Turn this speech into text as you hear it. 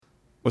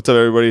What's up,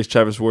 everybody? It's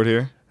Travis Ward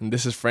here. And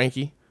this is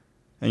Franky.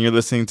 And you're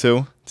listening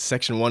to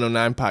Section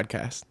 109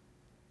 Podcast.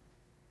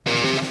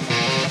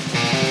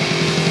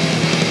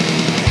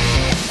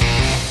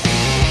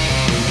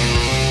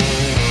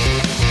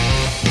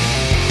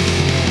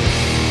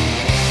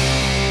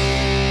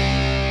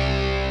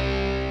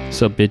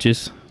 What's up,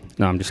 bitches?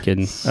 No, I'm just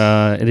kidding.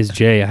 It is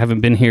Jay. I haven't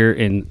been here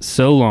in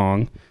so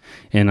long.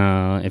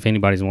 And if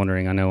anybody's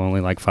wondering, I know only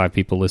like 5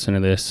 people listen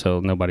to this, so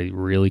nobody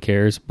really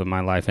cares. But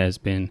my life has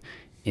been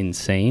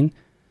insane.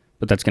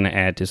 But that's going to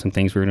add to some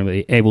things we're going to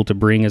be able to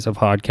bring as a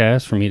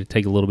podcast for me to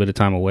take a little bit of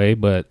time away.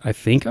 But I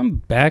think I'm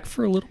back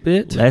for a little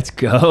bit. Let's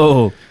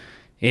go.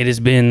 It has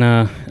been,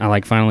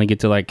 I finally get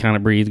to kind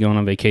of breathe, going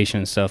on vacation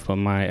and stuff. But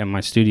my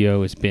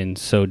studio has been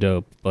so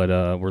dope. But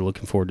we're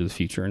looking forward to the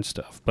future and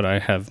stuff. But I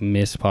have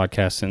missed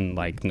podcasting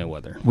like no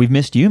other. We've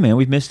missed you, man.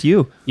 We've missed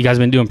you. You guys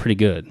have been doing pretty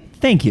good.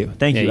 Thank you.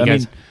 Yeah, I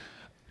mean,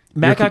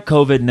 Matt got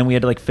COVID, and then we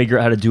had to figure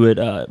out how to do it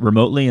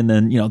remotely, and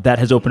then that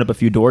has opened up a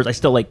few doors. I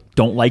still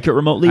don't like it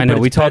remotely. I know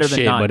but we it's talk better shit,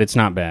 than not. but it's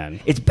not bad.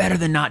 It's better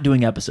than not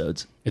doing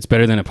episodes. It's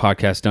better than a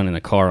podcast done in a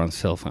car on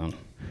cell phone.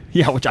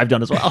 Yeah, which I've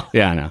done as well.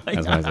 Yeah, I know.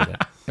 That's why I said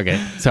that. Okay,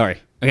 sorry.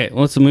 Okay,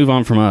 well, let's move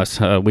on from us.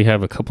 We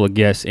have a couple of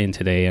guests in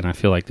today, and I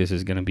feel like this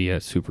is going to be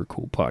a super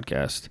cool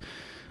podcast.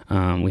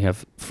 We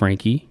have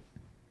Franky,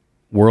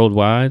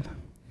 worldwide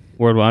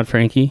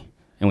Franky,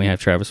 and we have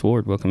Travis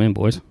Ward. Welcome in,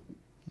 boys.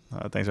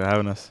 thanks for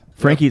having us.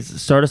 Franky,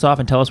 start us off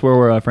and tell us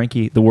where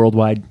Franky, the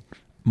worldwide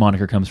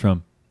moniker, comes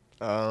from.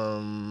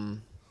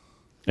 And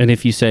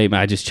if you say,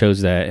 I just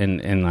chose that,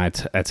 and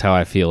that's how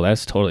I feel,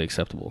 that's totally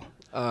acceptable.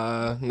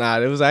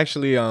 It was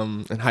actually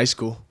in high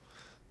school.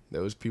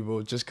 There was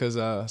people, just because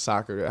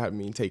soccer that had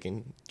me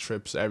taking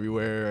trips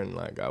everywhere, and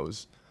I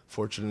was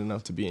fortunate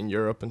enough to be in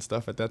Europe and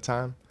stuff at that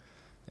time.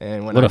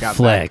 And when what I a got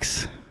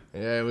flex.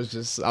 back, it was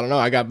just, I don't know,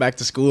 I got back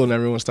to school and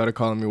everyone started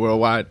calling me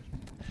worldwide.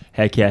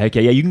 Heck yeah.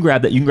 Yeah, you can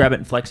grab that. You can grab it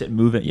and flex it and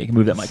move it. You can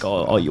move that mic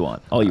all you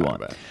want.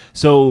 Right.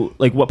 So,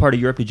 what part of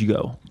Europe did you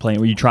go playing?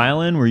 Were you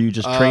trialing? Were you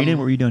just training?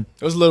 What were you doing?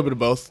 It was a little bit of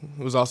both.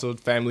 It was also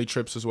family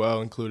trips as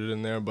well included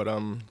in there. But I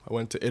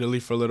went to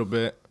Italy for a little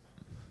bit,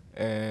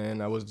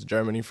 and I was to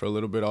Germany for a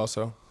little bit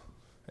also,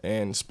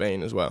 and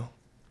Spain as well.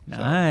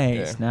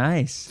 Nice.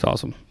 It's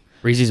awesome.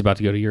 Reezy's about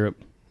to go to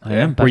Europe. I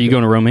am. Where are you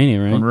going to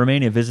Romania, right? From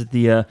Romania, visit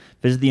the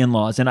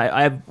in-laws, and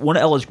I have one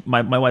of Ella's.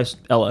 My wife's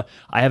Ella.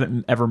 I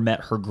haven't ever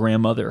met her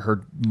grandmother,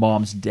 her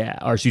mom's dad,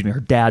 or excuse me, her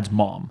dad's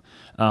mom.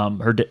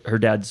 Her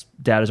dad's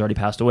dad has already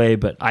passed away,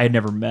 but I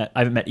haven't met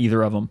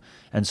either of them,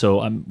 and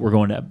so we're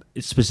going to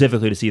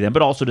specifically to see them,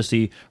 but also to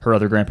see her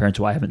other grandparents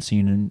who I haven't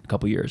seen in a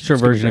couple years. Short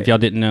version, if y'all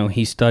didn't know,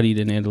 he studied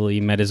in Italy,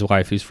 met his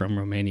wife who's from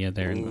Romania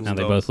there, and now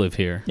they both live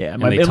here. Yeah,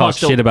 and they talk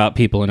shit about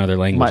people in other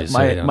languages.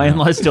 My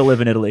in-laws still live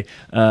in Italy.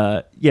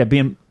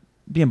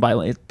 Being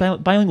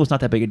bilingual is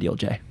not that big a deal,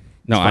 Jay.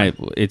 No,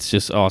 it's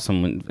just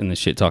awesome in the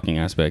shit talking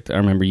aspect. I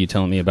remember you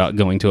telling me about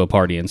going to a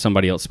party and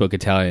somebody else spoke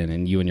Italian,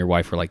 and you and your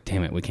wife were like,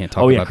 "Damn it, we can't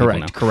talk about people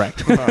now."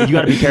 Correct. You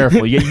got to be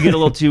careful. You get a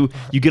little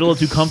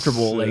too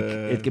comfortable.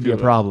 It could be a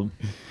problem.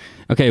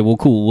 Okay, well,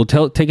 cool.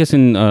 Well, take us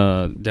in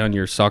down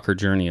your soccer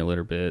journey a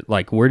little bit.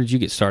 Where did you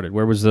get started?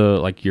 Where was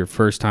your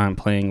first time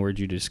playing? Where did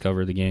you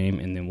discover the game?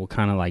 And then we'll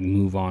kind of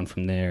move on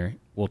from there.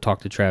 We'll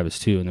talk to Travis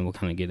too, and then we'll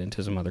kind of get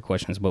into some other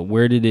questions. But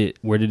where did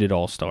it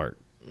all start?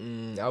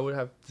 I would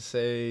have to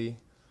say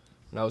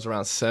when I was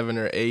around 7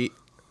 or 8.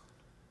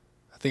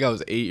 I think I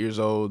was 8 years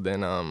old.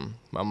 Then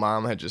my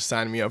mom had just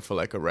signed me up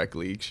for a rec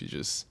league. She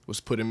just was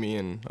putting me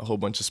in a whole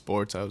bunch of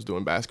sports. I was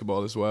doing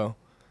basketball as well,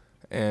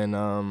 and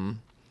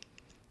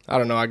I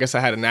don't know. I guess I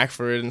had a knack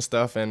for it and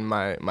stuff. And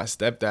my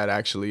stepdad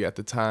actually at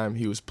the time,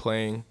 he was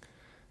playing,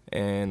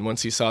 and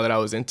once he saw that I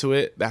was into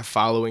it, that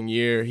following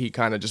year he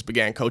kind of just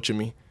began coaching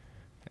me,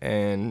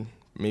 and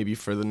maybe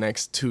for the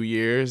next 2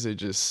 years it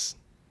just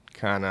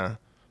kind of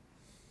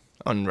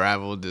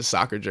unraveled this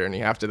soccer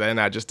journey. After that,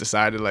 and I just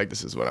decided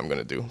this is what I'm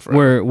gonna do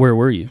forever. Where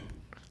were you?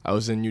 I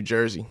was in New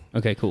Jersey.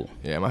 Okay, cool.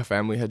 Yeah, my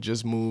family had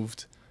just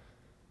moved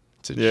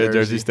to Jersey.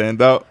 Jersey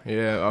stand out.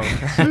 Yeah.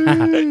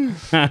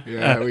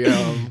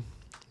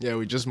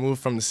 We just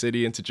moved from the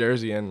city into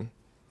Jersey, and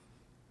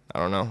I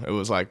don't know. It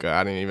was I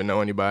didn't even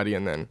know anybody,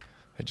 and then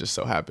it just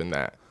so happened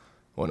that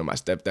one of my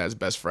stepdad's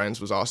best friends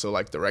was also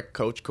the rec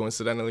coach,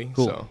 coincidentally.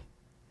 Cool. So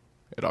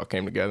it all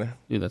came together.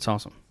 Dude, that's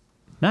awesome.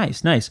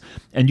 Nice.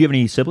 And do you have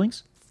any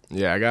siblings?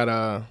 Yeah, I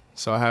got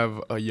so I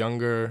have a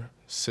younger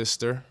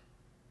sister.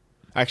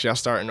 Actually, I'll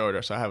start in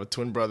order. So I have a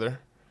twin brother.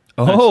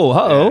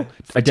 Oh, Yeah,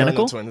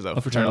 identical twins though.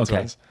 Fraternal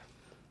twins.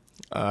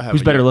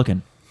 Who's better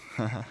looking?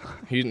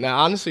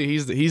 Honestly,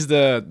 he's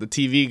the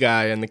TV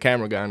guy and the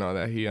camera guy and all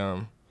that.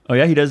 Oh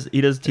yeah, he does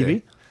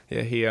TV.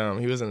 Yeah, he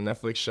was in a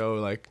Netflix show.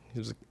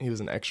 He was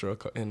an extra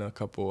in a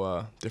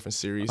couple different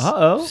series.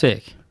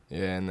 Sick.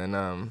 Yeah, and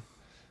then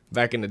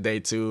back in the day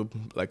too,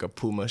 a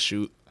Puma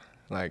shoot,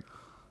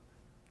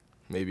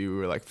 maybe we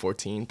were like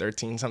 14,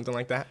 13, something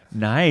like that.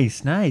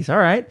 Nice. All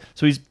right.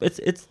 So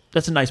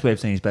that's a nice way of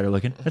saying he's better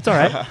looking. That's all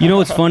right. You know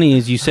what's funny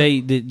is you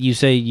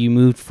say you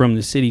moved from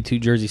the city to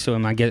Jersey. So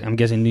I'm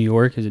guessing New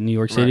York. Is it New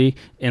York City? Right.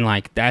 And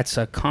like that's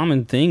a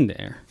common thing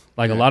there.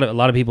 Like a lot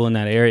of people in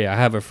that area. I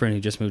have a friend who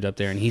just moved up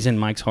there, and he's in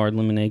Mike's Hard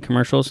Lemonade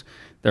commercials.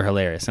 They're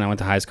hilarious. And I went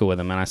to high school with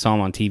him, and I saw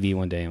him on TV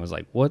one day, and was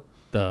like, "What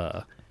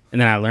the?" And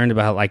then I learned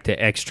about like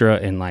the extra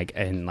and like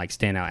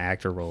standout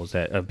actor roles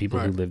that of people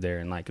who live there,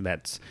 and like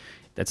that's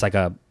like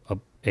a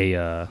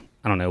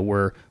I don't know,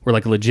 we're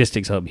like a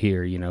logistics hub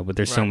here, you know, but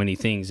there's so many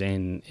things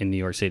in New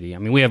York City. I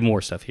mean, we have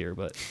more stuff here,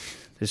 but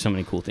there's so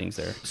many cool things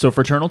there. So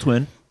fraternal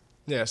twin.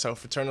 Yeah, so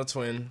fraternal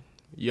twin,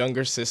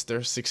 younger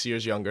sister, 6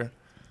 years younger,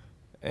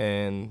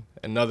 and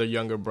another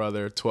younger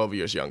brother, 12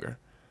 years younger.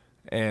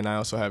 And I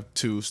also have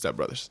 2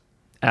 stepbrothers.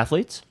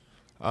 Athletes?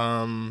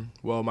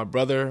 Well, my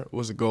brother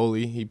was a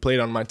goalie. He played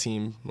on my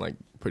team like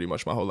pretty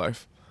much my whole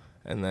life.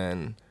 And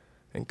then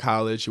in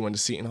college, he went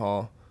to Seton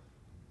Hall.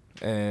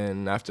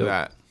 And after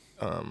that,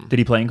 Did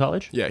he play in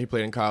college? yeah, he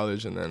played in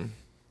college. And then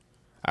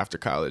after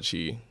college,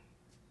 he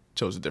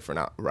chose a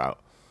different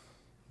route.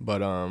 But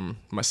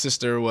my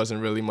sister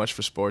wasn't really much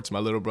for sports. My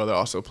little brother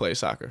also plays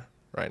soccer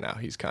right now.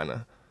 He's kind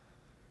of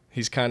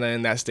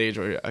in that stage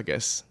where I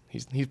guess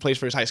he plays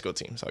for his high school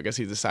team. So I guess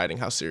he's deciding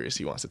how serious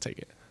he wants to take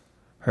it.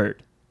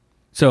 Hurt.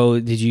 So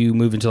did you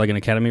move into like an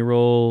academy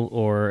role,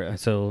 or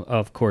so?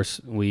 Of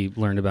course, we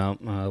learned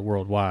about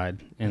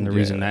Worldwide and the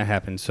reason that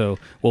happened. So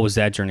what was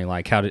that journey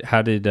like?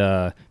 How did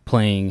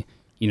playing,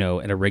 you know,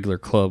 at a regular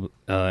club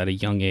at a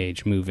young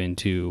age move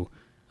into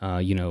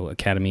you know,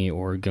 academy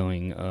or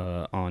going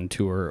on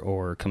tour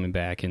or coming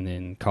back and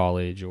then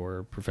college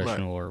or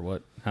professional or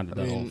what? How did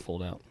that all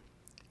fold out?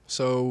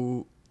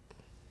 So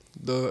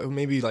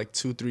maybe like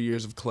 2-3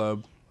 years of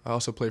club. I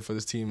also played for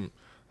this team.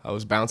 I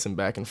was bouncing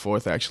back and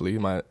forth, actually.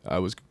 I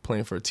was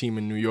playing for a team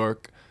in New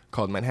York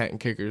called Manhattan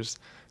Kickers,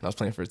 and I was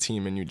playing for a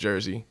team in New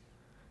Jersey,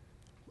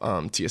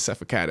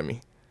 TSF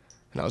Academy.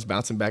 And I was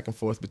bouncing back and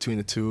forth between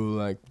the two,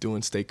 like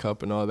doing State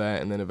Cup and all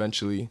that. And then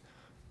eventually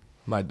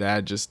my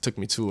dad just took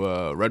me to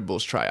a Red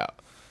Bulls tryout.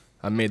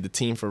 I made the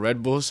team for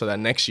Red Bulls, so that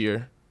next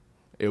year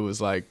it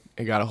was like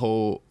it got a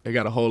whole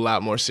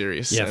lot more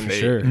serious. Yeah, and for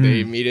sure.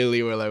 They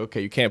immediately were like,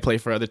 okay, you can't play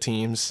for other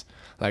teams.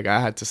 Like I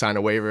had to sign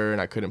a waiver and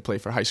I couldn't play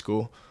for high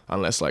school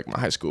unless like my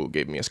high school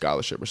gave me a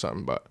scholarship or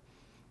something, but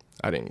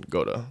I didn't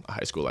go to a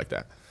high school like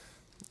that.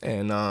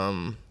 And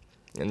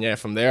yeah,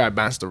 from there I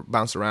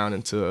bounced around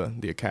into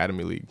the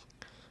Academy League.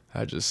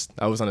 I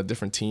was on a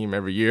different team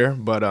every year,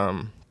 but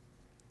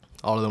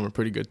all of them were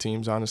pretty good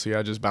teams, honestly.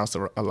 I just bounced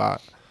a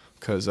lot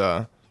because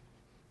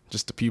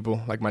just the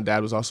people. Like my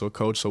dad was also a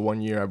coach, so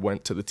one year I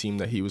went to the team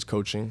that he was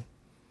coaching.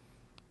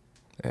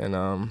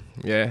 And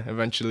yeah,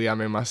 eventually I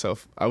made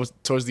myself.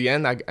 Towards the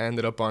end, I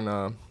ended up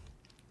on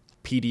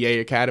PDA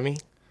Academy,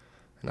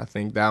 and I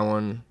think that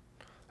one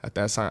at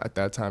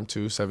that time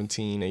too,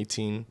 17,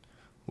 18,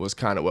 was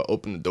kind of what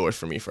opened the doors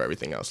for me for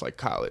everything else, like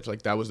college.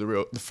 Like that was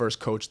the first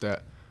coach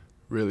that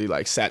really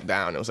like sat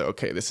down and was like,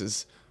 okay, this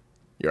is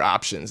your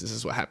options. This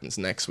is what happens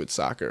next with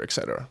soccer,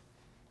 etc.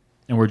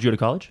 And where'd you go to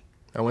college?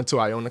 I went to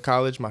Iona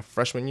College my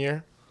freshman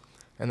year,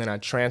 and then I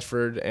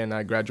transferred and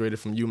I graduated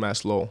from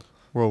UMass Lowell.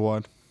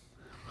 Worldwide.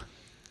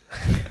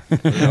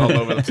 all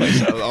over the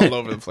place. I was all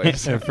over the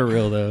place. For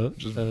real though,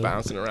 Just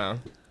bouncing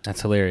around.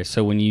 that's hilarious.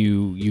 So when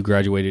you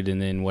graduated,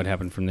 and then what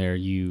happened from there?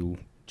 You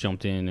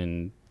jumped in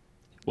and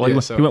Well,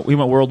 Yeah, we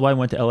went worldwide.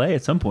 Went to LA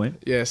at some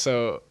point. Yeah,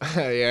 so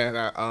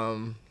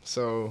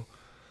so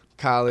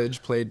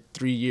college, played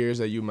 3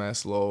 years at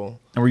UMass Lowell.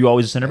 And were you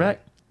always a center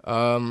back?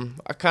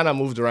 I kind of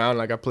moved around.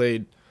 Like I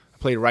played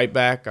right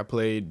back, I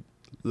played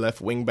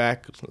left wing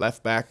back,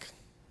 left back,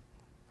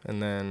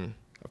 and then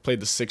I played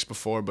the 6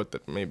 before,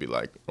 but maybe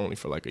like only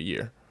for like a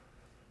year.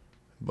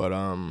 But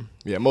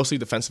yeah, mostly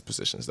defensive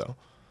positions though.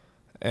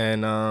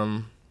 And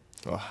I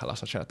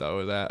lost my train of thought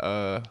with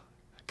that.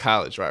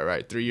 College,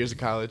 right. 3 years of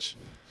college,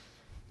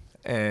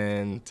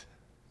 and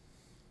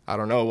I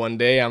don't know. One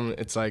day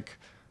it's like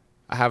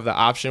I have the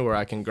option where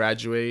I can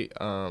graduate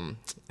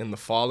in the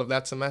fall of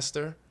that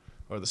semester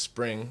or the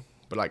spring.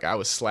 But like I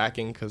was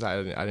slacking because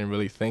I didn't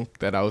really think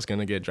that I was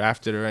gonna get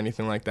drafted or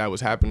anything like that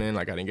was happening.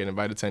 Like I didn't get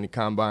invited to any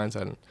combines.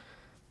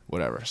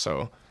 Whatever.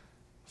 So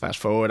fast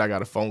forward, I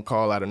got a phone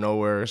call out of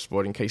nowhere.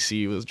 Sporting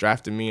KC was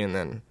drafting me, and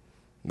then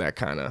that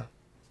kind of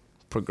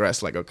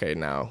progressed. Like, okay,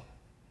 now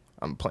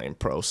I'm playing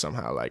pro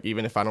somehow. Like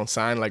even if I don't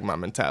sign, like my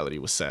mentality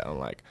was set. I'm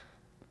like,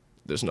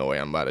 there's no way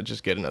I'm about to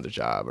just get another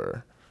job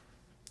or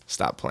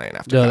stop playing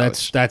after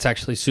college. that's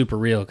actually super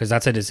real, because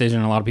that's a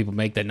decision a lot of people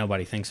make that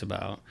nobody thinks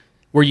about.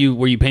 Were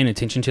you paying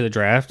attention to the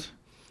draft?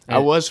 I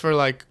was for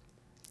like,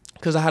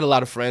 because I had a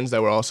lot of friends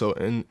that were also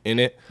in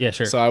it. Yeah,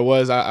 sure. So I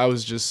would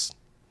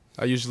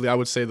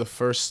say the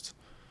first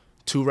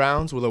 2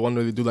 rounds were the one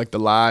where they do like the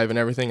live and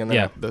everything, and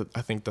then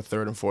I think the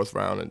 3rd and 4th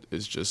round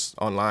is just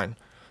online.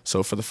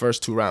 So for the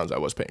first 2 rounds, I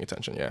was paying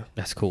attention. Yeah,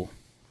 That's cool.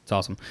 It's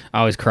awesome. I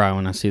always cry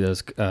when I see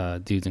those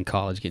dudes in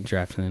college getting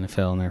drafted in the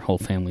NFL and their whole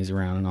family's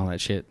around and all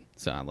that shit.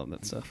 So I love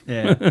that stuff.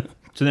 Yeah.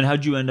 So then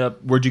how'd you end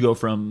up, where'd you go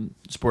from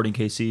Sporting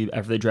KC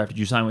after they drafted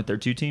you? Sign with their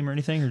 2 team or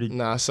anything? Or did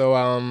Nah, so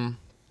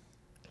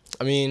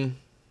I mean,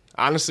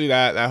 honestly,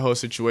 that whole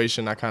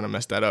situation, I kind of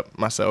messed that up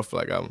myself.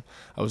 Like, I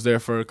was there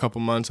for a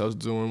couple months. I was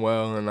doing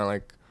well, and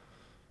I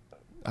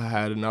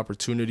had an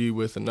opportunity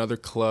with another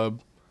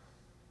club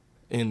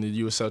in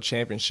the USL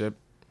Championship,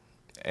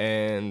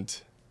 and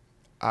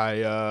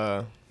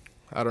I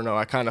don't know.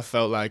 I kind of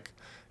felt like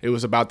it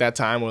was about that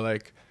time where,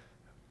 like,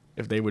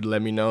 if they would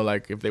let me know,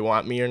 like, if they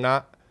want me or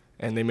not,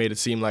 and they made it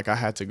seem like I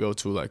had to go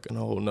to, like, a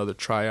whole another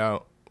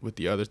tryout with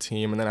the other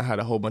team, and then I had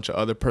a whole bunch of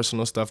other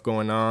personal stuff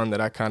going on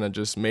that I kind of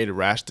just made a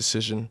rash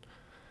decision,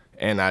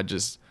 and I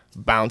just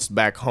bounced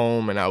back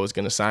home, and I was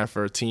going to sign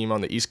for a team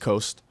on the East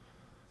Coast,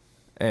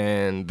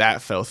 and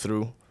that fell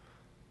through.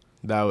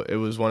 It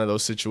was one of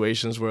those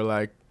situations where,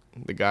 like,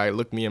 the guy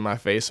looked me in my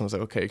face and was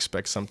like, okay,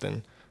 expect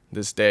something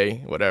this day,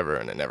 whatever,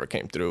 and it never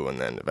came through,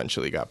 and then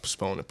eventually got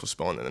postponed,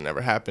 and it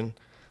never happened.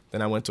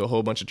 Then I went to a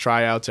whole bunch of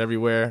tryouts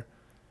everywhere.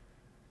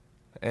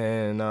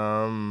 And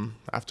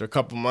after a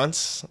couple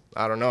months,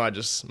 I don't know,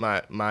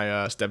 my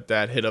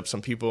stepdad hit up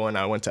some people, and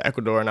I went to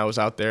Ecuador, and I was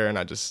out there, and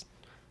I just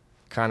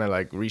kind of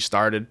like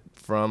restarted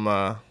from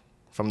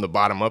the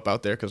bottom up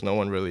out there because no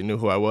one really knew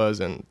who I was.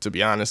 And to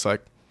be honest,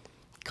 like,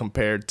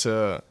 compared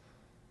to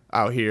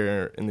out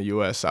here in the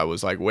U.S., I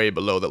was like way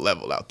below the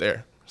level out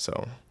there.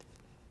 So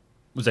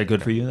was that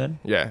good for you then?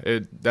 yeah,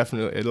 it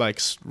definitely like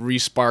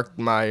re-sparked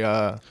my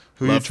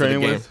Who you love for the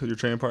training game. with? Who your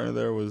training partner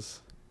there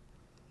was?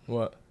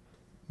 What?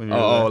 When you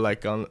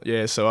were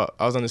there? So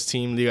I was on this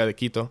team, Liga de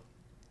Quito,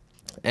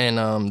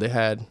 and they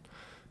had,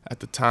 at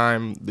the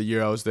time, the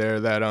year I was there,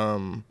 that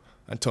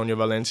Antonio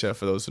Valencia,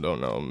 for those who don't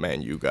know,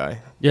 Man U guy,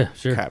 Yeah,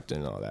 sure.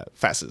 captain, all that,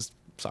 fastest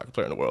soccer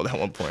player in the world at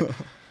one point.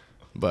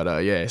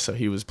 But yeah, so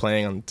he was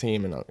playing on the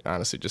team, and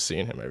honestly, just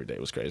seeing him every day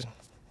was crazy.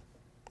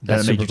 That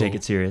That's made super you take cool.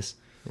 it serious.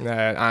 It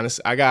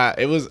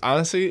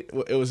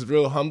was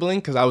real humbling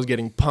because I was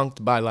getting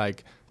punked by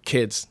like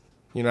kids.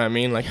 You know what I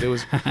mean? Like there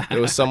was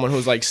someone who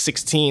was like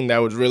 16 that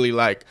was really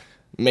like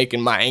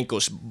making my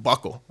ankles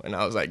buckle, and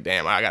I was like,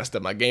 damn, I gotta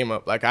step my game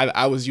up. Like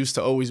I was used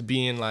to always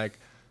being like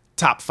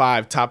top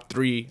 5, top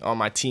 3 on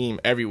my team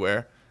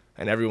everywhere,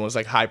 and everyone was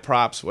like high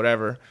props,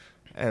 whatever.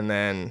 And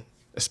then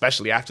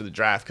especially after the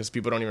draft, because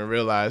people don't even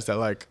realize that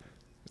like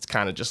it's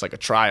kind of just like a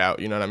tryout.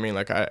 You know what I mean?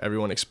 Like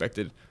everyone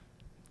expected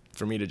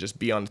for me to just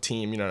be on the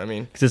team, you know what I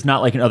mean? Because it's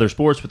not like in other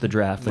sports with the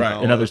draft. Like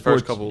Right. in other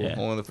sports,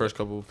 Only the first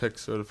couple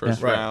picks or the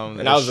first Right. round.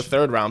 And I was the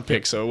 3rd round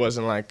pick, so it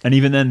wasn't like and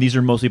even then, these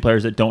are mostly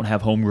players that don't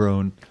have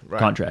homegrown Right.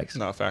 contracts.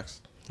 No, facts.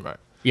 right.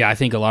 Yeah, I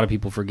think a lot of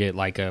people forget,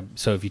 like,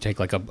 so if you take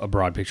like a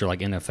broad picture like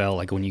NFL,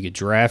 like when you get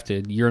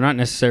drafted, you're not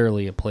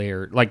necessarily a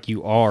player, like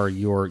you are,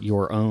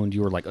 you're owned,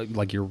 you're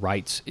like your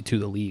rights to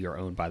the league are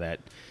owned by that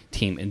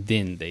team, and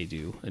then they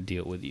do a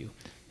deal with you.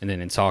 And then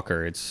in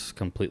soccer, it's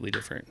completely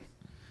different.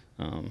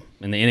 And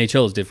the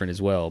NHL is different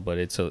as well, but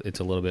it's a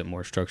little bit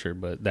more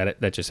structured. But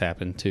that just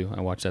happened too. I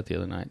watched that the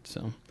other night.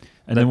 So,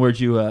 And then where'd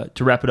you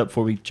to wrap it up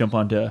before we jump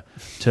on to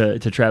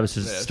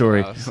Travis's Yeah,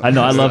 story? that's I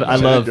know I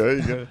love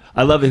Good.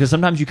 I love it because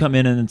sometimes you come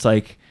in and it's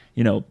like,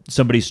 you know,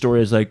 somebody's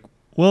story is like,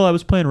 well, I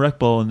was playing rec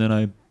ball and then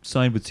I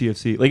signed with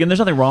CFC. Like, and there's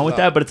nothing wrong with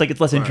that, but it's like it's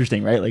less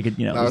interesting, right? Like, you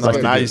know, No, it's it's less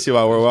like to Now do. you see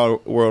why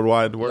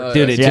worldwide works.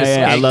 dude, it Yeah, just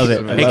yeah, I love it.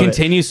 I It love it.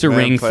 continues to Man,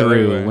 ring play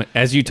through everywhere.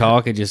 as you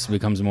talk. It just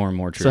becomes more and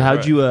more true. So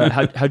how'd you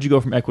how'd you go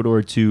from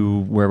Ecuador to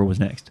wherever was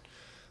next?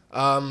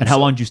 And how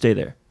long did you stay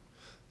there?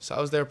 So I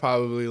was there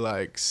probably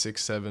like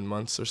 6-7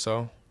 months or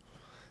so,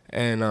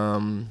 and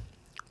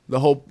the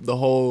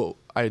whole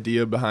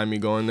idea behind me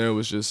going there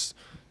was just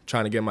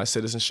trying to get my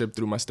citizenship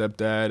through my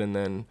stepdad, and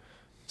then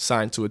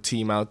sign to a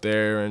team out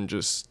there and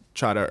just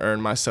try to earn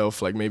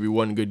myself like maybe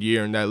one good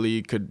year in that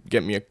league could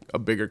get me a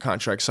bigger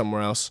contract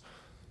somewhere else.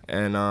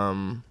 And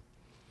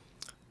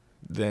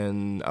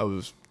then I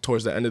was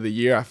towards the end of the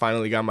year, I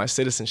finally got my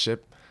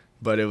citizenship,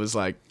 but it was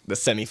like the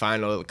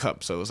semifinal of the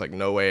cup, so it was like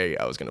no way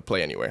I was gonna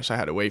play anywhere. So I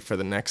had to wait for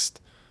the next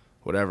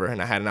whatever,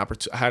 and I had I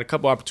had a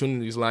couple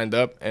opportunities lined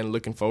up and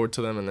looking forward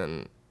to them, and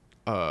then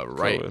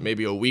COVID.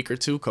 maybe a week or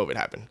two, COVID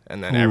happened,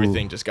 and then Ooh.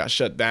 everything just got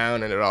shut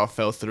down, and it all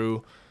fell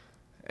through,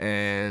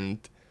 and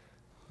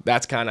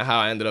that's kind of how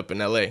I ended up in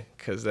LA,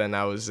 because then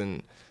I was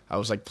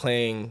like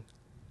playing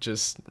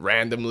just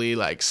randomly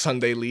like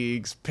Sunday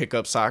leagues,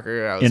 pickup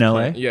soccer. I was In LA?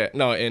 playing, yeah,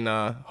 no, in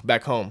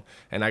back home,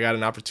 and I got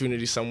an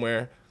opportunity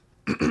somewhere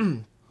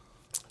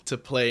to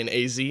play in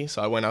AZ,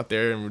 so I went out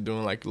there and we're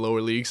doing like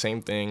lower league,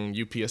 same thing,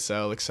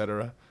 UPSL,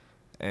 etc.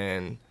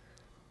 And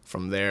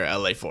from there,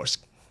 LA Force,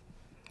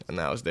 and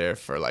I was there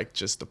for like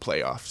just the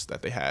playoffs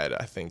that they had,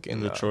 I think in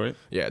Detroit?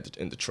 Yeah,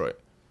 in Detroit.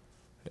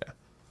 Yeah.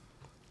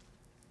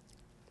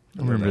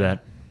 I remember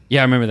that.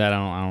 Yeah, I remember that. I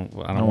don't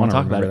wanna want to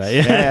talk talk about about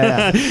it.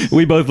 that. Yeah.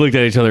 We both looked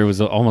at each other. It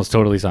was almost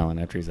totally silent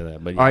after he said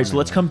that. But yeah, All I right, so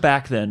let's remember come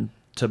back then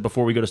to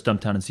before we go to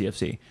Stumptown and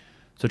CFC.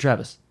 So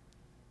Travis,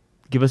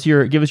 give us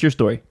your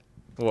story.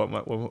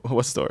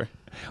 What story?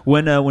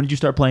 When did you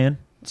start playing?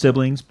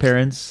 Siblings,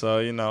 parents? So,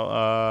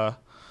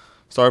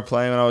 started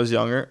playing when I was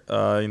younger.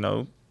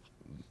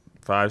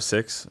 5,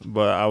 6,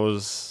 but I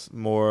was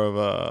more of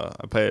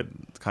I played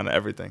kind of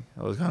everything.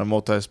 I was kind of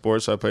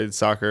multi-sport, so I played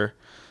soccer,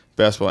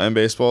 basketball, and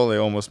baseball like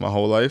almost my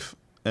whole life.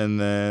 And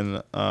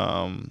then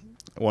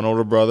one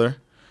older brother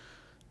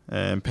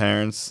and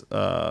parents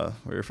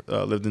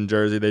lived in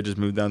Jersey. They just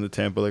moved down to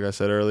Tampa, like I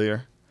said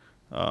earlier.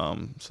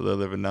 So they're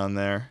living down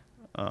there.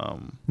 Now,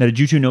 did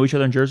you two know each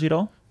other in Jersey at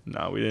all?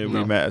 No, we didn't.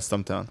 We met at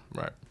Stumptown.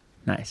 Right.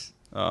 Nice.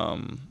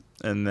 And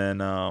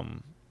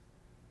then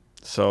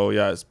so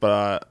yes,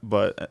 but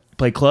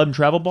play club and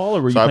travel ball,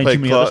 or were you so playing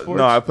too many other sports?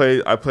 No, I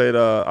played.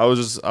 I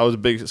was a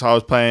big. So I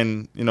was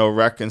playing,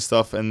 rec and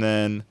stuff, and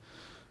then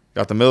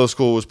got to middle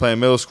school. Was playing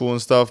middle school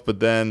and stuff, but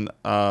then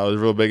I was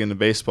real big into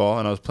baseball,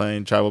 and I was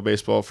playing travel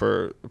baseball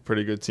for a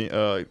pretty good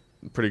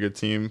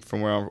team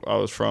from where I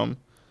was from.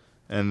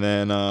 And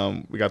then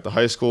we got to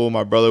high school.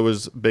 My brother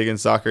was big in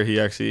soccer. He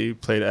actually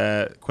played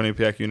at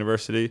Quinnipiac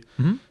University,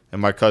 Mm-hmm.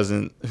 and my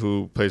cousin,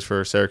 who plays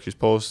for Syracuse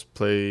Post,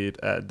 played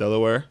at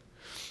Delaware.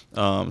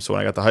 So when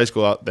I got to high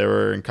school, they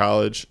were in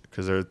college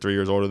because they're 3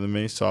 years older than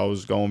me. So I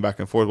was going back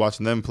and forth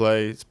watching them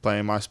play,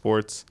 playing my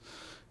sports.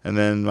 And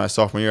then my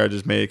sophomore year, I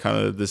just made kind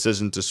of the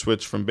decision to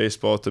switch from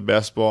baseball to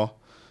basketball,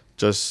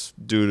 just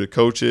due to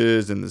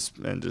coaches and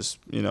just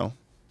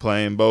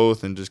playing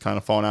both and just kind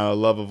of falling out of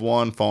love of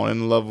one, falling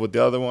in love with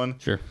the other one.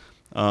 Sure.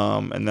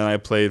 And then I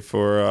played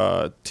for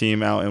a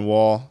team out in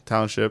Wall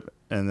Township,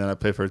 and then I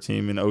played for a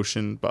team in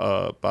Ocean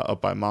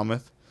up by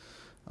Monmouth.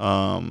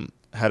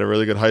 Had a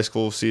really good high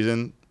school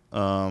season.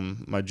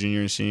 My junior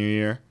and senior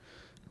year,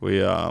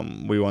 we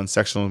won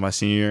sectionals my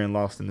senior year and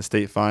lost in the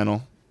state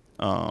final.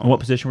 And what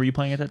position were you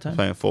playing at that time?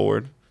 Playing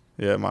forward.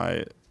 Yeah,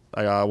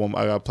 I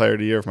got player of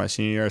the year for my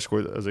senior year. I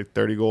scored like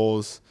 30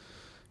 goals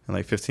and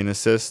like 15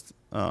 assists.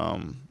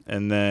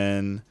 And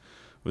then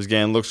was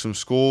getting looks from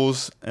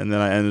schools, and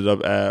then I ended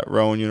up at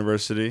Rowan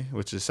University,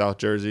 which is South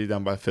Jersey,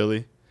 down by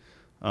Philly.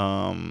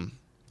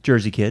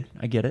 Jersey kid,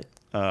 I get it.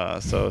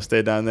 So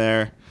stayed down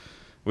there.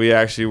 We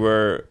actually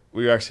were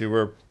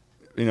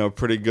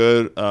pretty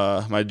good.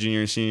 My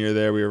junior and senior year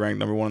there, we were ranked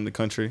number 1 in the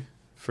country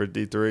for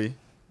D3.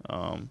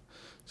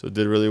 So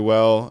did really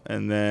well.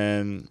 And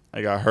then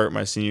I got hurt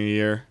my senior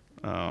year.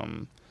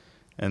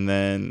 And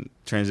then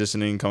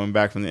transitioning, coming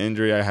back from the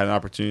injury, I had an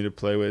opportunity to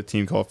play with a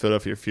team called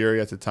Philadelphia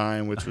Fury at the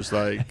time, which was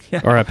like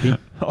R.I.P.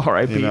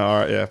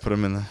 R.I.P. Put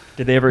them in the.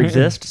 Did they ever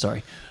exist?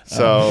 Sorry.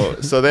 So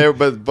they,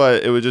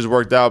 but it was just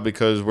worked out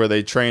because where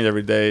they trained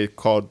every day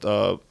called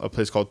a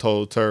place called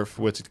Total Turf,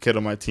 which a kid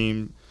on my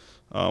team,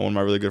 one of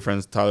my really good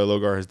friends, Tyler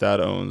Logar, his dad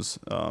owns.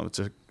 It's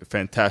a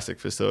fantastic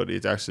facility.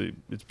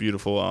 It's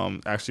beautiful.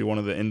 Actually, one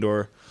of the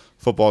indoor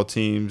football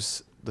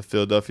teams, the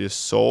Philadelphia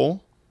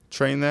Soul,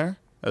 train there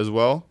as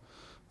well.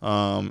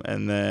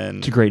 And then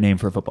it's a great name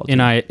for a football team.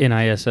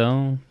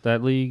 NISL,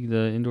 that league,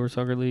 the indoor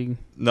soccer league.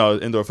 No,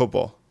 indoor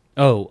football.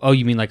 Oh,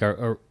 you mean like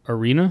our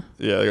arena?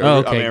 Yeah.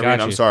 Like okay, arena.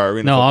 gotcha. I'm sorry,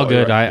 arena. No, football, all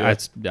good.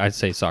 Right. I'd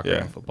say soccer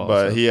and football.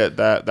 But so. he had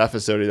that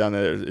facility down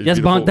there. That's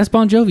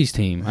Bon Jovi's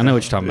team. I know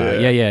what you're talking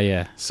about.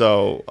 Yeah.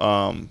 So,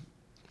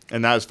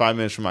 and that was 5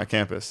 minutes from my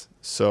campus.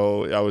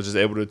 So I was just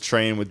able to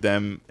train with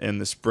them in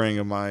the spring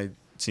of my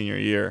senior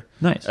year.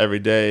 Nice. Every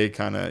day,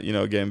 kind of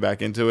getting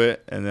back into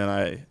it, and then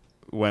I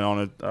went on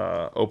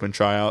an open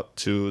tryout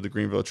to the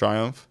Greenville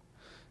Triumph,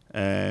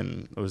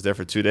 and I was there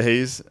for 2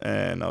 days,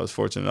 and I was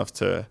fortunate enough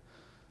to,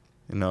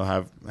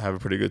 have a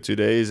pretty good 2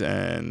 days,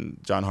 and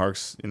John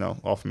Harkes,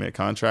 offered me a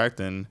contract,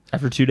 and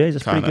after 2 days,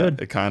 that's pretty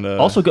good. It kind of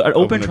also good. An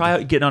open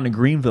tryout, getting on to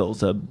Greenville,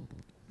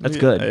 that's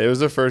good. It was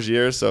the first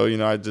year, so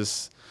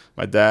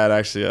my dad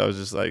actually, I was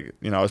just like,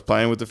 I was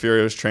playing with the Fury,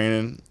 I was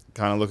training,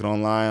 kind of looking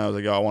online. I was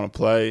like, I want to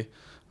play.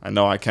 I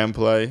know I can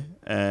play,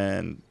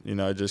 and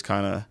it just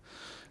kind of.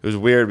 It was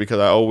weird because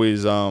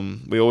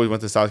we always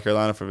went to South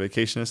Carolina for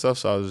vacation and stuff.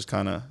 So I was just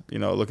kind of,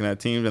 looking at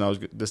teams, and I was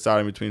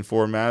deciding between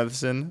Fort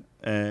Madison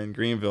and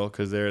Greenville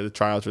because the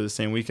tryouts were the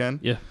same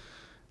weekend. Yeah.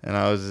 And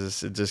I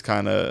just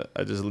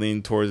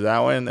leaned towards that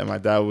one, and my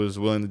dad was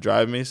willing to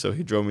drive me, so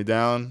he drove me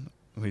down.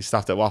 We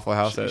stopped at Waffle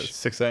House at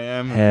 6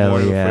 a.m.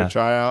 morning for a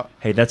tryout.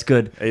 Hey, that's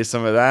good. Ate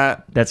some of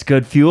that. That's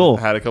good fuel.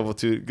 Had a couple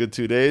good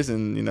 2 days,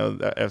 and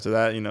after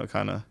that,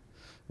 kind of.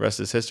 Rest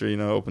is history.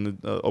 Opened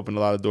a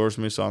lot of doors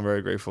for me, so I'm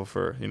very grateful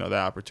for that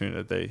opportunity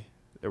that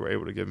they were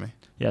able to give me.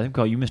 Yeah, I think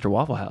call you Mr.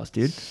 Waffle House,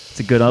 dude. That's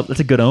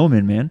a good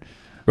omen, man.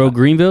 Bro,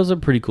 Greenville's a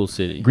pretty cool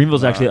city.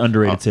 Greenville's actually an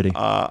underrated city.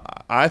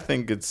 I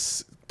think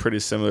it's pretty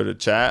similar to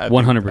Chat.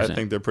 100%. I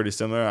think they're pretty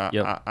similar.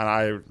 Yep.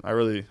 I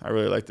really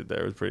liked it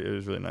there. It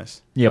was really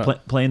nice. Yeah,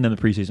 playing them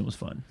the preseason was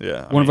fun.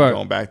 Yeah,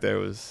 going back there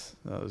was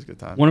a good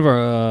time. One of our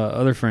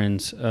other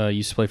friends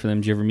used to play for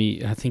them. Did you ever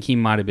meet? I think he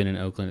might have been in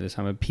Oakland at this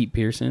time. Peter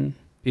Pearson.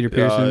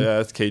 Yeah,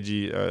 that's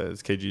KG.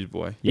 It's KG's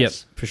boy.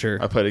 Yes, for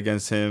sure. I played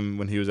against him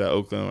when he was at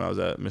Oakland when I was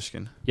at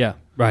Michigan. Yeah,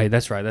 right.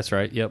 That's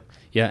right. Yep.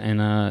 Yeah,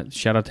 and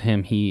shout out to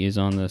him. He is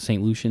on the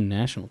St. Lucian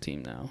national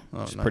team now,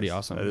 which is pretty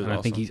awesome. That is and awesome.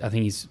 I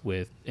think he's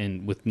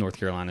with North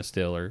Carolina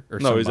still, or no,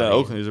 somebody. He's at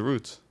Oakland. He's at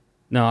Roots.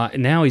 No,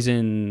 now he's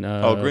in.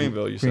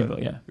 Greenville. You said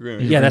Greenville, yeah.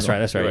 Greenville. Yeah, that's right.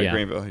 Right, Yeah.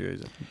 Greenville.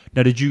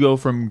 Now, did you go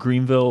from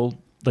Greenville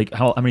Like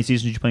how many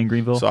seasons did you play in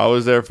Greenville? So I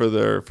was there for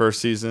their first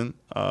season.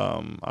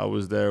 I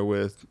was there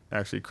with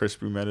actually Chris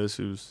Brumetis,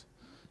 who's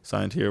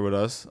signed here with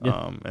us.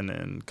 Yeah. And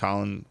then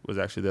Colin was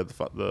actually there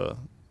the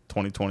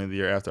 2020, the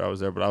year after I was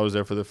there. But I was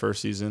there for the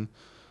first season.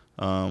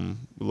 We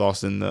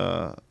lost in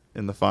the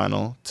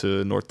final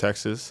to North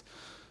Texas.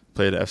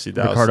 Played at FC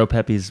Dallas. Ricardo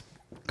Pepe's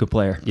good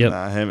player.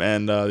 Yep. Him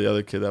and the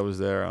other kid that was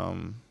there.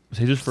 Was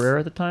Jesus Ferreira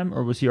at the time,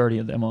 or was he already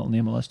on the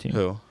MLS team?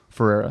 Who?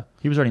 Ferreira.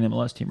 He was already in the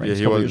MLS team, right? Yeah, He's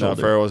he a couple wasn't. years No,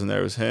 older. Ferreira wasn't there.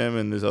 It was him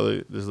and this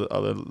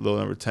other little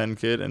number 10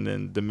 kid, and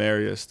then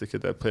Demarius, the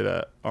kid that played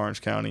at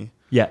Orange County.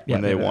 Yeah.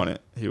 When they won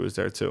it, he was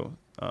there too.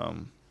 That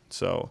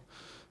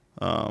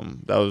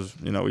was,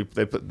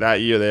 they put that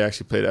year they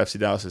actually played at FC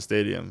Dallas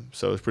Stadium,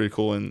 so it was pretty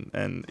cool.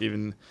 And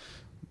even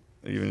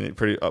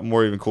pretty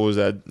more even cool is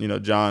that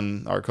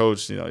John, our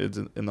coach, is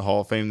in the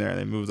Hall of Fame there, and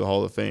they moved the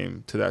Hall of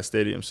Fame to that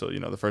stadium. So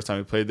the first time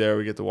we played there,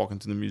 we get to walk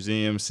into the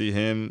museum, see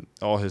him,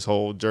 all his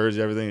whole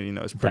jersey, everything.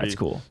 It's pretty That's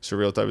cool.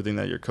 surreal type of thing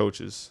that your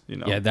coaches.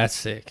 Yeah, that's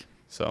sick.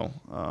 So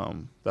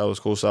that was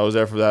cool. So I was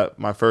there for that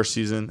my first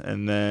season,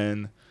 and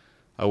then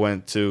I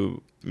went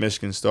to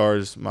Michigan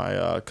Stars.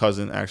 My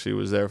cousin actually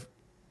was there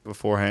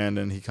beforehand,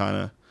 and he kind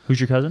of Who's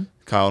your cousin?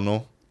 Kyle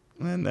Null,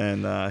 and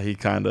then he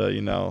kind of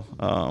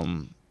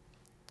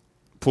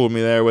pulled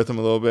me there with him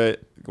a little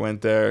bit.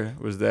 Went there,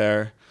 was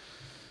there.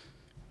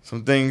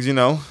 Some things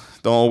don't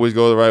always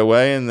go the right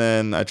way, and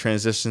then I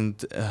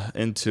transitioned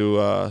into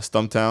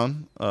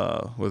Stumptown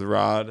with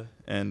Rod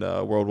and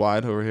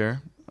Worldwide over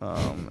here,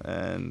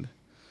 and.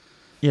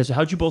 Yeah, so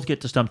how'd you both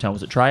get to Stumptown?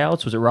 Was it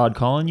tryouts? Was it Rod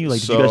calling you?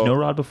 Like, did you So- guys know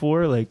Rod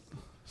before? Like,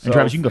 and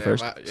Travis, you can go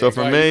first. So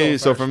for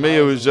me,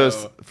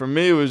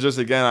 it was just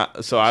again.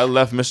 So I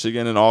left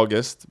Michigan in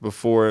August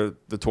before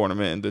the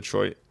tournament in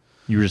Detroit.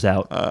 You were just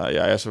out. I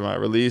asked for my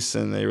release,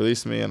 and they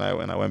released me, and I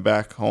went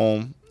back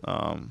home,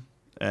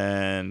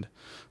 and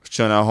was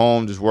chilling at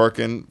home, just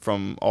working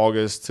from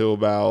August till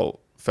about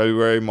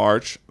February,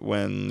 March,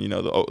 when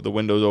the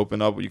windows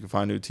open up, you can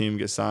find a new team,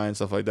 get signed,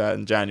 stuff like that.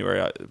 In January,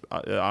 it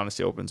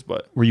honestly opens.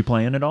 But Were you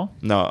playing at all?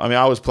 no, I mean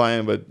I was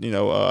playing, but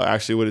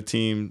actually with a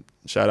team.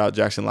 Shout out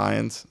Jackson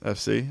Lions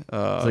FC. Is it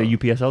a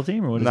UPSL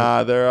team or what?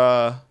 Nah,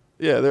 they're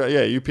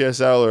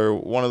UPSL or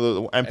one of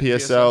the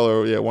MPSL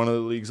or one of the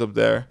leagues up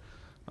there.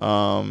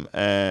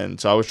 And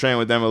so I was training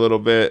with them a little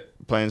bit,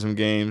 playing some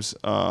games.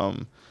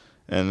 And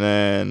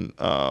then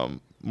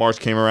March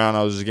came around,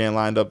 I was just getting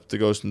lined up to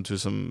go into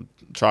some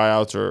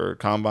tryouts or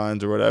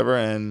combines or whatever,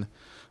 and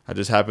I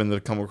just happened to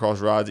come across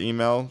Rod's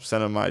email,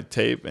 sent him my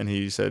tape, and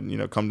he said,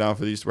 come down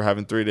for these. We're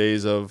having 3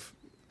 days of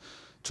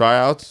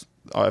tryouts.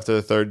 After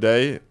the third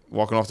day,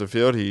 walking off the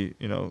field, he,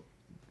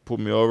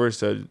 pulled me over,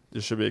 said,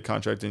 there should be a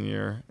contract in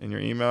your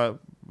email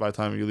by the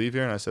time you leave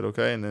here. And I said,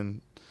 okay, and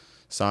then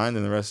signed,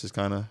 and the rest is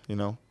kind of,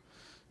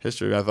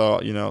 history. I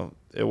thought,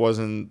 it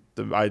wasn't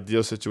the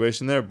ideal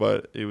situation there,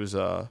 but it was,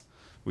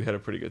 we had a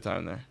pretty good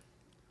time there.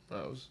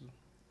 That was,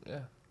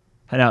 yeah.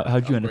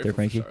 How'd you end up there,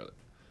 Franky?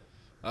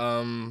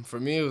 For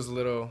me, it was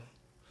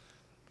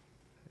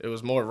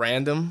more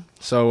random.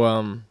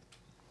 So,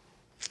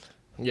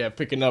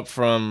 picking up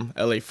from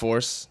LA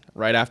Force.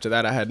 Right after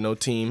that, I had no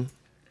team.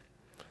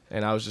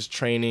 And I was just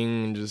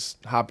training and just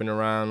hopping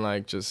around,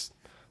 like just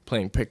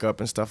playing pickup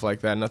and stuff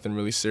like that. Nothing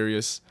really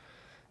serious.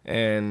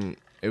 And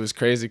it was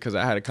crazy because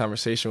I had a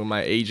conversation with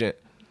my agent.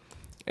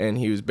 And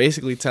he was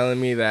basically telling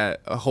me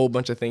that a whole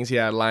bunch of things he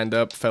had lined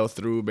up fell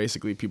through.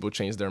 Basically, people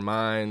changed their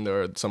mind,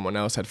 or someone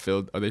else had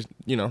filled, or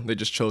they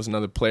just chose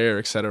another player,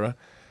 etc.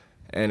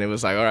 And it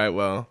was like, all right,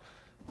 well,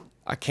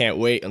 I can't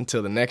wait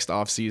until the next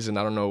off season.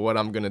 I don't know what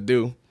I'm gonna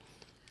do.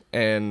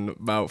 And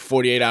about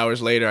 48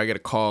 hours later, I get a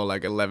call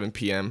like 11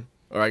 p.m.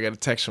 or I get a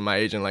text from my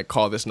agent like,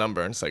 call this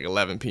number, and it's like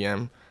 11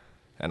 p.m.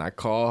 And I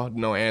call,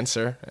 no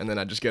answer, and then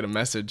I just get a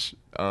message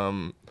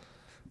from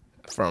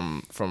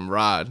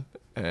Rod.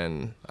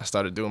 And I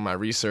started doing my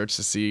research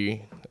to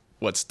see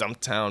what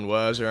Stumptown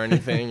was or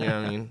anything, you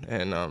know what I mean?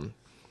 And, I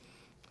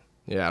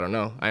don't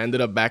know. I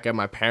ended up back at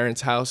my parents'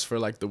 house for,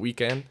 like, the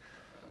weekend.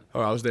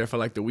 Or I was there for,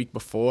 like, the week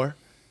before.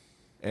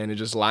 And it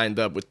just lined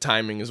up with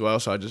timing as well.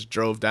 So I just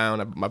drove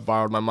down. I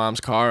borrowed my mom's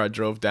car. I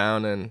drove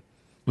down and...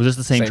 Was this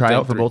the same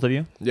tryout for both of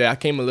you? Yeah, I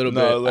came a little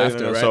bit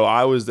after, right? So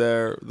I was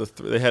there.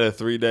 They had a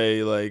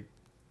 3-day, like,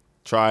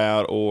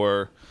 tryout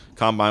or...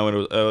 combine when it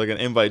was like an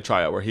invite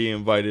tryout where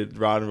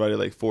Rod invited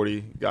like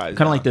 40 guys.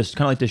 Kind of like this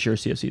year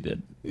CFC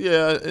did.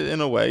 Yeah, in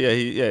a way. Yeah,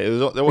 He had a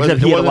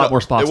lot more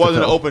spots. It wasn't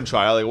to an fill. open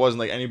trial. It wasn't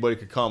like anybody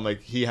could come.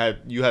 Like you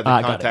had to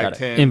contact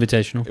him.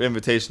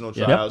 Invitational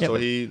tryout. Yep. So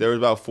there was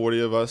about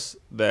 40 of us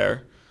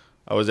there.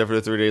 I was there for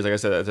the 3 days. Like I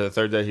said, after the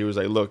third day, he was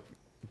like, "Look,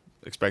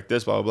 expect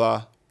this, blah blah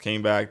blah."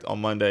 Came back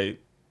on Monday,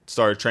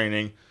 started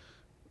training.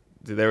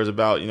 There was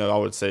about I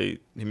would say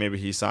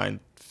he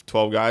signed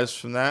 12 guys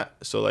from that.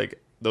 So like.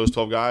 Those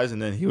 12 guys,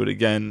 and then he would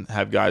again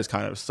have guys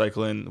kind of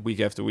cycle in week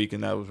after week,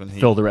 and that was when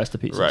he fill the rest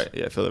of the pieces. Right,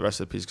 yeah, fill the rest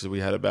of the pieces because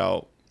we had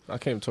about I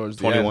came towards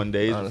 21 end,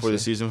 days honestly. before the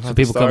season. So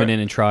people coming in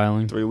and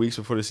trialing 3 weeks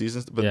before the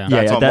season. But Yeah.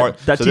 that's on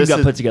March. That team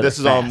got put together. This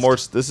is fast. on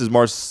March. This is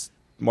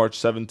March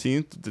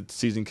 17th. The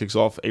season kicks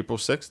off April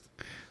 6th.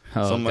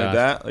 something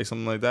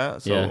like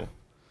that. So Yeah. you're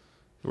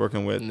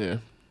working with. Yeah.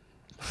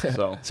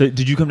 So So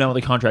did you come down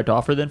with a contract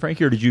offer then,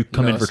 Frankie, or did you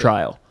come No, in for so-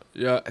 trial?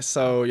 Yeah.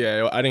 So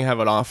yeah, I didn't have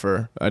an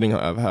offer. I didn't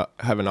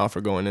have an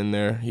offer going in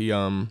there. He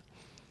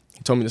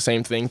told me the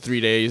same thing,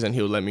 3 days, and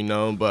he would let me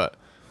know. But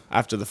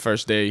after the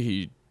first day,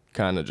 he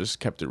kind of just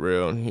kept it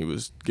real, and he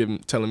was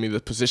telling me the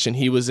position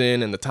he was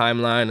in and the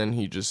timeline, and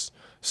he just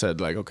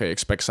said like, okay,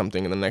 expect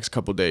something in the next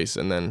couple days.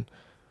 And then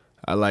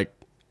I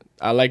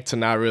like to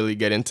not really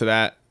get into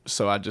that,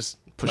 so I just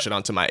push it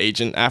onto my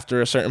agent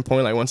after a certain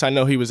point. Like once I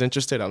know he was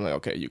interested, I'm like,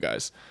 okay, you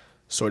guys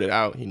sort it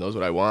out. He knows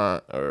what I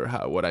want or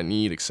what I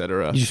need,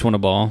 etc. You just want a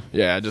ball.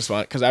 Yeah, I just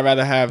want, because I'd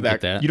rather have Get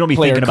that, that. You don't be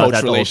thinking about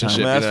that the whole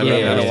relationship. time. I mean, that's You know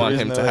what I what- mean? I that's don't the want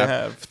reason him that to I have,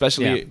 have.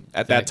 especially Yeah,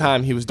 at that exactly.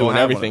 time, he was doing Don't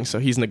have everything. one. So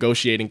he's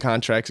negotiating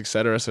contracts,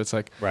 etc. So it's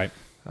like, Right.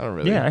 I don't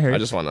really. Yeah, I hear you. I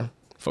just want to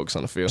focus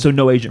on the field. So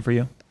no agent for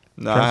you?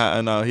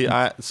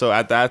 No, so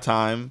at that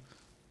time,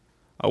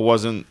 I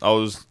was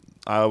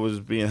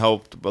being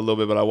helped a little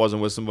bit, but I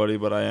wasn't with somebody,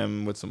 but I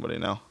am with somebody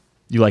now.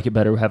 You like it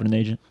better having an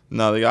agent?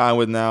 No, the guy I'm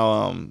with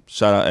now,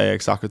 shout out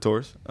AX Soccer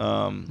Tours.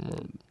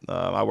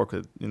 I work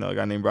with a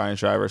guy named Brian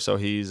Shriver, so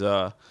he's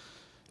a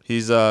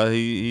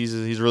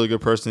really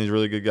good person. He's a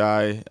really good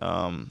guy,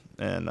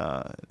 and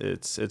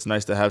it's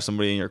nice to have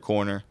somebody in your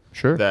corner.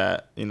 Sure.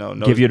 That knows,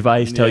 Give you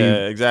advice, tell you,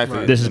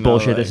 exactly. this is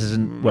bullshit, this like,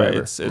 isn't whatever.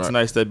 Right, it's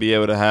nice to be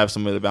able to have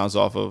somebody to bounce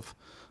off of.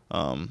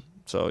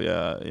 So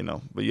yeah,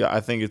 but yeah,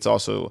 I think it's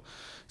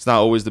not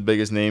always the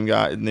biggest name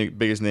guy,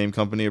 biggest name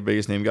company or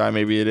biggest name guy.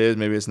 Maybe it is,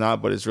 maybe it's not,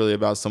 but it's really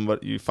about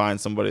somebody. You find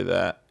somebody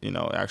that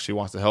actually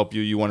wants to help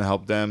you. You want to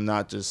help them,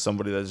 not just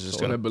somebody that's just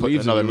going to put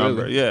believes in another you,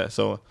 number. really. Yeah,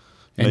 so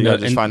And you got to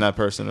know- just find that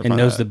person And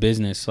knows the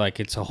business. Like,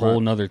 it's a whole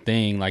nother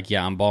thing. Like,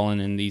 yeah, I'm balling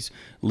in these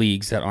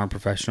leagues that aren't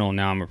professional.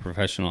 Now I'm a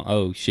professional.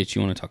 Oh, shit,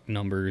 you want to talk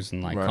numbers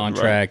and, like,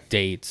 contract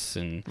dates.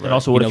 And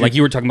also, what if like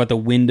you were talking about the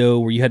window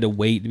where you had to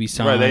wait to be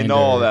signed. Right, they know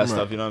all that or-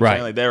 stuff. You know what I'm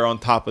saying? Like, they're on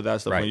top of that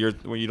stuff.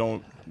 Right. When you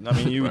don't. I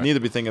mean, you need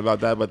to be thinking about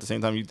that, but at the same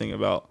time, you think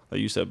about,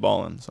 like you said,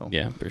 balling. So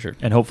Yeah, for sure.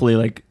 And hopefully,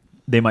 like,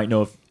 they might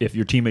know if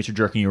your teammates are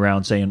jerking you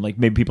around saying, like,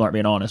 maybe people aren't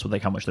being honest with,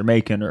 like, how much they're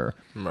making or,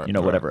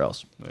 whatever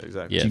else. Yeah,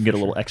 exactly. Yeah, So you can get for a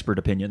little sure. expert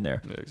opinion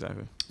there. Yeah,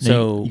 exactly. Now,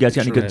 So you guys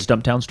got any good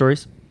Stumptown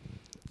stories?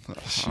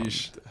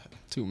 Sheesh.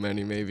 Too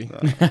many, maybe.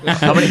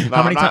 How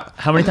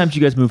many times do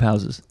you guys move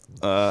houses?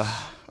 I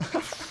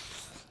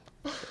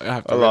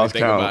have to I really lost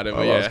think count. about it,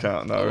 but I yeah, lost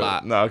count. No, a really.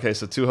 lot. No, okay,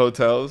 so 2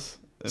 hotels.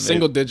 And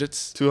Single maybe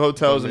digits. 2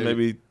 hotels and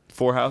Maybe. maybe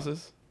 4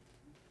 houses.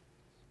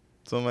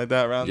 Something like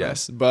that around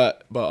Yes,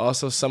 but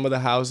also some of the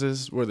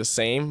houses were the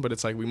same, but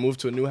it's like we moved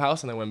to a new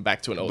house and then went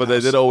back to an there. old But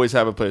house. they did always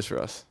have a place for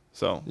us.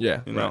 So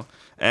Yeah, you know. right.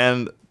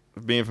 And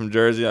being from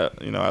Jersey, I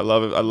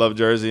love it. I love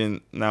Jersey,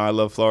 and now I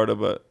love Florida,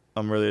 but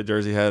I'm really a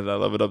Jersey head. I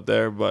love it up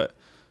there, but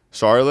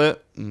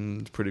Charlotte,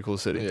 it's a pretty cool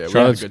city. Yeah, we had a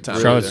Charlotte's, good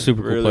time. Charlotte's there.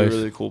 super cool really, place.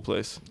 really cool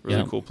place. Really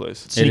Yeah. cool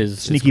place. It is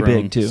it's sneaky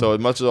grown. big too. So as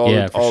much as all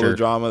Yeah, for all sure. the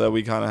drama that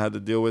we kind of had to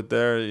deal with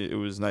there, it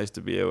was nice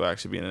to be able to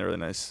actually be in a really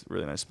nice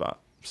spot.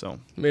 So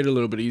Made it a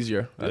little bit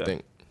easier, I Yeah.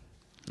 think.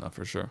 not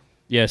for sure.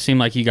 Yeah, it seemed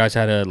like you guys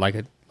had a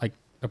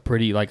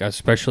pretty, like,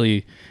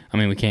 especially, I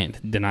mean, we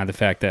can't deny the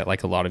fact that,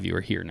 like, a lot of you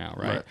are here now,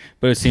 right?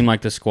 But it seemed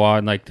like the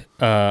squad, like,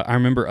 I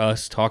remember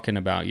us talking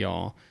about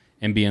y'all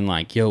and being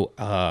like, yo,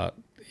 I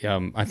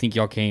think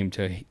y'all came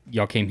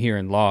here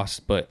and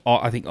lost, but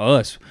I think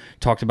us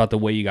talked about the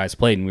way you guys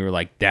played, and we were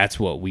like, that's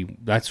what we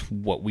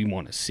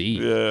want to see.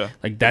 Yeah.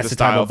 Like, that's The the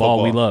type style of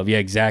ball we football. love. Yeah,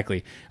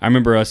 exactly. I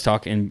remember us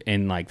talking,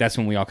 and like, that's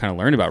when we all kind of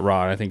learned about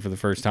Rod, I think, for the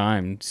first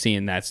time,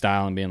 seeing that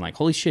style and being like,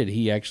 holy shit,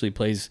 he actually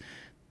plays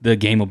the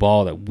game of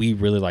ball that we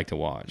really like to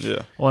watch.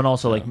 Yeah. Well, and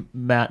also, like,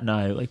 Matt and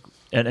I, like,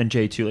 and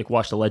Jay too, like,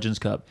 watched the Legends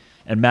Cup,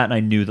 and Matt and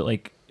I knew that,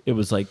 like, it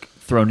was, like,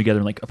 thrown together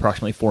in, like,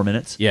 approximately 4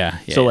 minutes. Yeah.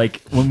 So,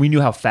 like, when we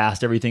knew how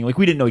fast everything, like,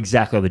 we didn't know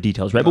exactly all the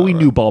details, right? But we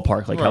knew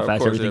ballpark, like, Right, how of fast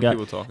course, everything yeah, got.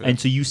 people talk, yeah. And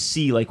so you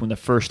see, like, when the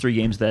first 3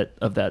 games because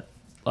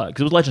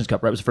it was Legends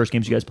Cup, right? It was the first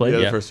games you guys played? Yeah,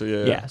 Yeah. the first 2,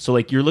 Yeah. So,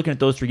 like, you're looking at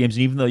those 3 games,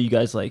 and even though you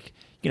guys, like,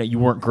 you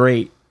weren't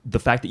great, the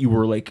fact that you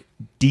were, like,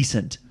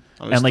 decent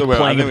I mean, and, like, still,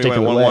 playing I a think we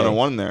particular went way.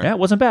 1-1 there. Yeah, it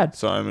wasn't bad.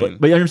 So, I mean-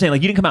 but you know what I'm saying?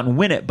 Like, you didn't come out and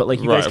win it, but, like,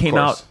 you Right, guys of came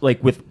course. out,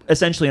 like, with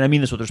essentially, and I mean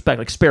this with respect,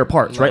 like, spare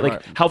parts, right? Like,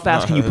 right. how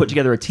fast can you put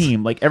together a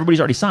team? Like, everybody's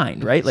already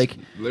signed, right? Like,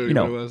 Literally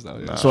what it was now,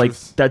 yeah. So, like,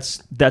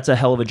 that's a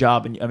hell of a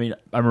job. And I mean,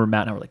 I remember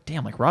Matt and I were like,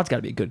 damn, like, Rod's got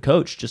to be a good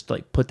coach just to,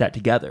 like, put that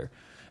together.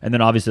 And then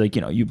obviously, like,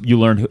 you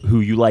learn who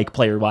you like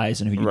player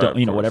wise and who you Right, don't,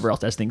 of course. whatever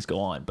else as things go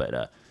on. But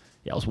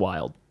yeah, it was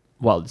wild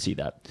to see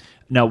that.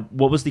 Now,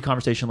 what was the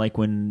conversation like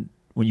when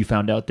you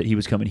found out that he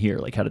was coming here?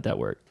 Like, how did that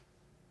work?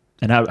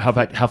 And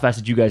how fast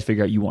did you guys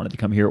figure out you wanted to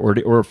come here,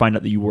 or find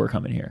out that you were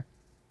coming here?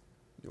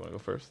 You want to go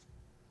first?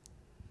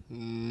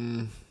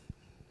 You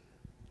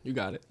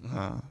got it.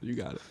 You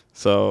got it.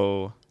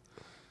 So,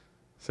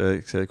 say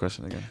the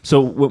question again.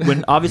 So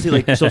when obviously,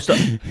 like, so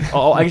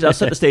I guess I'll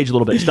set the stage a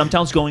little bit.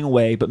 Stumptown's going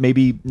away, but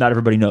maybe not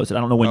everybody knows it. I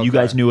don't know when you Okay.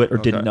 guys knew it or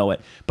didn't Okay. know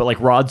it, but, like,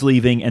 Rod's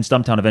leaving and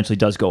Stumptown eventually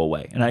does go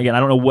away. And again, I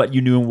don't know what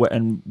you knew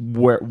and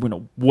where,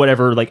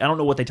 whatever. Like, I don't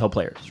know what they tell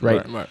players,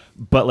 right? Right.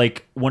 But,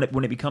 like, when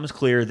it becomes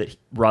clear that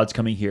Rod's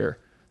coming here,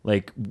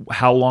 Like,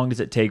 how long does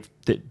it take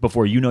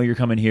before you know you're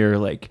coming here?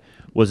 Like,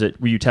 were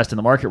you testing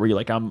the market? Were you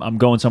like, I'm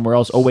going somewhere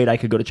else? Oh wait, I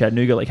could go to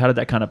Chattanooga. Like, how did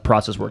that kind of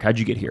process work? How'd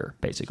you get here,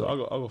 basically?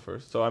 So I'll go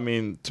first. So I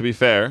mean, to be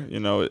fair,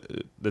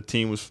 the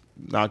team was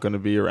not going to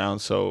be around.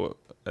 So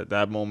at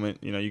that moment,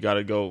 you got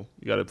to go.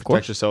 You got to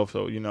protect yourself.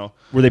 So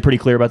Were they pretty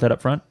clear about that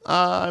up front?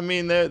 I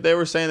mean, they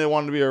were saying they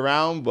wanted to be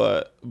around,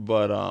 but we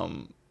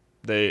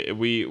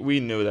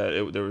knew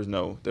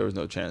that there was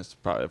no chance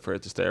probably for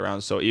it to stay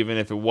around. So even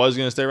if it was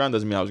going to stay around,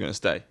 doesn't mean I was going to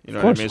stay. You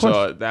know what I mean?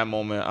 So at that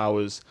moment, I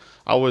was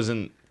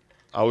looking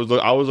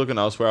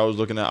elsewhere. I was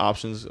looking at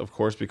options, of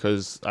course,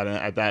 because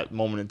at that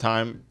moment in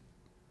time,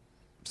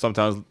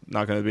 sometimes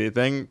not going to be a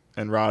thing,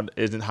 and Rod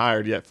isn't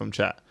hired yet from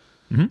Chat.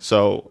 Mm-hmm.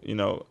 So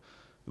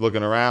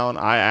looking around,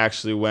 I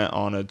actually went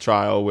on a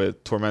trial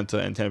with Tormenta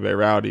and Tampa Bay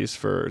Rowdies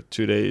for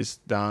 2 days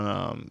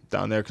down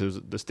there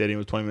because the stadium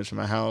was 20 minutes from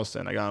my house,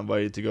 and I got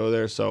invited to go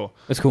there. So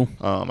that's cool.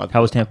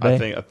 How was Tampa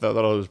Bay? I thought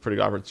it was a pretty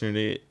good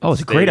opportunity. Oh,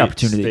 it's a great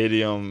opportunity.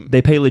 Stadium.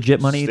 They pay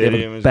legit money.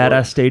 They have a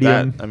badass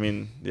stadium.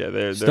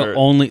 It's the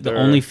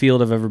only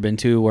field I've ever been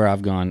to where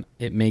I've gone.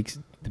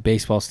 The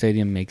baseball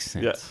stadium makes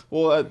sense. Yeah,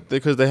 well,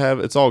 because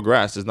it's all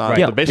grass. It's not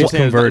the baseball it's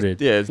stadium.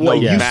 converted. It's no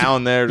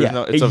mound there.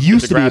 It's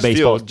used a to be a grass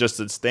baseball field, just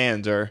it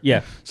stands or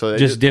So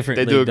just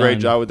differently They do a great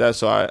done. job with that.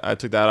 So I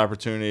took that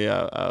opportunity.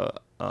 How'd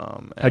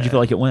you feel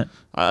like it went?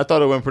 I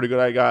thought it went pretty good.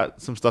 I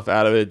got some stuff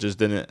out of it. Just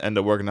didn't end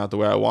up working out the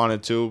way I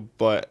wanted to.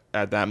 But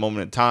at that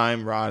moment in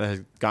time, Rod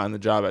has gotten the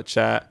job at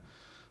Chat.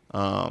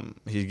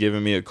 He's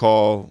given me a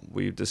call.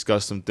 We've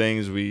discussed some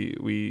things.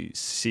 We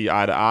see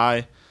eye to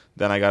eye.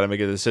 Then I got to make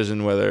a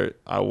decision whether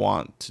I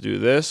want to do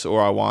this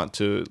or I want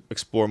to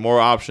explore more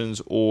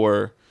options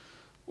or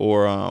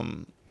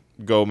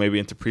go maybe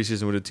into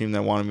preseason with a team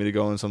that wanted me to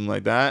go and something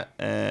like that.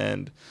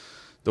 And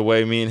the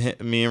way me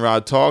and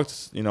Rod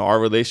talked, our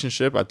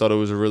relationship, I thought it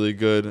was a really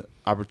good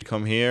opportunity to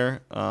come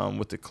here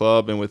with the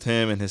club and with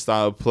him and his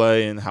style of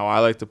play and how I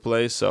like to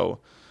play. So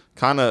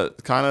kind of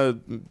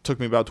took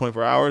me about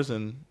 24 hours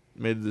and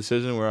made the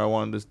decision where I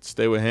wanted to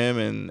stay with him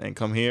and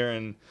come here.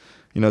 And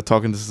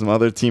talking to some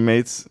other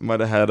teammates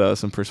might have had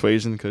some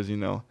persuasion because we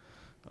got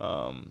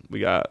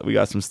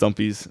some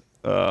stumpies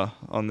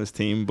on this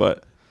team,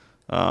 but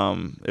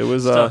it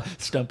was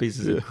Stumpies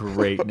is a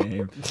great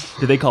name.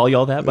 Did they call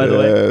y'all that, by the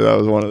way? Yeah, that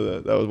was one.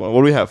 What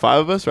do we have? 5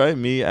 of us, right?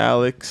 Me,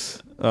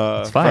 Alex,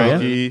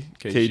 Franky,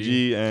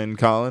 KG, and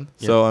Colin.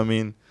 Yep. So I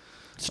mean,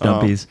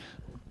 Stumpies.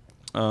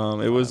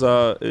 It was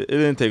it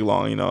didn't take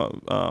long.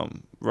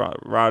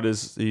 Rod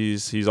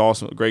he's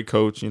awesome, great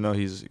coach.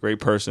 He's a great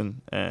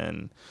person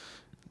and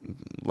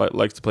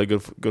likes to play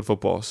good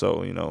football.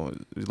 So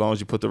as long as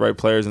you put the right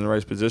players in the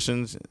right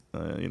positions,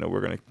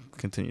 we're going to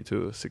continue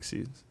to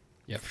succeed.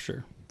 Yeah, for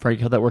sure. Frank,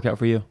 how'd that work out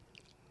for you?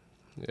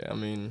 Yeah, I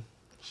mean,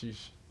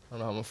 sheesh, I don't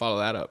know how I'm gonna follow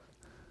that up.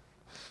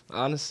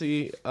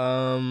 Honestly,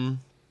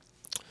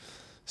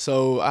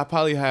 so I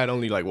probably had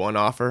only like one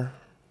offer,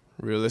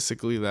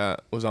 realistically,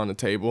 that was on the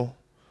table.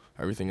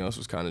 Everything else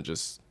was kind of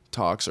just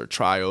talks or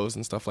trials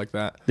and stuff like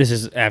that. This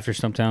is after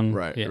Stumptown?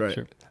 Right, yeah, right.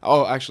 Sure.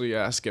 Oh, actually,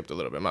 yeah, I skipped a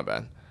little bit. My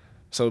bad.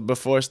 So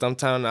before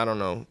Stumptown, I don't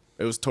know.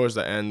 It was towards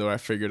the end where I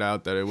figured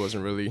out that it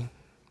wasn't really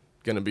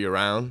going to be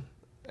around.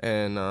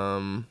 And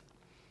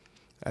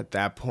at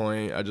that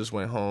point, I just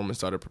went home and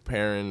started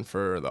preparing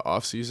for the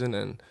off season.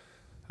 And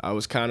I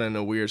was kind of in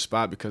a weird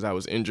spot because I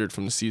was injured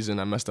from the season.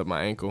 I messed up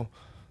my ankle.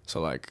 So,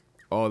 like,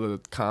 all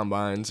the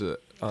combines that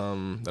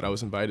I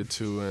was invited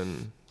to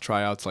and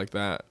tryouts like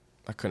that,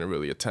 I couldn't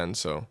really attend.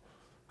 So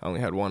I only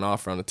had one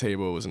offer on the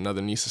table. It was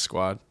another NISA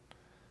squad.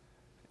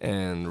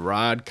 And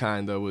Rod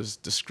kind of was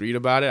discreet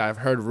about it. I've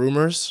heard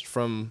rumors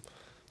from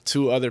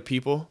 2 other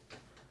people,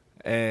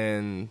 but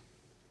I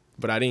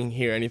didn't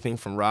hear anything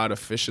from Rod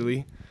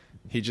officially.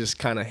 He just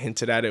kind of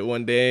hinted at it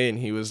one day, and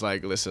he was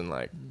like, listen,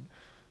 like,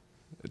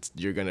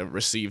 you're going to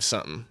receive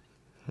something.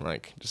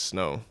 Like, just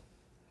know.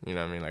 You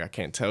know what I mean? Like, I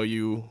can't tell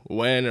you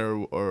when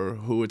or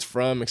who it's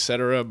from,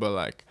 etc. But,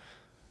 like,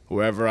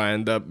 wherever I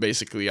end up,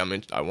 basically,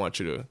 I want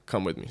you to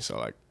come with me. So,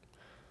 like,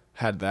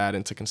 had that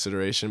into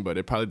consideration, but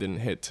it probably didn't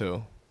hit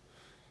till,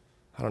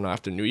 I don't know,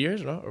 after New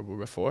Year's, no? Or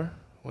before?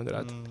 When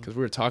did because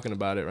we were talking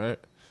about it, right?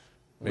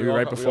 Maybe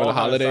right before the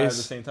holidays. At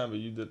the same time, but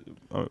you did.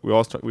 We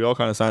all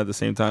kind of signed at the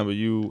same time, but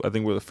you, I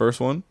think, were the first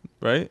one,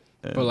 right?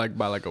 And but like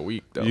by like a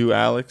week, though. You,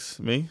 Alex,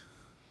 me.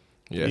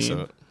 Yeah. Ian,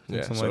 So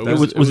yeah. So like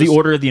was the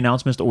order of the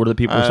announcements the order the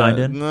people who signed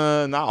in?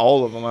 Nah, not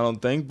all of them, I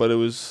don't think, but it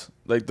was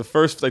like the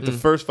first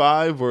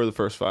 5 were the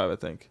first 5. I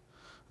think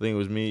it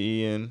was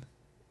me, Ian,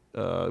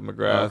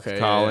 McGrath,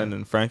 Colin,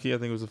 and Franky. I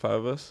think it was the 5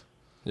 of us.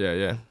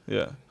 Yeah.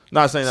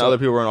 Not saying that other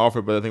people weren't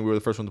offered, but I think we were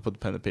the first one to put the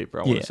pen to paper.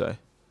 I want to say.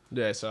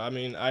 Yeah, so I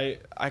mean, I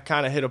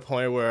kind of hit a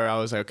point where I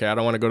was like, okay, I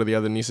don't want to go to the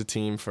other NISA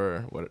team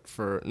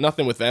for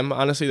nothing with them.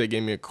 Honestly, they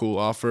gave me a cool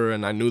offer,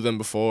 and I knew them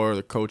before,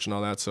 the coach and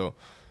all that, so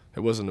it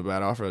wasn't a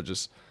bad offer. I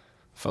just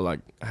felt like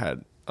I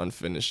had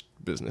unfinished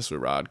business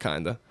with Rod,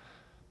 kind of,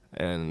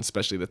 and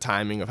especially the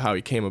timing of how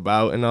he came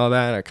about and all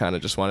that. I kind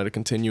of just wanted to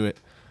continue it,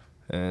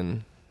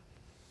 and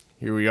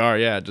here we are.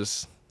 Yeah,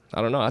 just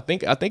I don't know. I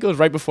think it was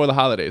right before the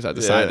holidays. I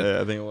decided.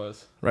 Yeah, I think it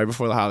was Right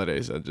before the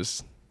holidays. I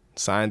just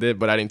signed it,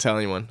 but I didn't tell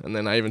anyone. And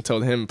then I even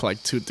told him for like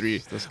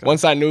 2-3.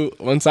 Once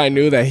I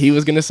knew that he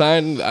was gonna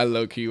sign, I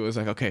low key was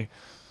like, okay,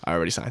 I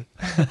already signed.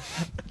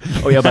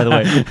 Oh yeah, by the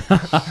way,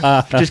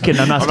 just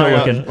kidding. I'm not still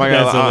looking. I'm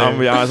gonna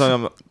be honest.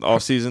 I'm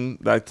off season.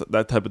 That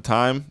type of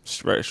time, it's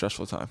very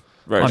stressful time.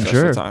 Very I'm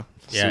stressful sure. time.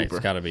 Yeah, Super.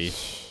 it's got to be.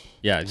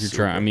 Yeah, you're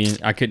trying. I mean,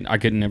 I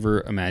could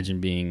never imagine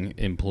being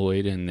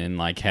employed and then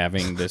like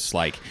having this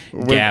like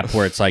gap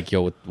where it's like,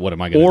 yo, what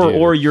am I gonna do?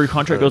 Or your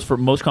contract goes for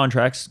most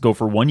contracts go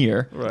for 1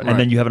 year, and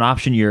then you have an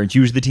option year. It's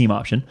usually the team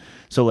option.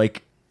 So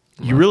like,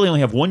 you really only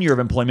have 1 year of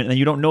employment, and then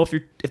you don't know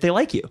if they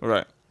like you.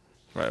 Right.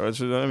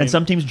 Which is, I mean, And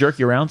some teams jerk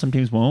you around, some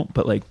teams won't.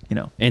 But like, you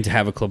know, and to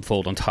have a club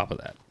fold on top of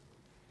that.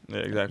 yeah,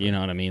 exactly. You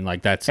know what I mean?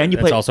 Like that's And you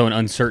that's play- also an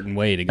uncertain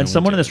way to go. and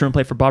someone in into this room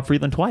played for Bob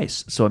Friedland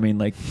twice. So I mean,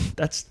 like,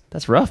 that's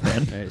rough,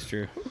 man. That is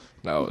true.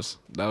 That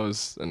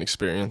was an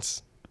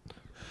experience.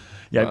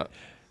 Yeah,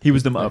 he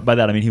was the by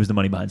that I mean he was the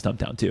money behind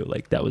Stumptown too.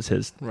 Like that was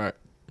his Right.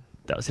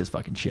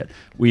 fucking shit.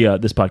 We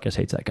this podcast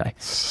hates that guy,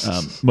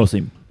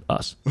 mostly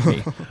us.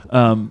 Me.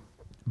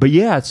 But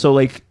yeah, so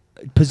like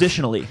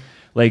positionally,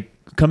 like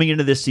coming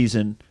into this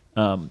season,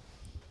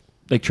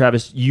 like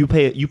Travis, you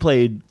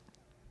played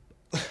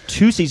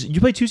 2 seasons. You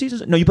played 2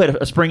 seasons? No, you played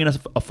a spring and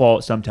a fall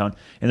at Stumptown.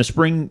 In the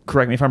spring,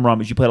 correct me if I'm wrong,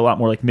 but you played a lot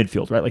more like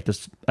midfield, right? Like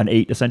an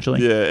 8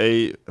 essentially. Yeah,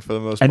 8 for the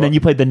most part. And then you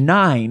played the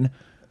 9.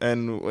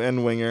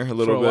 and winger a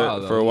little For a bit while,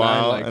 though. for a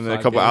while, 9, like, and then a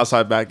 5 couple games.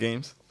 outside back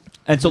games.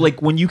 And so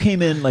like when you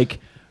came in, like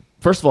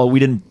first of all, we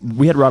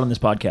had Rod on this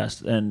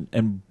podcast,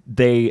 and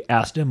they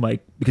asked him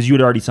like because you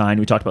had already signed.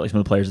 We talked about like some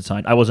of the players that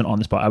signed. I wasn't on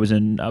this spot. I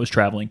was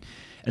traveling,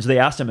 and so they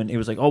asked him, and he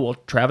was like, "Oh well,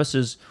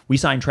 we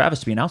signed Travis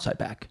to be an outside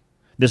back.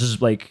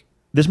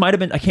 This might have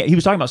been he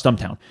was talking about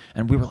Stumptown,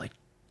 and we were like,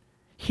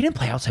 he didn't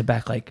play outside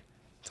back like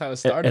That's how it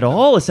started. at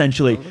all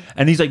essentially,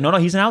 and he's like, no,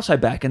 he's an outside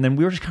back, and then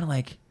we were just kind of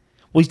like.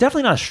 Well, he's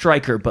definitely not a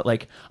striker, but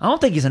like I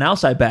don't think he's an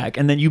outside back.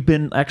 And then you've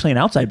been actually an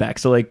outside back.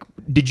 So like,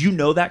 did you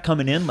know that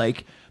coming in?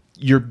 Like,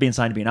 you're being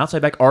signed to be an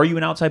outside back. Are you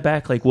an outside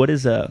back? Like, what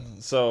is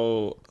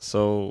So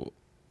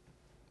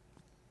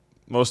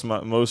most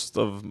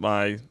of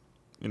my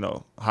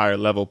higher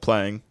level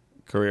playing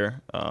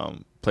career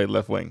played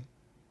left wing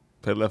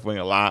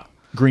a lot.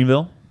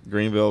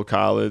 Greenville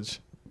College,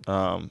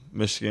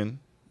 Michigan,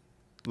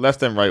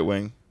 left and right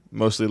wing,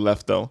 mostly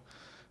left though.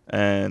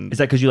 And Is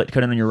that because you like to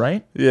cut in on your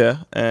right?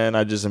 yeah, and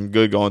I just am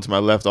good going to my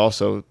left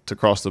also to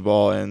cross the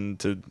ball and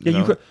to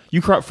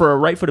You for a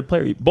right-footed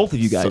player. Both of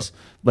you guys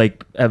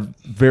like have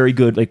very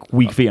good like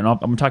weak feet. And I'm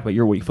gonna talk about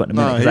your weak foot in a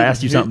minute because I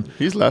asked you something.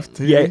 He's left.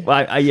 Yeah, He's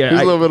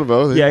a little bit of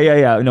both.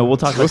 Yeah. No, we'll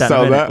talk about that in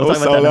a minute. We'll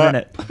talk about that in a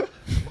minute.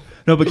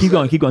 No, but keep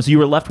going. So you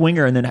were left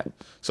winger, and then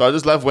So I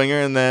just left winger,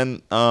 and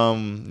then I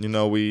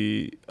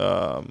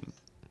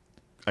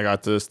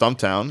got to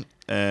Stumptown,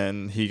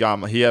 and he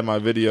had my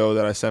video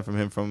that I sent from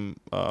him from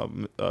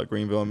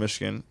Greenville,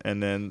 Michigan,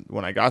 and then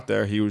when I got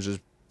there, he was just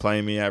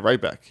playing me at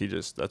right back.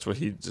 That's what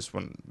he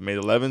when made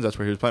 11s. That's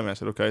where he was playing me. I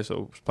said okay,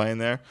 so was playing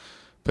there,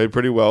 played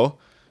pretty well.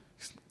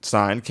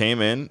 Signed,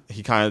 came in.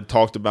 He kind of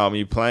talked about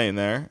me playing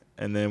there,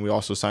 and then we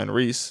also signed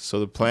Reese. So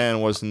the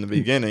plan was in the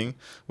beginning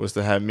was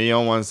to have me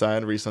on one side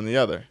and Reese on the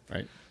other.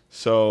 Right.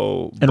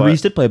 So and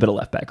Reese did play a bit of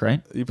left back,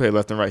 right? He played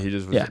left and right. He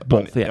just was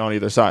both, on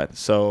either side.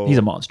 So he's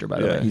a monster,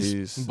 by the way.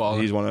 He's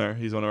one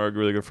of our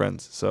really good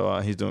friends. So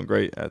he's doing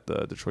great at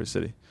Detroit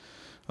City.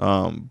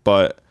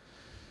 But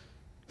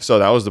so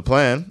that was the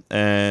plan,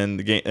 and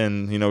the game,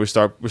 and we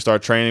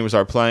start training, we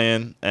start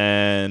playing,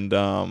 and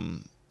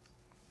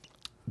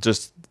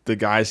just the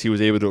guys he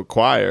was able to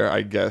acquire,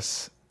 I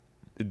guess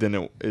it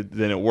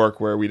didn't work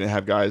where we didn't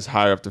have guys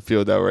higher up the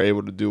field that were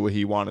able to do what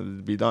he wanted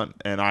to be done.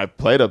 And I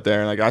played up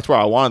there, and that's where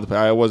I wanted to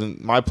play.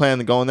 My plan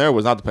to go in there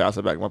was not to play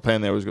outside back. My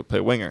plan there was to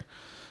play winger,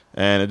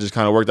 and it just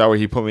kind of worked out where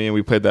he put me in.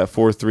 We played that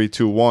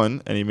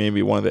 4-3-2-1, and he made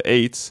me one of the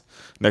 8s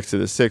next to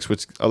the 6,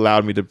 which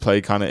allowed me to play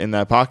kind of in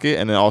that pocket,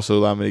 and it also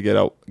allowed me to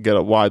get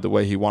up wide the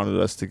way he wanted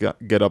us to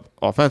get up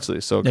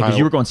offensively. So because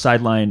you were going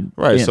sideline,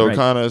 right? in, So right?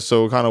 kind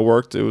of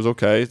worked. It was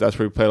okay. That's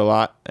where we played a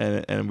lot,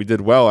 and we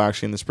did well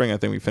actually in the spring. I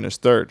think we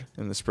finished 3rd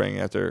in the spring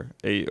after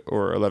 8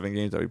 or 11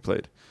 games that we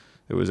played.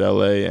 It was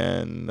LA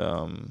and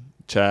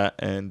Chat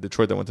and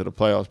Detroit that went to the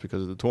playoffs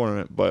because of the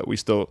tournament, but we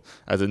still,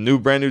 as a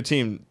brand new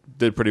team,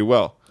 did pretty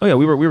well. Oh yeah,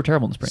 we were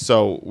terrible in the spring.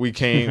 So we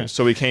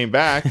came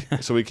back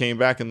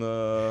in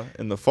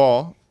the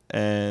fall,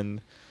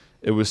 and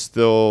it was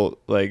still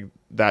like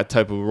that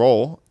type of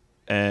role.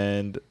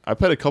 And I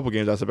played a couple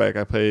games outside back.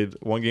 I played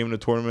one game in the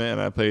tournament,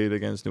 and I played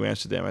against New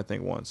Amsterdam, I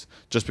think, once,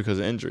 just because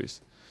of injuries.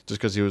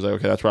 Just because he was like,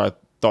 okay, that's where I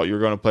thought you were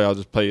going to play. I'll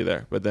just play you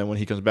there. But then when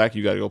he comes back,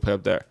 you got to go play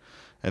up there.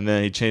 And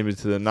then he changed me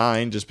to the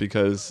 9 just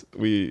because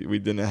we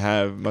didn't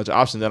have much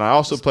options. And I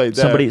also played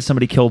there.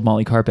 Somebody killed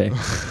Molly Carpe.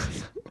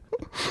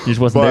 You just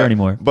wasn't there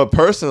anymore. But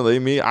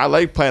personally, I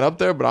like playing up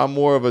there, but I'm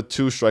more of a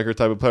two-striker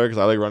type of player because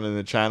I like running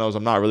the channels.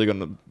 I'm not really going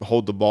to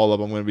hold the ball up.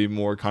 I'm going to be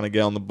more kind of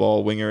get on the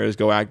ball. Winger is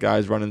go at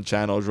guys, running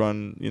channels,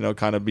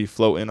 kind of be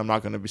floating. I'm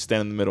not going to be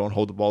standing in the middle and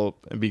hold the ball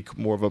up and be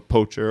more of a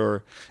poacher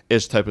or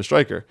ish type of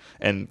striker.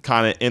 And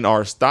kind of in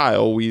our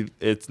style,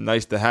 it's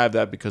nice to have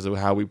that because of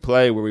how we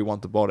play, where we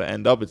want the ball to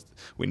end up.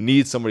 We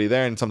need somebody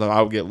there, and sometimes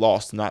I would get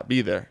lost and not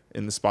be there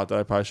in the spot that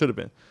I probably should have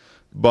been.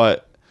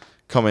 But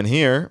coming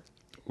here,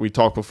 we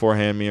talked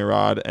beforehand, me and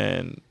Rod,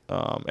 and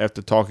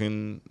after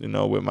talking,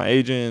 with my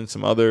agent,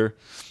 some other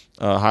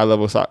high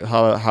level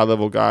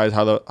guys,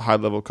 high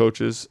level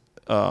coaches,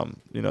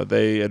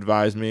 they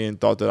advised me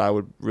and thought that I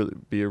would really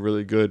be a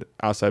really good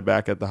outside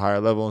back at the higher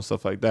level and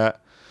stuff like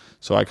that.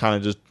 So I kind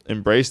of just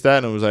embraced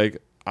that and was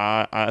like,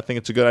 I think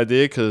it's a good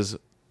idea because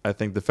I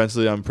think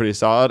defensively I'm pretty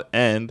solid,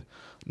 and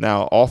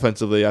now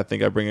offensively I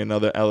think I bring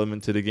another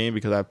element to the game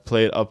because I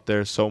played up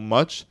there so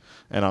much,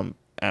 and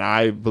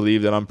I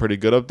believe that I'm pretty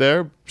good up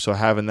there. So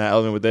having that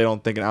element where they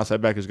don't think an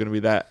outside back is going to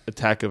be that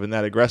attackive and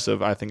that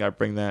aggressive, I think I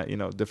bring that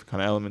different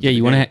kind of element. Yeah,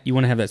 you want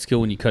to have that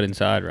skill when you cut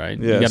inside, right?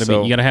 Yeah,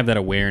 you got to have that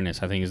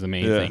awareness. I think is the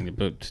main thing,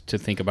 but to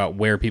think about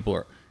where people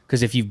are.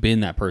 Because if you've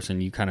been that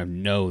person, you kind of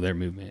know their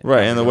movement,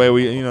 right? And the way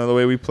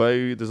we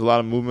play, there's a lot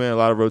of movement, a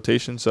lot of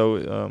rotation.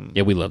 So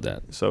we love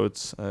that. So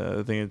it's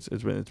I think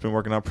it's been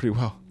working out pretty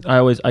well.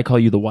 I call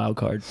you the wild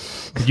card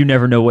because you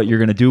never know what you're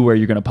going to do, where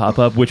you're going to pop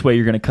up, which way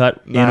you're going to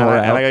cut in or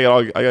out. And I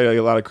got a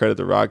lot of credit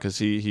to Rod because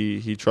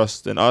he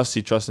trusts in us,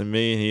 he trusts in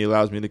me, and he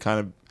allows me to kind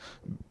of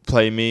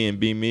play me and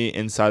be me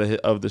inside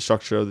of the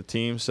structure of the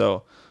team.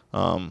 So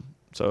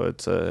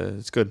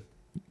it's good.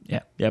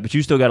 Yeah, but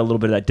you still got a little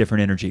bit of that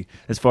different energy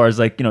as far as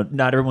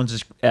not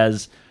everyone's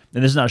as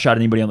and this is not a shot at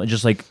anybody on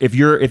just like if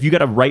you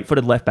got a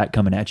right-footed left back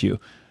coming at you,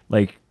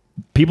 like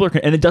people are,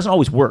 and it doesn't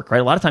always work, right?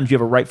 A lot of times you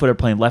have a right-footer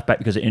playing left back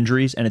because of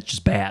injuries and it's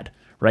just bad,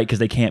 right? Because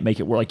they can't make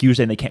it work. Like you were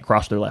saying, they can't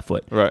cross their left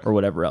foot, right, or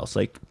whatever else.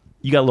 Like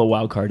you got a little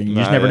wild card and you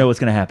just never know what's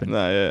going to happen.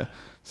 Yeah.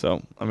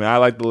 So I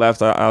like the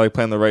left. I like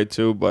playing the right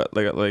too, but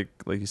like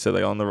you said,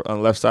 like on the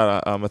left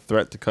side, I'm a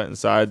threat to cut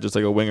inside, just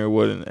like a winger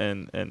would,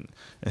 and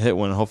hit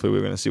one. Hopefully, we're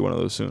going to see one of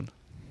those soon.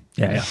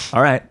 Yeah.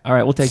 All right,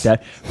 we'll take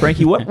that.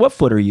 Frankie, what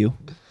foot are you?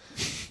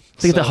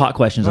 Let's get the hot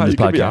questions on this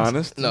podcast. Be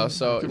honest.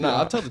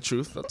 I'll tell the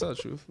truth.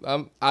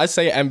 I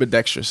say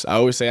ambidextrous. I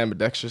always say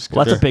ambidextrous.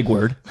 Well, that's a big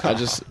word. I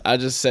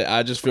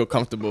just feel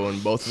comfortable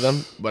in both of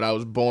them. But I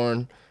was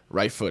born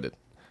right-footed,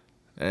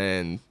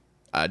 and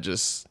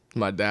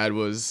my dad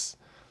was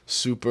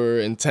super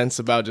intense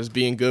about just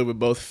being good with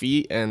both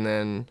feet, and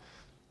then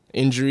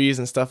injuries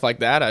and stuff like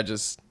that, I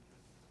just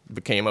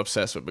became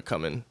obsessed with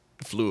becoming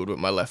fluid with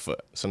my left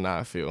foot. So now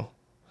I feel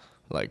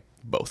like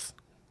both.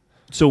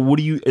 So what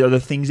are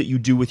the things that you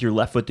do with your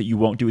left foot that you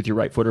won't do with your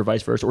right foot, or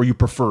vice versa, or you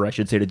prefer, I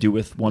should say, to do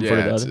with one foot or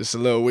the other? It's a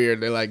little weird.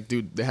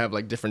 They have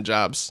like different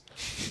jobs.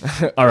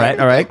 All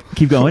right.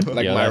 Keep going.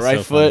 Like my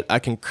right foot, I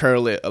can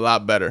curl it a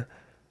lot better.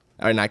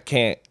 And I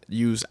can't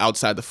use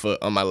outside the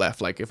foot on my left.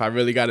 Like if I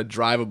really got to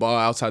drive a ball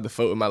outside the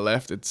foot with my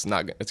left, it's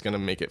going to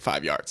make it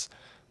 5 yards.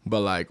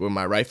 But like with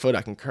my right foot,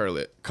 I can curl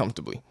it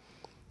comfortably.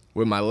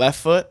 With my left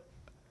foot,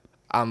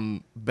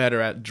 I'm better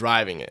at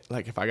driving it.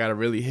 Like if I got to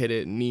really hit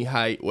it knee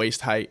height,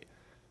 waist height,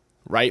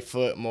 right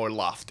foot more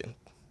lofting.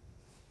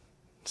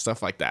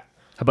 Stuff like that.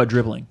 How about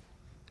dribbling?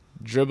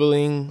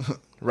 Dribbling,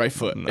 right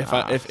foot.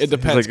 If it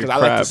depends, because I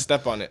like to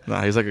step on it.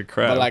 Nah, he's like a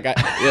crab. But like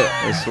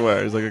I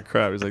swear, he's like a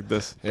crab. He's like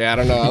this. Yeah, I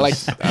don't know.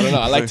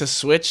 I like to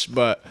switch,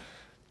 but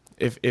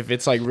if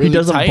it's like really he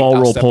does tight, a ball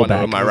I'll roll step pull on back.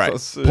 it with my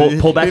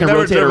right. Pull back and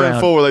rotate around.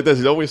 Forward like this.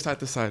 He's always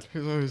side to side.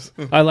 He's always.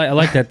 I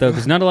like that though,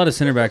 because not a lot of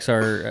center backs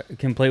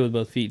can play with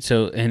both feet.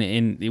 So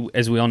and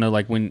as we all know,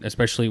 like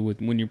especially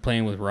when you're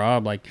playing with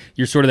Rob, like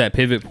you're sort of that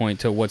pivot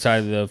point to what side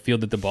of the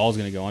field that the ball is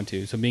going to go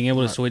onto. So being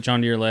able to switch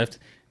onto your left,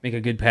 make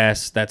a good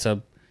pass, that's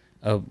a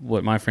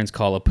what my friends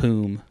call a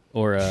poom,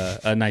 or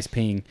a nice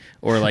ping,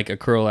 or like a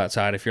curl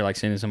outside if you're like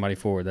sending somebody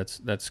forward.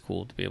 That's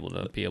cool to be able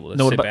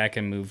to sit back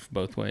and move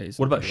both ways.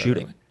 What about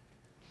shooting?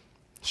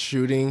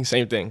 Shooting,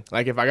 same thing.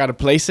 Like if I got to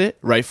place it,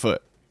 right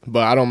foot,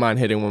 but I don't mind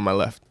hitting with my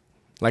left.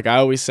 Like I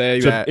always say,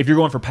 so if you're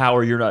going for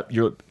power,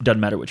 doesn't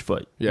matter which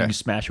foot. Yeah. You can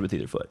smash it with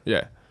either foot.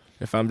 Yeah.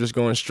 If I'm just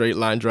going straight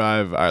line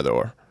drive, either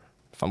or.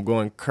 If I'm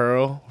going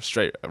curl,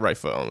 straight right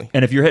foot only.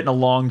 And if you're hitting a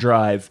long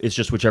drive, it's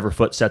just whichever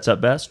foot sets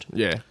up best.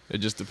 Yeah, it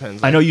just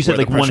depends. I know you said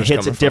like one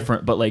hits it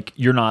different, but like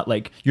you're not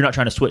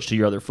trying to switch to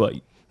your other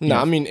foot. No,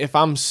 I mean if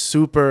I'm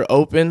super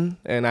open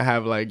and I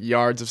have like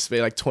yards of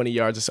space, like 20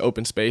 yards of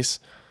open space,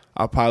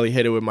 I'll probably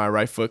hit it with my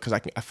right foot because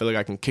I feel like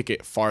I can kick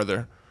it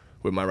farther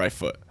with my right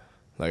foot.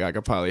 Like I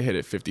could probably hit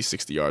it 50,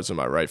 60 yards with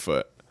my right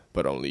foot,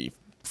 but only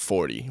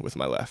 40 with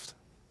my left.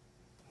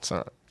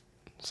 So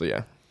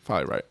yeah,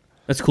 probably right.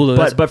 That's cool.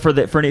 But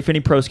if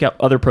any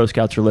other pro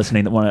scouts are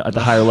listening that want at the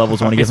higher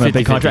levels want to give him a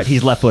big contract,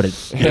 he's left-footed.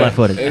 He's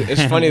left-footed.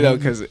 It's funny though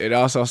because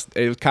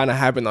it kind of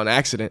happened on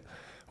accident.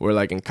 Where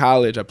like in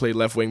college I played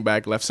left wing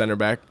back, left center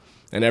back,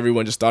 and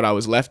everyone just thought I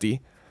was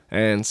lefty.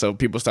 And so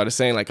people started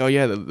saying like, oh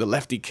yeah, the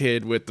lefty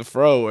kid with the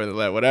fro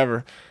or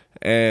whatever.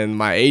 And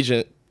my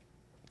agent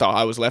thought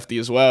I was lefty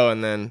as well,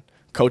 and then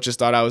coaches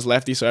thought I was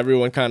lefty, so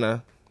everyone kind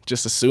of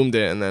just assumed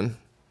it, and then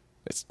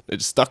it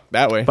just stuck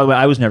that way. By the way,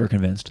 I was never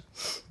convinced.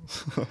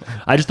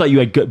 I just thought you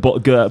had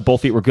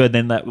both feet were good.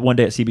 Then that one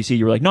day at CBC,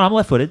 you were like, "No, I'm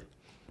left-footed."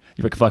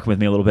 You were like fucking with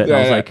me a little bit, and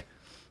I was like,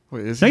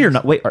 Wait, "No, you're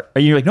not." Wait, are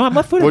you like, "No, I'm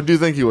left-footed"? What do you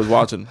think he was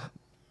watching?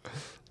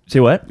 Say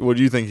what? What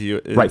do you think he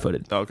is?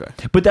 Right-footed. Okay.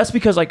 But that's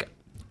because like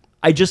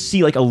I just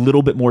see like a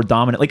little bit more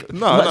dominant. Like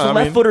No, I left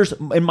mean- footers,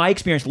 in my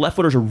experience, left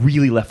footers are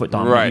really left foot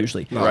dominant Right.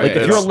 usually. Right. Like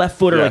if you're a left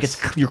footer, like Yes.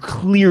 you're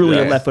clearly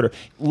a Yes. left footer.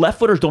 Left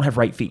footers don't have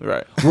right feet.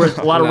 Right. Whereas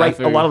a lot of Nah, I a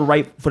figured. lot of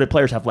right footed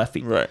players have left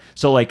feet. Right.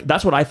 So like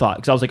that's what I thought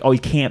because I was like, oh, he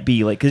can't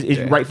be like because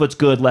right foot's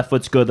good, left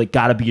foot's good. Like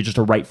gotta be just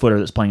a right footer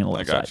that's playing on the I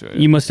left got side.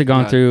 you. You must have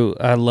gone Right. through.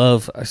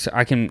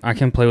 I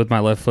can play with my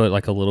left foot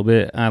like a little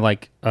bit.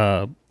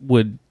 I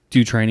would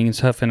do training and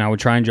stuff, and I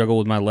would try and juggle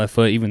with my left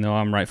foot, even though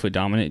I'm right foot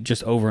dominant,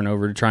 just over and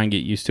over to try and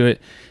get used to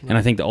it. And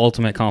I think the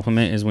ultimate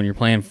compliment is when you're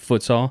playing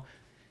futsal,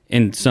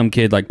 and some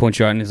kid like points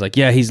you out and is like,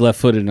 "Yeah, he's left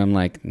footed," and I'm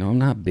like, "No, I'm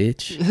not,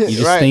 bitch. You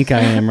just Right. think I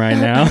am right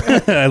now."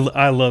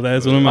 I love that.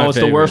 It's one of my Oh, it's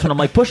the favorites. worst when I'm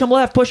like,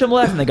 push him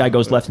left, and the guy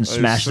goes left and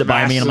smashes it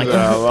by me, and I'm like,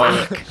 I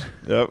love fuck. it.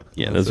 Yep.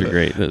 Yeah, those are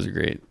great. Those are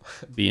great.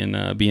 Being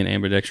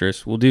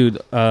ambidextrous. Well, dude,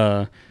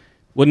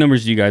 what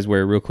numbers do you guys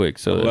wear, real quick,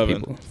 so that 11.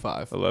 people?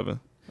 5. 11.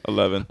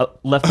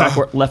 Left back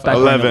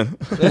 11.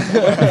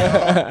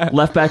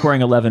 left back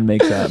wearing 11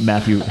 makes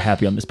Matthew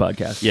happy on this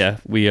podcast. Yeah,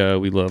 we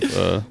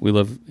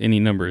love any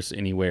numbers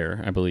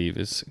anywhere. I believe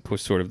is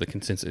sort of the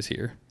consensus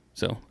here.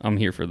 So I'm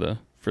here for the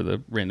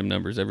random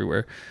numbers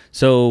everywhere.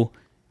 So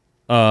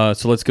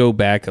let's go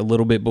back a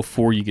little bit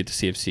before you get to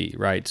CFC,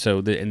 right? So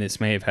and this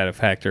may have had a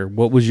factor.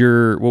 What were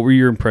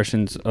your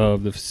impressions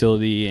of the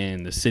facility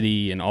and the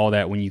city and all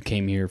that when you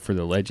came here for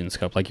the Legends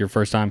Cup? Like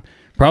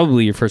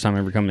probably your first time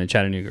ever coming to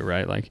Chattanooga,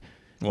 right? Like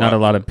not a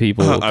lot of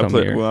people come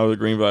here. When I was at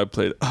Greenville, I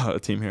played a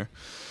team here.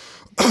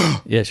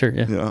 Yeah, sure,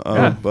 yeah.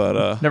 Yeah,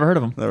 but Never heard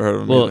of him. never heard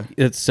of him Well, either.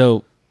 it's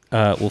so.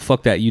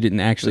 Fuck that. You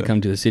didn't actually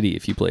come to the city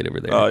if you played over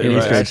there. Oh, It you're is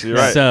right. great. Actually, you're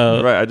right. So,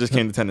 You're right. I just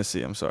came to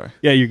Tennessee. I'm sorry.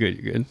 yeah, you're good.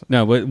 You're good.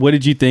 No, but what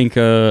did you think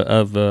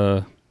of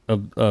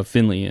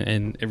Findlay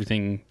and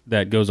everything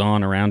that goes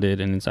on around it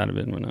and inside of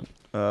it and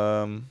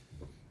whatnot?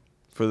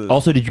 For the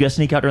Also, did you guys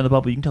sneak out during the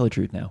bubble? You can tell the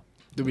truth now.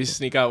 Did we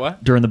sneak out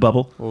what? During the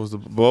bubble? what was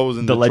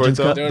in The Detroit Legends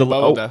though? Cup? During The,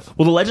 bubble death.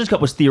 well, the Legends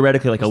Cup was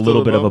theoretically like a Still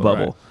little a bit of a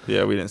bubble? bubble.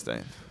 Yeah, we didn't stay.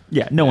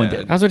 Yeah, no one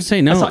did. I was about to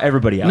say no. I saw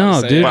everybody out. No,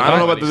 Same. dude. But I don't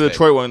know about the Everybody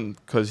Detroit one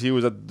because he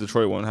was at the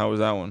Detroit one. How was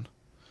that one?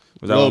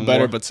 Was A that little one better,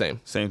 more? but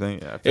same. Same thing.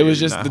 Yeah, I It figured was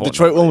just not the holding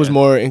Detroit up, one was yeah.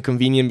 more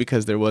inconvenient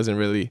because there wasn't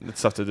really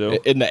It's tough to do.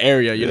 in the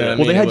area. You know what I mean?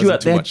 Well, they had It you wasn't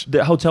at too much.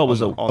 the hotel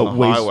was On the a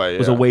ways highway,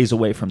 was a yeah. ways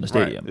away from the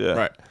stadium. Yeah.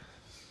 Right.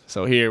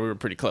 So here we were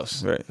pretty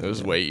close. Right. It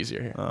was way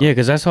easier here. Yeah,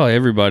 because I saw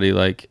everybody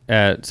like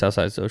at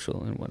Southside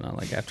Social and whatnot.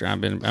 Like after I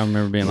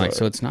remember being like,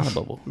 so it's not a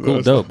bubble.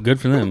 Cool, dope, good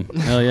for them.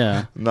 Hell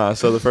yeah. Nah,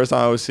 so the first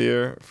time I was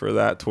here for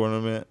that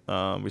tournament,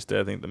 we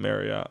stayed I think the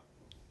Marriott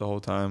the whole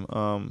time.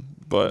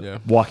 But Yeah.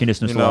 Walking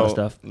distance you to a lot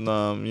know, of stuff.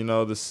 you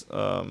know this.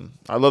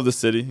 I love the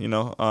city. You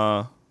know,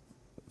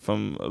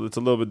 it's a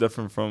little bit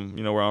different from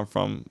where I'm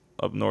from.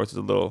 Up north is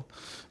a little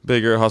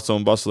bigger hustle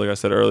and bustle, like I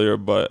said earlier.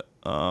 But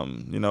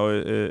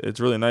it's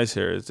really nice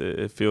here.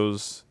 It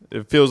feels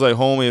like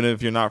home, even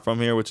if you're not from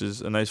here, which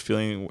is a nice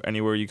feeling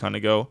anywhere you kind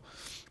of go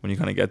when you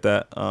kind of get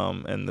that.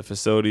 And the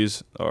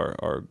facilities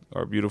are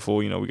beautiful.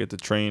 We get to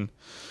train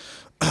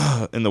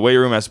in the weight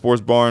room at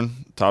Sports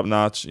Barn, top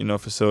notch,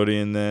 facility,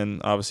 and then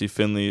obviously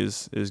Findlay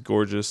is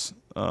gorgeous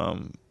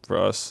for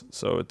us.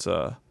 So it's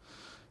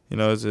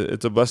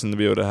it's a blessing to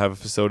be able to have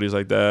facilities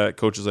like that,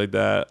 coaches like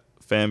that,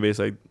 fan base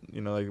like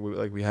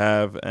we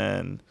have,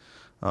 and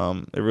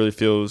it really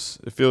feels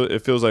like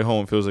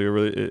home. It feels like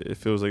it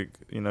feels like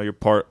you're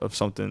part of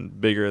something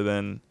bigger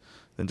than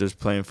just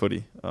playing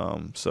footy.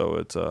 So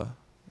it's I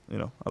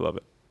love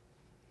it.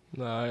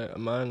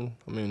 Mine.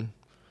 I mean,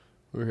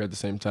 we were here at the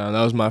same time.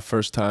 That was my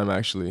first time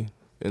actually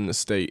in the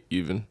state,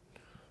 even.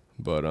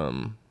 But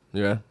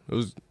yeah, it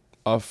was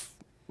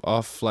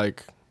off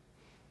like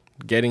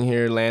getting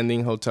here,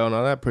 landing, hotel, and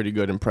all that. Pretty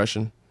good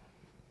impression.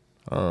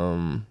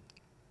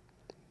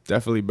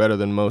 Definitely better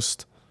than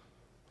most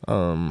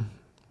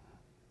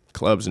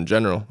clubs in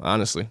general,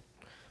 honestly.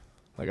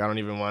 Like, I don't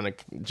even want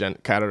to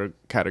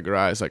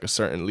categorize like a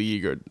certain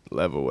league or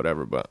level,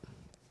 whatever, but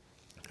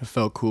it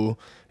felt cool.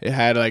 It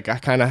had I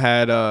kind of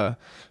had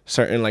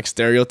certain like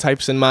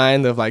stereotypes in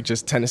mind of like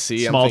just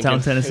Tennessee. Small I'm thinking,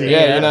 town Tennessee.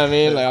 Yeah, you know what I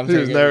mean? Like I'm He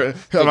was thinking,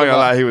 nervous. I'm not gonna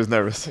lie, he was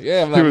nervous.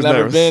 yeah, He I've was never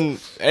nervous. been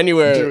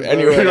anywhere. He was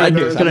Like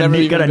nervous. this. I've never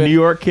even got a been- New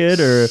York kid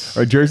or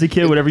Jersey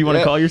kid, whatever you want to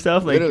Yeah, call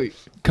yourself, like literally.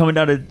 coming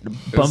down to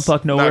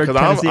bumfuck nowhere, 'cause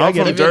Tennessee. I'm I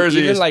get from it. Jersey,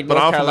 even like but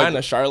North I'm from, like,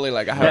 Carolina, Charlotte.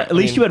 Like I have. Yeah, at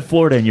least you had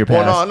Florida in your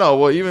past. Well, no.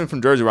 Well, even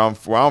from Jersey, where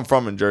I'm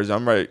from in Jersey,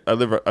 I'm right. I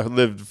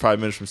lived 5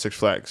 minutes from Six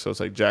Flags, so it's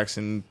like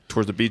Jackson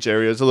towards the beach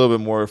area. It's a little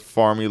bit more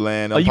farmy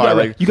land. Oh, you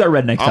got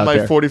rednecks I'm out like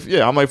there. 40.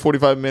 Yeah, I'm like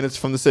 45 minutes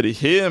from the city.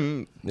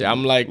 I'm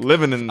like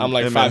living in. I'm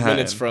like in 5 Manhattan.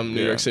 minutes from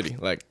New Yeah. York City.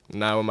 Like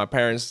now, where my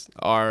parents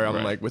are, I'm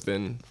Right. like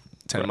within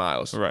 10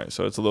 miles, Right,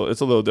 so it's a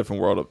little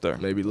different world up there.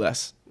 maybe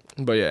less.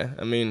 But yeah,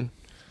 I mean,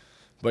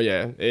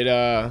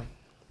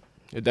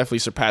 it It definitely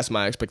surpassed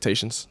my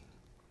expectations.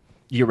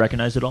 You get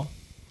recognized at all?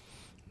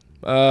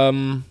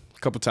 A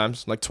couple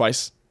times, like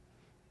twice.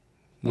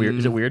 Weird?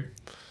 Is it weird?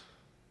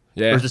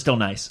 Yeah. Or is it still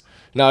nice?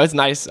 No, it's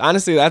nice.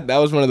 Honestly, that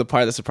was one of the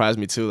parts that surprised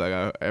me too.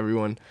 Like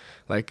everyone,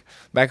 like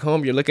back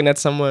home, you're looking at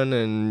someone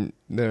and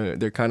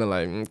they're kind of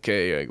like,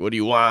 okay, like what do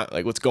you want?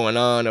 Like what's going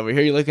on? Over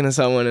here, you're looking at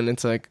someone and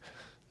it's like,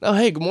 oh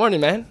hey, good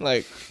morning, man.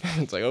 Like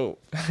it's like oh.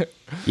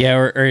 Yeah,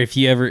 or if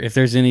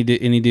there's any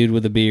dude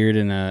with a beard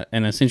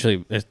and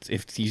essentially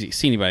if you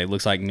see anybody that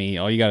looks like me,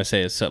 all you gotta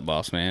say is "Sup,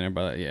 boss, man."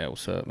 Everybody, like, yeah,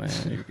 what's up, man?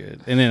 You're good.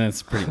 And then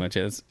that's pretty much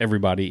it.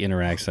 Everybody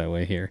interacts that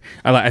way here.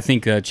 I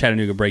think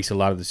Chattanooga breaks a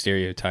lot of the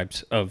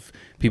stereotypes of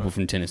people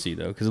from Tennessee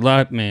though, because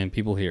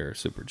people here are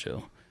super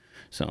chill.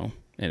 So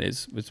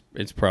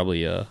it's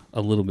probably a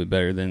little bit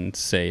better than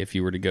say if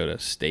you were to go to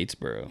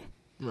Statesboro.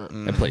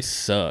 That place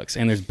sucks,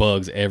 and there's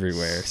bugs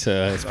everywhere.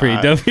 So it's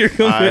pretty dope here.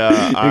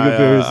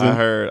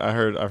 I've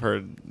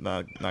heard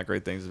not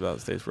great things about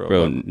Statesboro.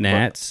 Bro,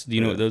 gnats. Do you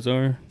know what those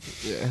are?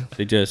 Yeah.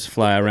 They just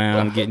fly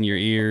around, get in your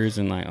ears,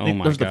 and like, oh my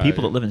god. There's the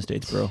people that live in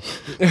states, bro.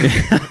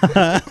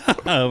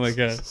 Oh my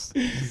god.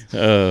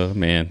 Oh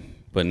man,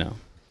 but no,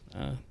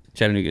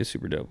 Chattanooga is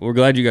super dope. We're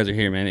glad you guys are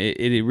here, man.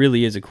 It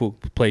really is a cool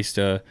place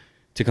to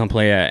come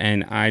play at,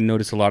 and I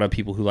notice a lot of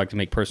people who like to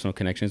make personal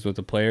connections with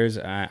the players.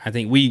 I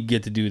think we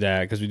get to do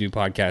that because we do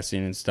podcasting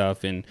and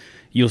stuff, and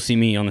you'll see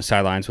me on the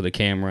sidelines with a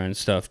camera and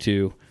stuff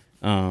too,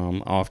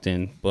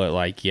 often. But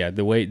like, yeah,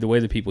 the way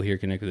the people here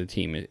connect with the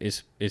team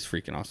is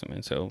freaking awesome.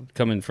 And so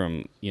coming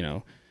from,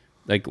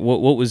 like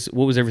what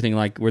was everything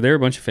like? Were there a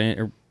bunch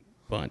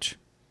of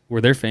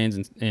Were there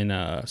fans in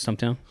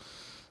Stumptown?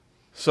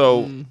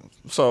 So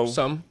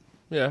Some,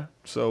 yeah.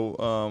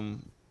 So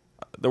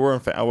there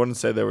weren't. I wouldn't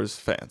say there was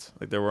fans.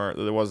 Like there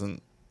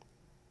wasn't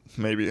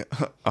maybe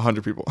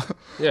 100 people.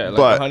 Yeah,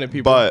 like 100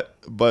 people.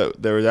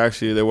 But there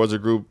was a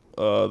group,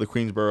 the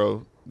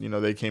Queensboro.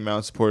 They came out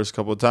and supported us a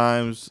couple of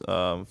times,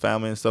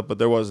 family and stuff. But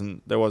there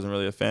wasn't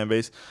really a fan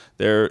base.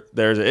 There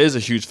is a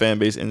huge fan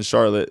base in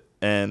Charlotte,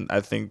 and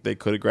I think they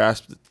could have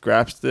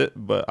grasped it.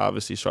 But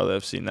obviously,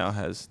 Charlotte FC now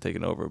has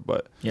taken over.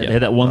 But yeah, they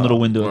had that one little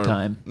window of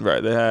time.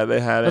 Right, they had.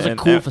 That was a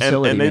cool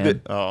facility, and they man.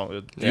 did.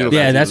 Oh,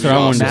 yeah, that's what I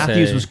wanted to say.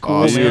 Matthews was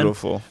cool, man.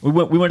 Beautiful. We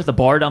went to the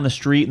bar down the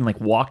street and like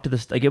walked to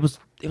this. Like it was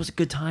a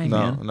good time,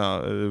 man.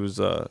 No, it was.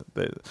 That's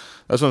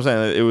what I'm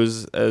saying. It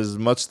was as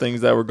much things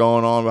that were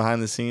going on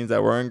behind the scenes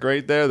that weren't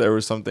great. There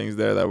were some things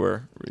there that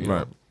were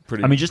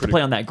pretty. I mean, just to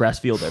play on that grass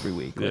field every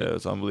week. Yeah,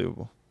 it's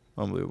unbelievable.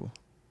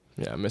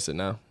 Yeah, I miss it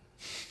now.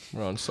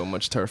 We're on so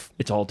much turf.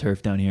 It's all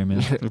turf down here,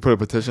 man. You put a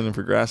petition in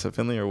for grass at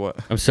Finley or what?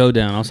 I'm so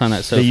down. I'll sign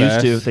that so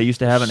fast. They used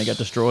to have it and it got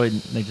destroyed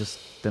and they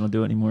don't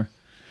do it anymore.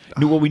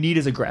 What we need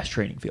is a grass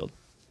training field.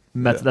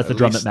 And that's the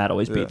drum that Matt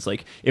always beats.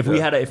 Like if we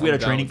had a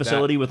training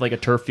facility with like a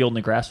turf field and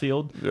a grass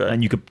field,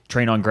 and you could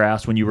train on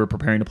grass when you were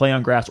preparing to play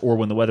on grass or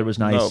when the weather was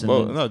nice.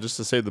 No, just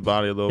to save the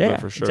body a little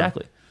bit for sure.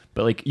 Exactly.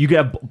 But like you could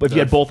have, if you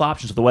had both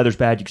options, if the weather's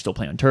bad, you could still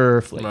play on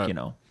turf. Like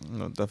No,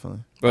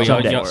 definitely.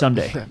 Well,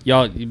 someday.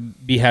 Y'all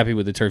be happy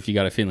with the turf you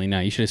got at Finley now.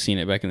 You should have seen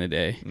it back in the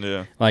day.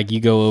 Yeah. Like you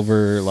go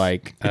over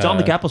like it's on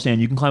the Capel stand.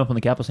 You can climb up on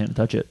the Capel stand and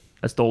touch it.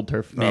 That's the old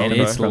turf. Man,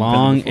 it's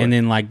long, and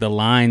then like the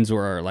lines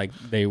were like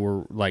they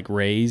were like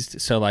raised.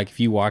 So like if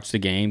you watch the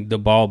game, the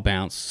ball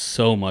bounced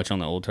so much on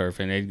the old turf,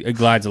 and it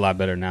glides a lot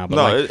better now.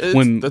 But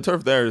when the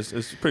turf there is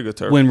pretty good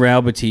turf. When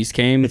Real Batiste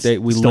came,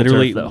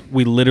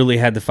 we literally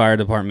had the fire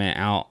department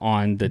out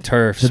on the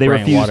turf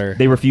spraying water.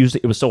 They refused.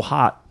 It was so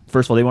hot.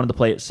 First of all, they wanted to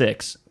play at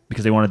 6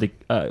 because they wanted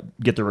to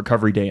get the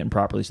recovery day in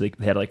properly. So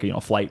they had like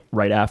a flight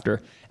right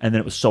after, and then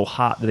it was so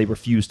hot that they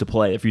refused to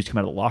play. They refused to come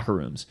out of the locker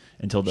rooms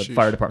until the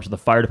fire department. So the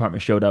fire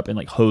department showed up and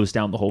like hosed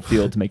down the whole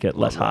field to make it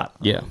less hot.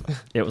 Yeah,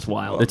 it was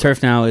wild. The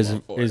turf now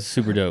is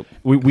super dope.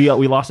 We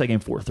lost that game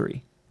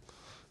 4-3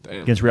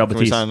 against Real Batiste.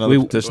 Can we sign another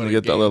petition to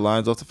get the other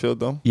lines off the field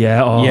though?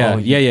 Yeah. Oh,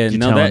 yeah.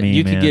 No, that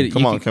you could get.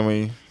 Come on, can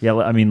we? Yeah,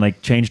 I mean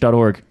like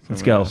change.org.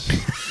 Let's go.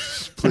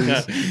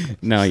 Please.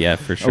 No, yeah,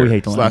 for sure. We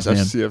hate the Lions, man.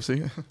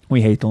 /SCFC.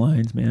 We hate the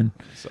Lions, man.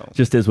 So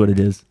just is what it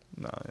is.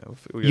 No,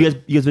 you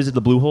guys visit the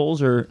Blue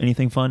Holes or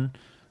anything fun,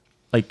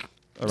 like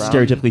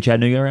stereotypically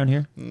Chattanooga around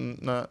here?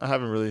 No, I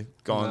haven't really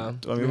gone.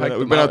 No. I mean,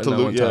 we've been out to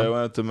we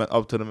went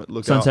up to the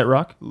Lookout Sunset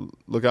Rock,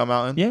 Lookout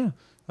Mountain.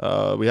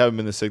 Yeah. We haven't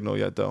been to Signal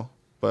yet though,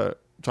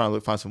 but trying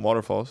to find some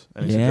waterfalls.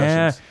 Any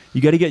suggestions?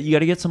 You got to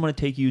get someone to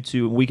take you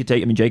to. We could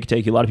take. I mean, Jay could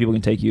take you. A lot of people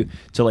can take you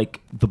to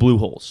like the Blue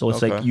Holes. So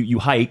it's like you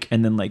hike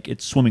and then like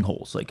it's swimming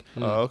holes. Like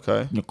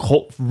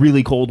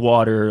really cold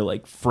water,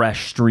 like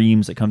fresh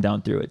streams that come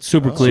down through it.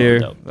 Super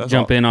clear.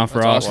 Jump in off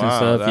rocks and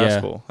stuff.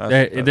 That's cool.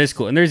 That's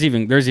cool. And there's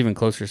even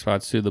closer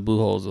spots too. The Blue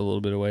Hole's a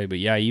little bit away, but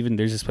yeah, even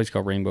there's this place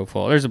called Rainbow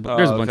Fall. There's a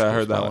bunch. I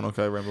heard that one.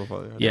 Okay, Rainbow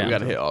Fall. Yeah, we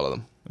gotta hit all of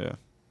them. Yeah.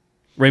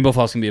 Rainbow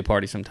Falls can be a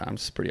party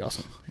sometimes. It's pretty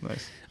awesome.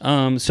 Nice.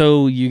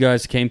 So you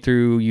guys came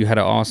through. You had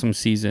an awesome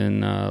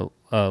season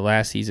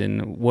last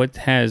season. What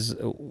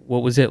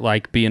was it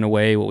like being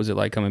away? What was it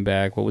like coming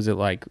back? What was it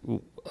like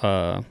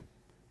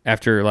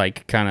after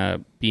like kind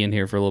of being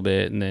here for a little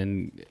bit and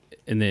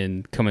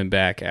then coming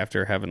back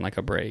after having like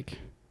a break?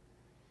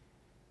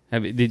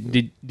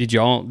 Did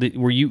y'all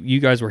were you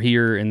guys were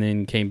here and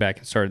then came back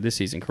and started this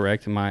season,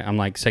 correct? I'm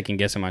like second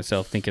guessing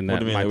myself, thinking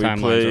that my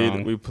timeline's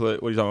wrong. We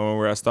played. What are you talking about? When we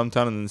were at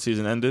Stumptown and then the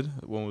season ended.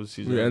 When was the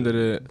season? We ended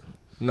it.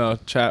 No,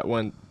 Chat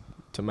went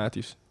to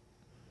Matthews.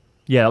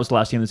 Yeah, that was the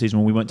last game of the season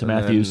when we went to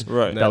Matthews.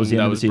 Right. That was the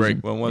end of the season.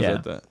 When was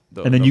that?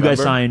 And then you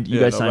guys signed.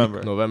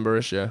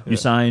 November-ish, yeah. You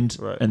signed,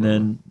 right. and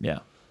then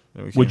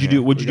What'd you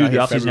do? What'd you do the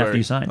off season after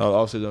you signed? Oh,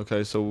 off season.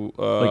 Okay, so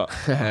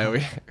we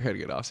had a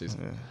good off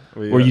season.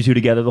 Yeah. Were you two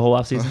together the whole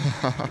off season?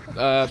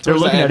 They're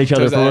looking at each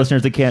other for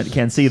listeners that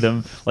can't see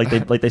them. Like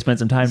they spent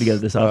some time together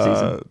this off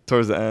season.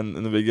 Towards the end,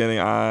 in the beginning,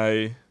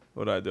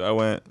 what did I do? I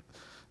went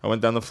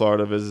down to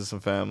Florida, visited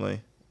some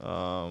family,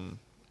 hung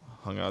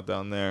out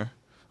down there.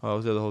 I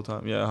was there the whole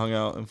time. Yeah, I hung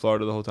out in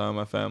Florida the whole time with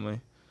my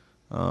family.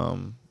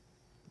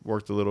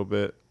 Worked a little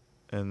bit,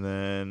 and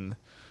then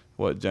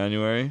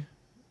January?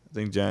 I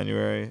think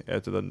January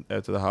after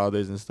the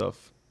holidays and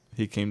stuff,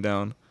 he came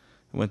down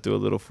and went through a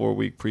little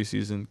 4-week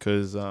preseason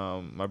because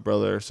my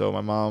brother, so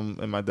my mom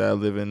and my dad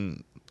live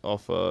in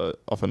off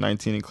of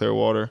 19 in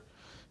Clearwater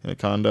in a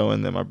condo,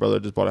 and then my brother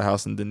just bought a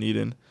house in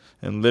Dunedin,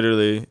 and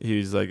literally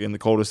he's like in the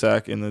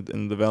cul-de-sac in the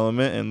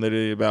development, and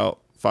literally about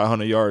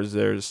 500 yards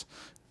there's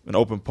an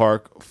open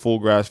park, full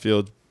grass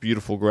field,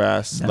 beautiful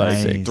grass,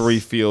 nice. Like 3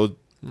 field,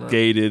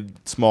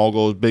 gated, small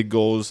goals, big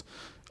goals,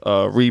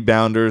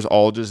 rebounders,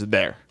 all just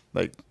there.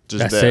 Like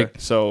just That's there. sick.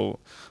 So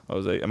I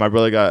was like, and my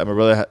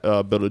brother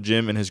built a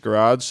gym in his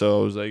garage.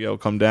 So I was like, yo,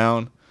 come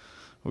down.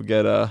 We'll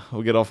get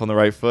off on the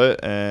right foot,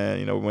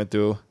 and we went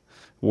through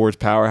Ward's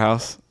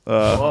Powerhouse.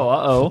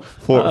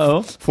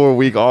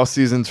 4-week all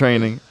season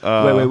training.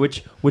 Wait,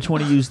 which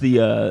one used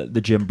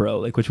the gym bro?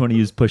 Like which one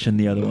used pushing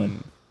the other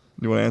one?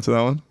 You want to answer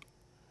that one?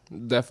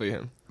 Definitely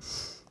him.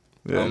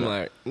 Yeah,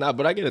 like, nah,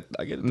 but I get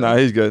it. Nah,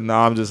 he's good.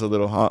 Nah, I'm just a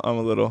little.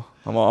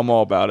 I'm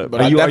all about it. But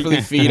I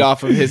definitely feed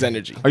off of his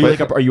energy.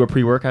 Are you a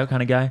pre-workout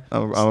kind of guy?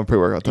 I'm a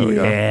pre-workout type of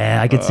guy. Yeah,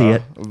 I could see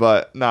it.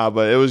 But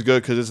it was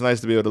good because it's nice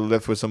to be able to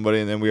lift with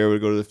somebody, and then we were able to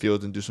go to the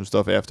fields and do some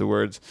stuff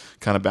afterwards,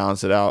 kind of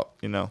balance it out.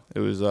 It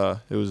was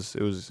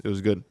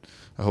good.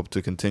 I hope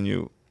to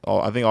continue.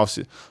 I'm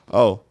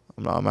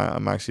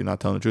actually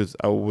not telling the truth.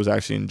 I was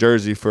actually in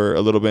Jersey for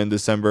a little bit in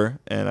December,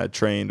 and I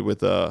trained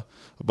with a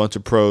bunch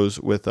of pros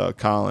with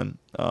Colin.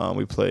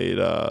 We played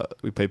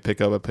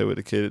pickup. I played with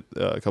a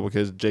couple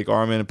kids. Jake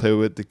Arman. I played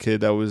with the kid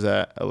that was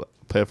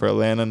played for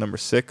Atlanta, number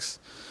 6.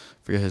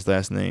 Forget his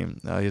last name.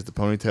 He's the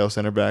ponytail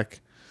center back.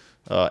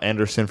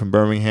 Anderson from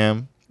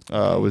Birmingham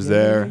was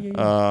there.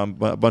 A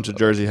bunch of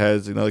Jersey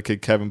heads. Another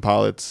kid, Kevin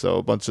Politz. So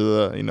a bunch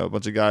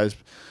of guys.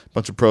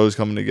 Bunch of pros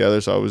coming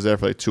together. So I was there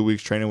for like 2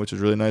 weeks training, which was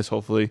really nice.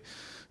 Hopefully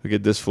we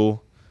get this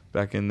fool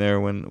back in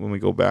there when we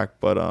go back.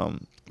 But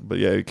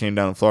yeah, we came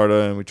down to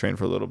Florida and we trained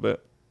for a little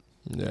bit.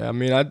 Yeah, I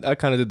mean, I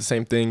kind of did the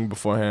same thing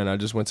beforehand. I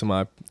just went to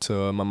my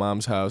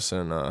mom's house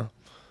and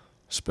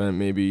spent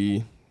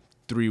maybe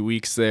 3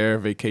 weeks there,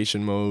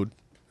 vacation mode,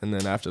 and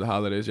then after the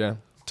holidays,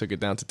 took it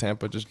down to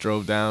Tampa. Just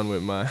drove down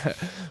with my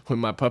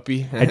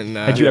puppy. And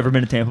had you ever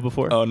been to Tampa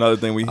before? Oh, another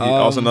thing. He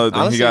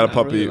honestly, got a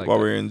puppy really while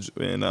we were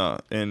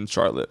in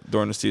Charlotte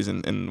during the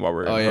season, and while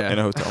we were in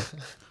a hotel.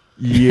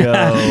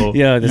 Yo,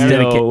 this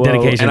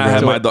dedication. And I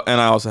had my dog, and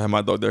I also had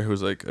my dog there, who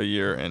was like a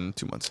year and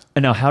 2 months.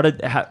 And now,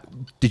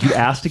 did you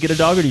ask to get a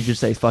dog, or did you just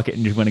say fuck it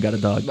and just went and got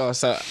a dog? No,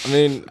 so I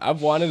mean,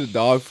 I've wanted a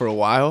dog for a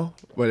while,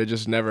 but it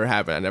just never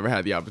happened. I never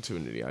had the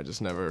opportunity. I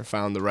just never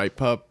found the right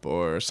pup,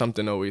 or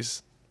something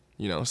always,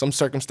 some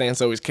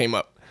circumstance always came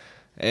up,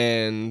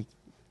 and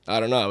I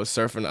don't know. I was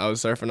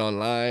surfing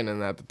online,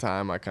 and at the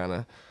time,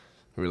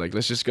 we were like,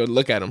 let's just go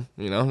look at him.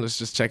 Let's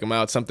just check him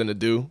out. Something to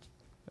do.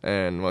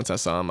 And once I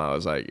saw him, I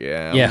was like,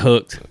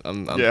 hooked.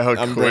 I'm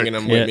hooked bringing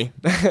him with me.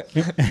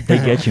 They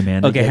get you,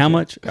 man. Okay, how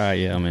much?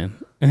 Yeah, man.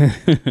 I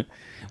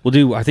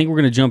think we're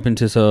going to jump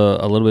into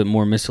a little bit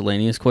more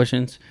miscellaneous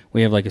questions.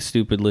 We have like a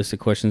stupid list of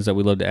questions that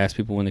we love to ask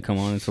people when they come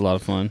on. It's a lot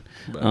of fun.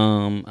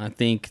 I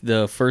think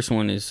the first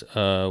one is,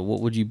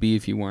 what would you be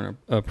if you weren't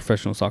a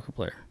professional soccer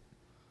player?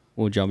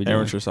 What would y'all be doing?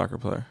 Amateur soccer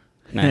player.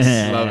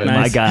 Nice. Love it.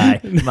 My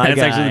guy. That's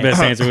actually the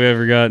best answer we've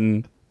ever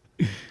gotten.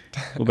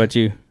 What about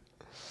you?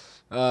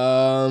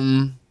 I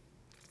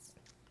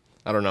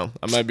don't know.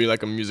 I might be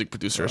like a music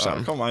producer or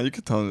something. Come on, you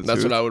can tell them the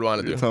That's truth. what I would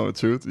want to do. You tell them the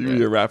truth.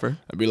 You're a rapper.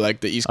 I'd be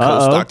like the East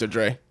Coast Dr.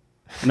 Dre.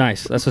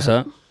 Nice. That's what's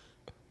up.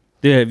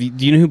 Yeah. Do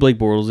you know who Blake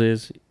Bortles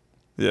is?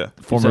 Yeah.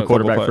 Former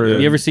quarterback for. Have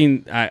you ever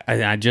seen?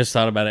 I just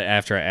thought about it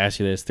after I asked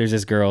you this. There's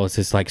this girl. It's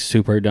this like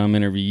super dumb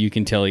interview. You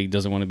can tell he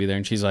doesn't want to be there,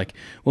 and she's like,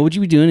 "What would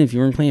you be doing if you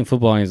weren't playing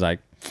football?" And he's like,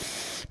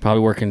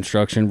 probably working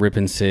construction,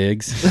 ripping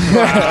cigs.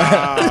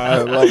 I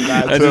love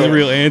that. That's his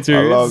real answer.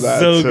 I love that.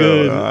 So too.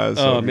 good.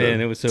 So man,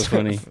 good. it was so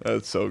funny.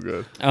 That's so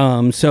good.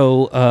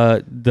 So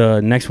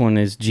the next one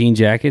is jean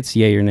jackets,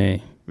 yay or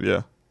nay?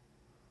 Yeah.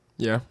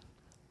 Yeah.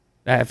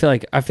 I feel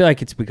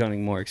like it's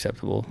becoming more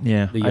acceptable.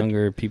 Yeah. The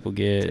younger people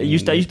get. It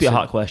used to be a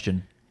hot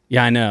question.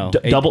 Yeah, I know.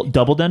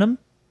 Double denim,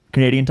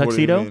 Canadian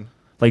tuxedo.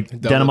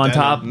 Like denim on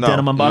top, No,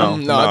 denim on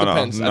bottom. No, it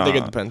depends. I think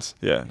it depends.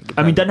 Yeah.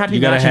 I mean, doesn't have to be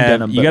You gotta matching have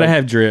denim. you but, gotta like,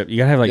 have drip. You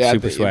gotta have like Yeah,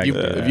 super swag.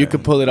 if you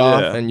could pull it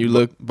off and you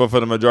look. But for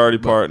the majority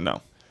part,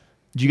 no.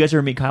 Did you guys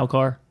ever meet Kyle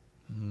Carr?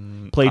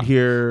 Played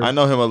here. I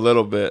know him a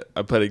little bit.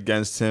 I played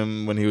against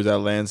him when he was at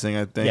Lansing,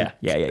 I think.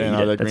 Yeah. And you I did.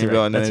 was at That's Greenville,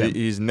 right. and That's then him.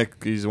 he's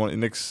Nick. He's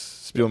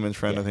Nick's Spielman's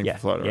friend, I think, Yeah, for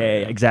Florida.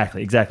 yeah,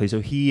 exactly.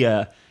 So he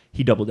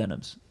double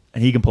denims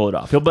and he can pull it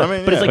off. But I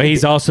mean, it's yeah. like But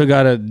he's also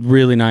got a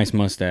really nice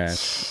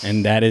mustache,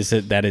 and that is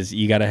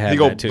you gotta have He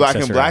go that to black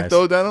and black accessorize.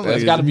 though, denim.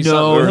 There's gotta be no,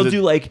 something. or he'll is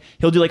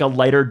it- do like a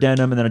lighter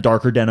denim and then a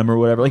darker denim or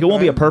whatever. Like it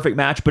won't be a Okay. perfect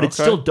match, but it's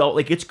Okay. still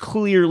like it's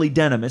clearly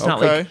denim. It's not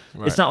like Okay.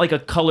 it's not like a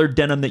colored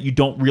denim that you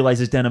don't realize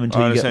is denim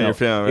until I you get understand no. your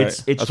feeling. Right?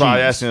 It's That's why I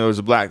jeans. asked him if it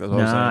was black. That's what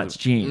Nah, I'm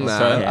it's saying. jeans.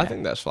 Nah, Yeah. I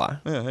think that's fly.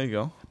 Yeah, there you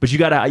go. But you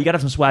gotta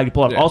have some swag to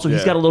pull it. Yeah. Also, he's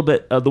Yeah. got a little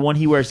bit. The one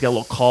he wears, he's got a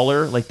little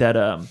collar like that.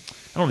 I don't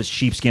know if it's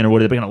sheepskin or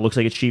what it is, but it kind of looks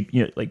like it's sheep.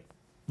 You know, like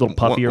a little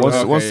puffy or Once,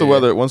 whatever. once the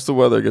weather, once the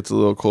weather gets a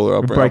little cooler,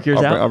 I'll break yours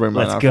out? I'll bring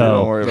mine Let's out for you. go.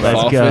 Don't worry Let's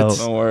about it. go.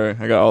 Don't worry.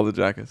 I got all the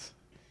jackets.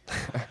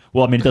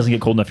 Well, I mean, it doesn't get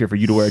cold enough here for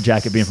you to wear a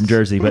jacket being from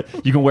Jersey, but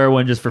you can wear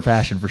one just for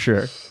fashion for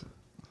sure.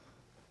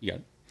 Yeah.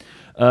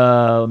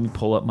 Let me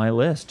pull up my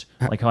list.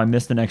 Like how I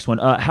missed the next one.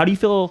 How do you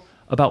feel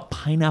about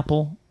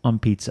pineapple on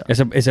pizza?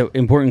 It's a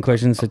important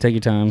question, so take your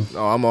time.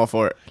 Oh, I'm all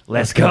for it.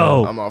 Let's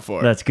go. I'm all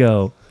for it. Let's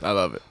go. I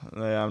love it.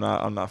 Yeah,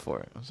 I'm not for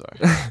it. I'm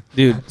sorry.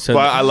 Dude, so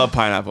But I love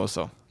pineapple,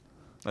 so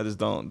I just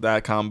don't.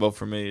 That combo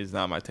for me is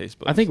not my taste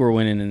buds. I think we're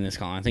winning in this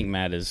call. I think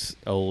Matt is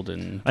old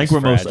and I think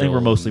we're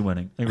mostly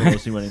winning. I think we're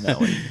mostly winning that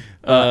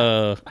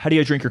one. How do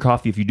you drink your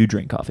coffee if you do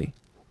drink coffee?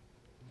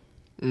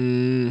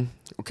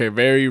 Okay,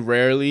 very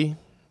rarely.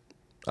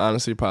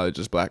 Honestly, probably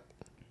just black.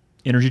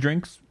 Energy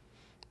drinks?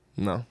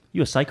 No.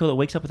 You a psycho that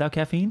wakes up without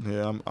caffeine?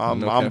 Yeah, No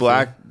I'm caffeine.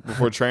 black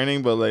before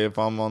training, but like if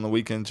I'm on the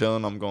weekend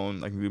chilling, I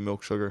can do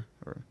milk sugar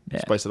or Yeah.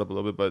 spice it up a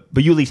little bit. But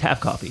But you at least have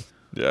coffee.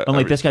 yeah,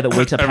 Unlike this guy that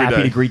wakes up every happy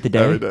day. to greet the day.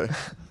 Every day.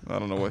 I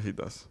don't know what he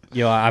does.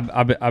 Yo,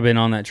 I've been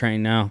on that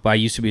train now, but I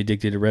used to be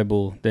addicted to Red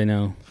Bull. They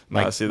know,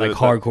 like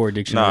hardcore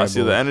addiction. to Nah, Red see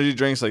Bull. the energy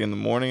drinks like in the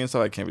morning and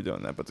stuff. I can't be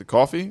doing that. But the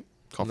coffee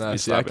Nah, be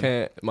see, I slapping.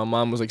 can't. My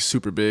mom was like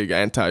super big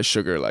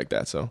anti-sugar like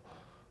that, so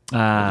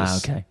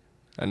Okay.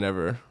 I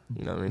never,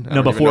 you know what I mean? I No, don't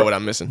even before know what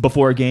I'm missing.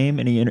 Before a game,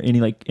 any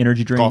like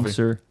energy drinks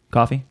Coffee. or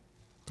coffee?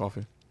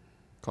 Coffee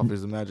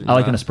is the magic. I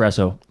like an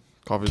espresso.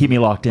 Coffee. Keep me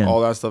locked in.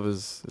 All that stuff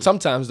is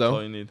Sometimes all though,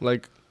 you need.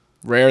 like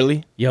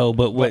rarely. Yo,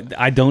 but what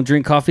I don't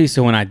drink coffee,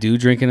 so when I do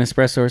drink an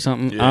espresso or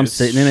something, Yeah, I'm it's-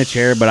 sitting in a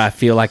chair, but I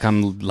feel like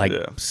I'm like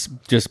Yeah.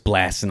 just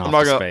blasting off I'm not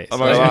the gonna. space. I'm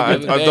not gonna lie.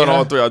 Like, I've done all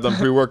yeah. three. I've done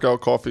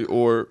pre-workout coffee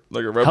or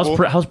like a Red Bull.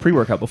 How's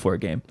pre-workout before a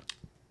game?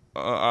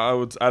 I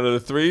would out of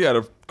the three, out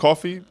of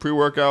coffee,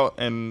 pre-workout,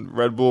 and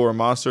Red Bull or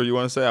Monster. You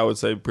want to say? I would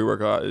say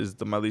pre-workout is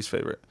my least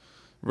favorite.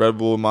 Red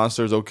Bull,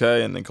 Monster is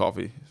okay, and then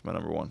coffee is my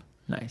number one.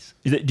 Nice.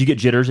 Do you get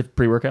jitters if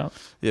pre-workout?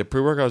 Yeah,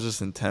 pre-workout is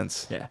just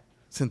intense. Yeah.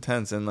 It's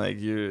intense, and like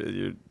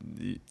You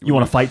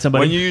want to fight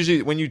somebody?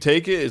 when you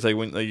take it, it's like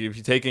if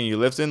you take it and you're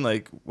lifting,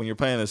 like when you're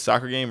playing a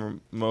soccer game or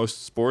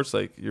most sports,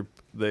 like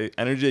the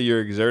energy that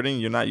you're exerting,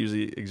 you're not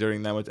usually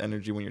exerting that much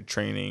energy when you're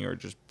training or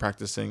just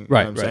practicing. Right, You know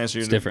what I'm right. saying? So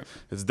It's you're- different.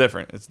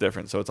 It's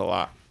different. So it's a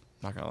lot.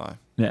 Not gonna lie,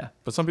 Yeah.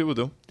 but some people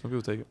do. Some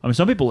people take it. I mean,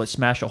 some people that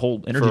smash a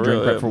whole energy For drink real,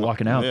 right yeah. before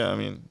walking out. Yeah, I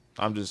mean,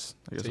 I'm just.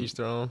 I guess To each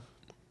their own.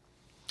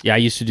 Yeah, I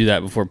used to do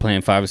that before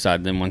playing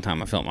five-a-side. Then one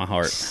time I felt my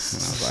heart,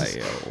 and I was like,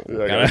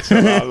 yo, I gotta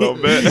chill out a little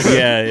bit.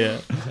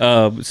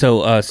 yeah.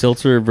 So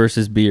seltzer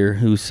versus beer.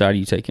 Whose side are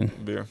you taking?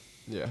 Beer,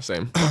 Yeah,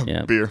 same.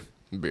 Yeah. beer.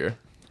 Beer.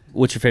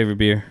 What's your favorite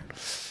beer?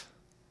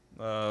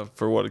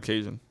 For what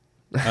occasion?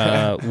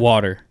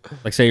 Water.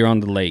 Like say you're on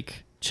the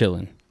lake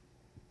chilling.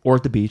 Or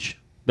at the beach.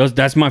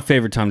 That's my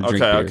favorite time to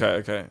drink beer.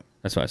 Okay.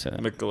 That's why I said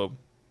that. Michelob.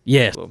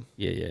 Yes. Michelob.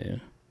 Yeah.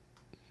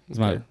 It's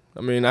my Okay. I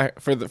mean,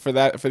 for the For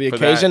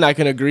occasion, that. I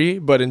can agree,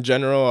 but in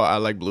general, I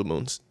like Blue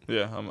Moons.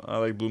 Yeah, I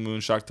like Blue Moon,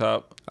 Shock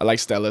Top, I like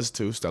Stellas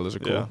too. Stellas are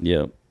cool. Yeah.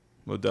 Yep.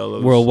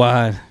 Modelo's.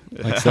 Worldwide.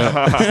 Like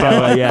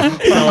Stella, yeah.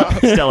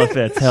 Stella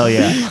fits. Hell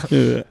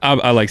yeah.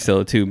 I like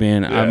Stella too,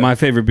 man. Yeah. My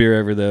favorite beer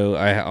ever, though,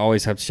 I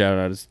always have to shout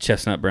out is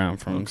Chestnut Brown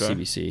from Okay.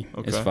 CBC.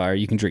 It's Okay. fire.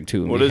 You can drink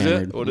two and What be is it?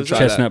 hammered. What is it?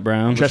 Chestnut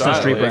Brown. Chestnut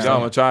Street There you go. Brown. I'm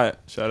gonna try it.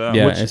 Shout out.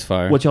 Yeah, What's- it's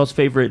fire. What's y'all's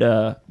favorite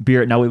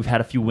beer? Now we've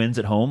had a few wins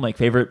at home. Like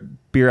favorite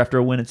beer after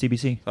a win at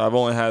CBC? I've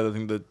only had I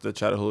think the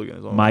Chattahooga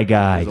is only My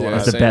guy. is the one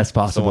That's I've- the best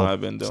that's the one possible.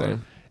 I've been doing.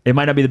 Same. It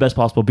might not be the best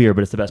possible beer,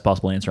 but it's the best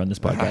possible answer on this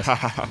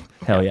podcast.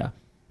 Hell yeah.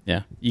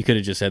 Yeah, you could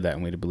have just said that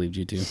and we'd have believed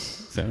you too.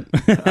 So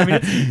I mean,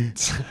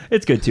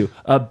 it's good too.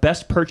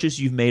 Best purchase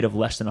you've made of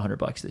less than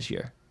 $100 this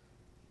year?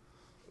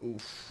 Ooh,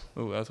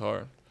 that's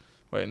hard.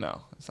 Wait,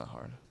 no, it's not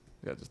hard.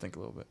 You gotta just think a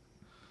little bit.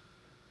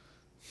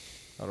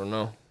 I don't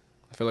know.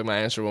 I feel like my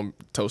answer will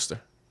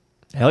toaster.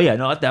 Hell yeah.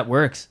 No, that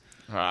works.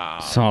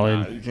 Solid.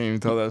 Nah, you can't even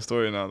tell that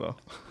story now though.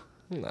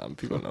 Nah,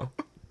 people know.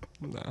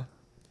 Nah,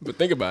 but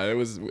think about it. It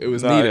was Nah,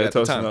 needed yeah, at the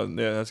toasting time. up-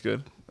 yeah, that's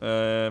good.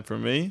 For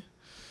me,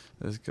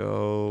 let's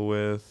go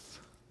with.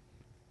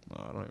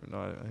 I don't even know.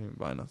 I didn't even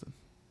buy nothing.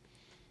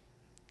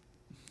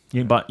 You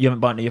haven't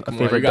bought a Come on,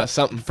 favorite you got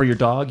something. for your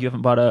dog? You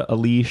haven't bought a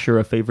leash or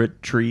a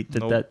favorite treat that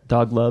Nope. that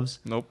dog loves?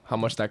 Nope. How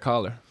much that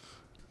collar?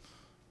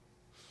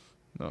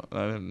 No,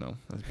 I didn't know.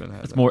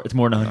 It's more than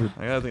 100.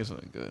 I gotta think of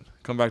something good.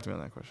 Come back to me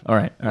on that question. All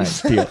right.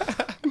 Deal.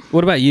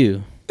 What about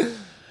you?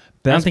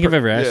 I don't think I've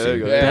ever asked there you.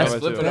 you go. Yeah, Yeah, best I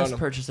flip bet it you. on him.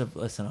 purchase of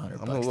less than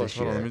 100 I'm gonna look.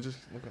 Hold on, let me just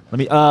look at Let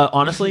me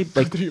honestly,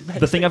 like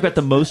the thing I've got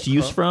the most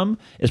use from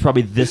is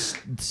probably this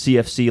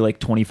CFC like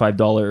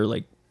 $25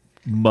 like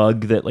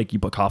mug that like you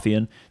put coffee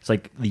in. It's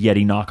like the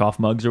Yeti knockoff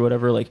mugs or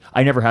whatever. Like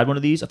I never had one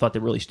of these. I thought they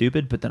were really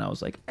stupid, but then I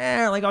was like,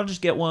 like I'll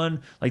just get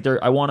one. Like we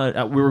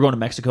were going to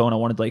Mexico and I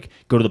wanted to like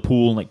go to the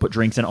pool and like put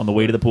drinks in it on the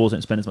way to the pool so I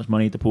didn't spend as much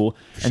money at the pool.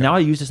 And now I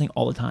use this thing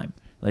all the time.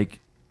 Like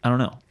I don't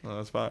know. Oh,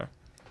 that's fire.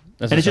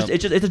 That's And it's what's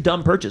just it's a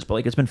dumb purchase, but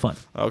like it's been fun.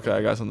 Okay,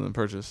 I got something to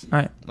purchase. All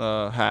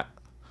right. Hat.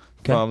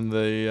 Okay. From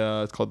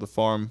the it's called the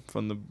Farm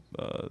from the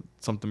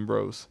something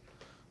Bros.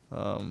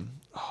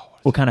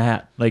 What kind of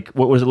hat? Like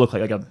what does it look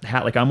like? Like a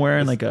hat like I'm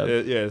wearing, like a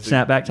it's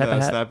snapback type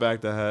of hat?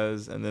 Snapback that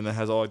has, and then it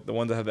has all like, the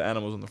ones that have the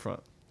animals on the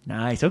front.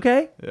 Nice.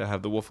 Okay. Yeah, I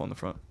have the wolf on the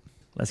front.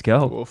 Let's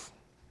go. Wolf.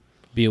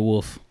 Be a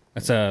wolf.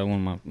 That's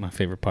one of my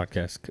favorite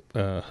podcast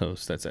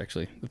hosts. That's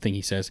actually the thing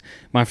he says.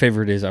 My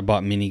favorite is I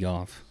bought mini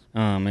golf,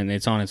 and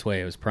it's on its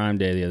way. It was Prime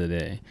Day the other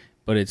day,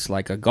 but it's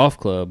like a golf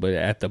club. But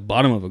at the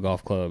bottom of a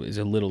golf club is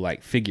a little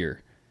like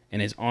figure,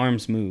 and his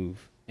arms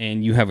move,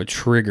 and you have a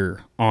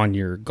trigger on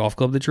your golf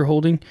club that you're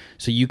holding,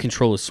 so you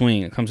control a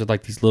swing. It comes with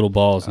like these little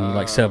balls, and you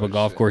like set up a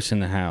golf course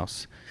in the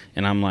house.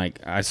 And I'm like,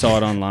 I saw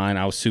it online.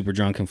 I was super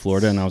drunk in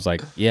Florida, and I was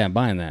like, yeah, I'm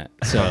buying that.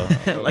 So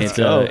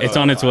it's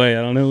on its way.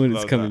 I don't know when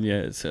it's coming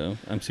yet, so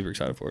I'm super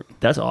excited for it.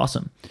 That's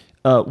awesome.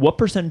 What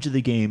percentage of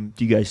the game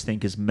do you guys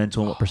think is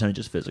mental and what percentage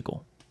is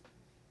physical?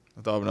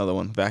 I thought of another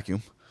one.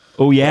 Vacuum.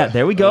 Oh, yeah.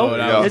 There we go. Oh,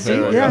 that was Let's see.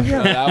 there we Yeah,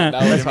 go. yeah.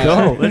 That was Let's my-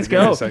 go. Let's Give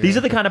me go. a second. These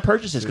are the kind of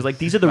purchases because like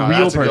these are the No, real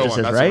that's a good one.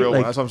 purchases, That's a right? real one.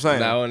 Like That's what I'm saying.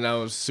 That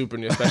was super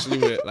new, especially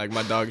with like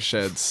my dog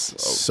sheds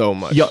so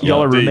much.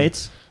 y'all are D.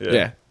 roommates?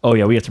 Yeah. Oh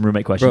yeah, we got some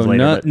roommate questions Bro,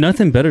 later. but-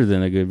 nothing better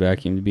than a good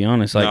vacuum, to be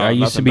honest. Like No, I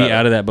used to nothing be better.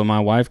 out of that, but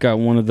my wife got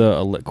one of the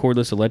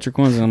cordless electric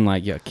ones, and I'm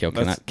like, yeah, can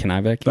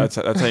I vacuum? That's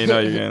how you know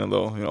you're getting a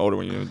little older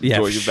when you enjoy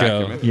your for sure.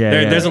 vacuuming. Yeah,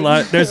 yeah. There's a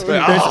lot.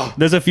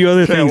 There's a few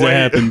other Can't things that wait.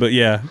 happen, but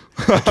yeah,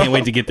 I can't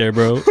wait to get there,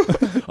 bro.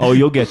 Oh,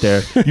 you'll get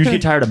there. You just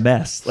get tired of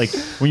mess. Like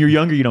when you're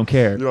younger, you don't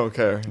care. You don't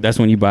care. That's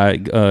when you buy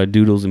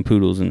doodles and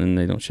poodles, and then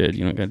they don't shed.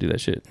 You don't gotta do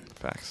that shit.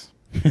 Facts.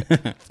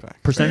 Facts.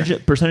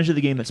 Percentage of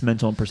the game that's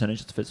mental and percentage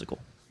that's physical.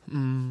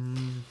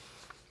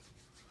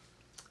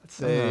 I'd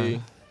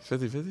say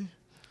 50-50?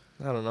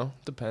 I don't know.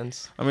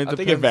 Depends. I mean, I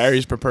think it depends.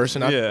 varies per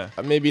person. Yeah.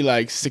 Maybe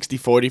like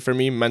 60-40 for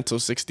me. Mental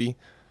 60,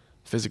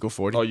 physical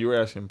 40. Oh, you were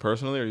asking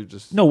personally, or you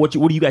just? No, what do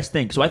you guys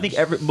think? So I think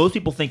most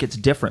people think it's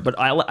different, but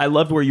I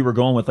loved where you were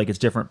going with like it's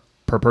different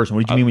per person.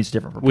 What did you mean it's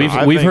different per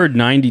person? We've think- heard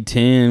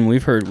 90-10.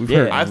 We've heard.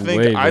 I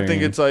think way I think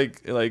varying. it's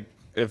like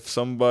if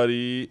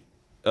somebody,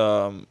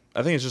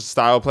 I think it's just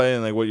style play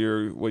and like what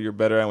you're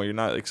better at and what you're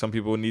not. Like some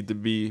people need to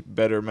be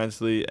better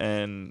mentally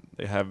and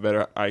they have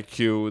better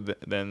IQ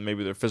than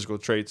maybe their physical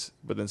traits,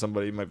 but then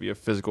somebody might be a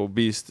physical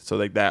beast, so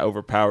like that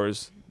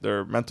overpowers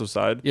their mental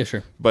side. Yeah,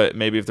 sure. But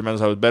maybe if their mental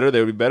side was better, they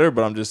would be better.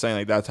 But I'm just saying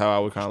like that's how I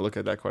would kind of look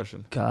at that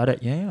question. Got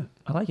it. Yeah.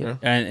 I like it.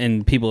 Yeah.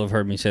 And people have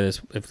heard me say this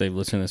if they've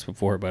listened to this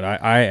before, but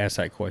I asked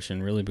that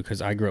question really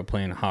because I grew up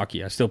playing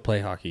hockey. I still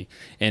play hockey,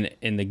 and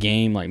the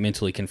game like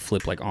mentally can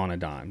flip like on a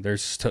dime.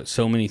 There's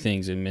so many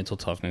things in mental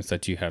toughness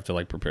that you have to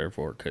like prepare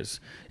for because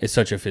it's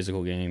such a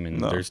physical game,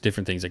 and there's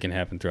different things that can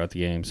happen throughout the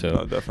game. So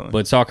No, definitely.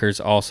 But soccer's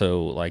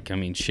also like, I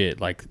mean, shit.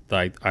 Like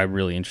I'm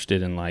really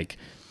interested in like,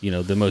 you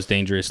know, the most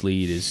dangerous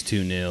lead is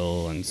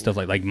 2-0 and stuff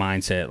like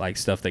mindset, like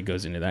stuff that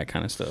goes into that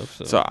kind of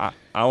stuff. So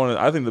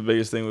I think the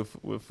biggest thing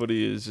with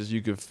footy is just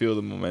you can feel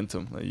the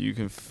momentum. Like you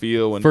can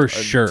feel when For a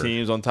sure.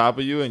 team's on top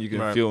of you, and you can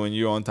Right. feel when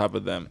you're on top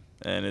of them.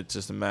 And it's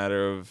just a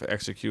matter of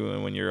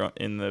executing when you're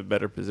in the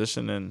better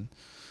position, and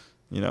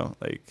you know,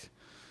 like,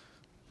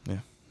 yeah.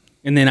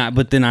 And then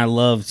I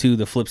love too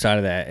the flip side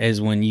of that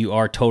is when you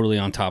are totally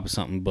on top of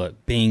something,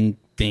 but bing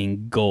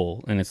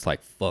goal, and it's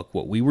like, fuck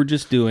what we were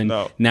just doing.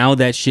 No. Now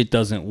that shit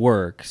doesn't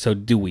work. So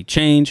do we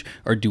change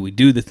or do we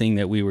do the thing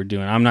that we were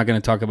doing? I'm not going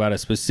to talk about a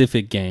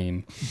specific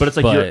game, But it's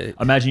like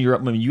imagine you're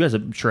up. I mean, you guys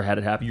I'm sure had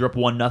it happen. You're up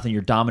 1-0,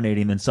 you're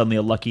dominating, then suddenly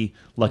a lucky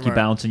Right.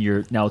 bounce, and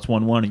now it's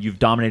 1-1, and you've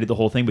dominated the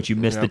whole thing, but you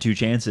missed the Yep. 2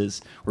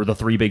 chances or the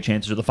 3 big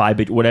chances or the 5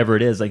 big, whatever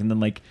it is. Like, and then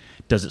like,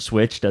 does it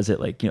switch? Does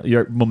it like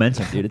your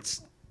momentum, dude?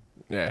 It's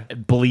Yeah.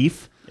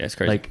 belief. yeah, it's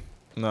crazy. Like,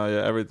 No,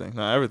 yeah, everything.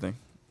 No, everything.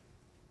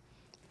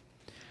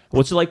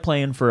 what's it like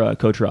playing for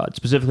Coach Rod?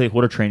 Specifically,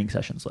 what are training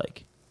sessions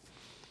like?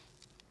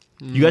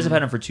 You guys have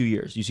had him for 2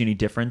 years. Do you see any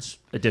difference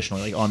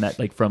additionally, like on that,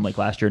 like from like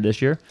last year to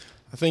this year?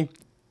 I think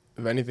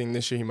if anything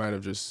this year he might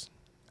have just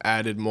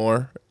added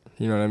more.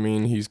 You know what I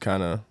mean? He's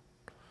kind of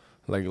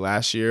like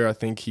last year. I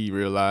think he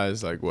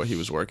realized like what he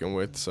was working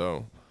with.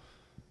 So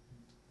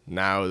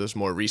now there's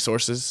more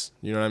resources.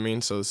 You know what I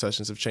mean? So the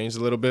sessions have changed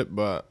a little bit,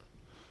 but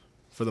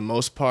for the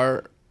most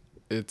part,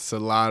 it's a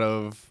lot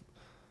of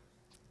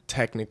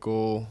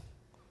technical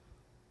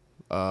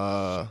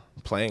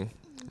playing.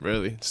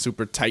 really.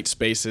 Super tight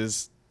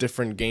spaces,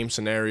 different game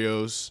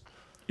scenarios.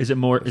 Is it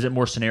more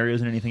scenarios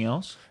than anything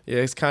else? Yeah,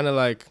 it's kind of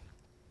like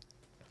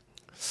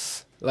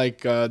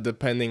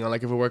depending on,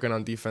 like, if we're working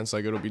on defense,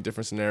 like, it'll be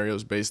different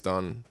scenarios based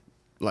on,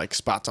 like,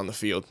 spots on the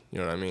field. You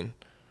know what I mean?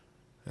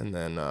 And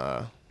then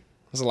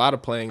there's a lot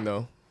of playing,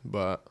 though,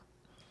 but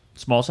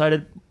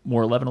Small-sided,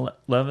 more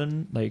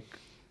 11, like...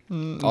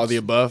 all the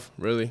above,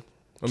 really.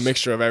 A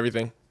mixture of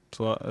everything. It's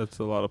a lot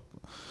of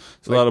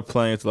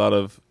playing. It's a lot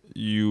of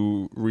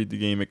you read the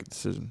game, make a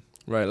decision.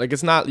 Right. Like,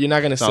 you're not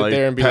going to sit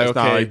there and be like,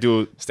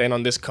 okay, stand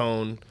on this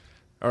cone.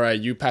 All right,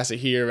 you pass it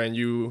here and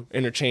you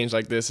interchange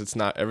like this. It's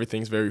not,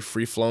 everything's very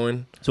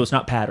free-flowing. So it's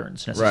not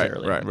patterns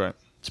necessarily. Right.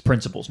 It's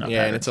principles, not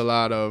patterns. And it's a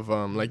lot of,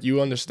 like,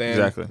 you understand.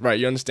 Exactly. Right,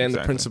 you understand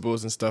the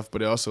principles and stuff,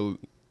 but it also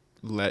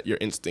let your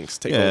instincts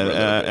take over.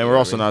 And we're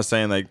also not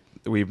saying, like,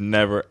 we've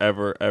never,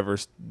 ever, ever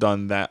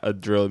done a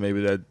drill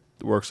maybe that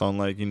works on,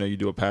 like, you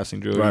do a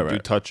passing drill, you do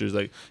touches.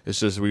 Like, it's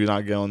just we're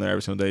not going there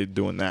every single day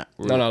doing that.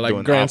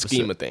 Like grand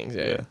scheme of things,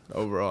 yeah.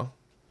 Overall.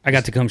 I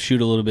got to come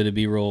shoot a little bit of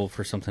B-roll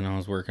for something I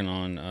was working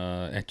on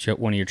at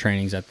one of your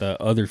trainings at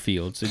the other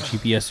fields, the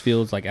GPS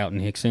fields, like out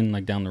in Hickson,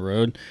 like down the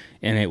road.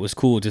 And it was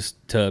cool just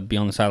to be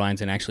on the sidelines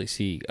and actually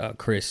see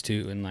Chris,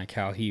 too, and, like,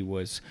 how he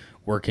was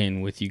working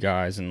with you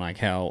guys and, like,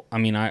 how, I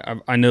mean,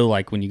 I know,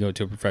 like, when you go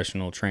to a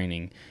professional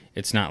training,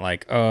 it's not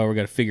like, oh, we're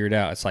going to figure it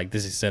out. It's like,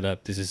 this is set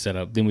up,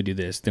 then we do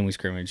this, then we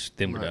scrimmage,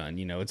 then we're done.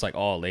 It's, like,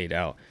 all laid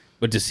out.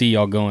 But to see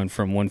y'all going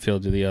from one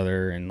field to the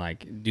other and,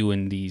 like,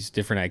 doing these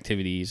different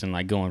activities and,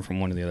 like, going from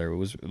one to the other, it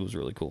was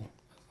really cool.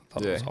 I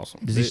thought it was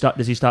awesome. Does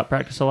he stop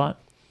practice a lot?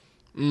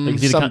 Like,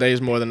 some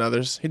days more than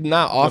others.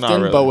 Not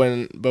often, not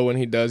really. but when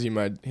he does, he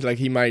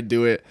might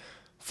do it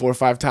 4 or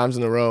 5 times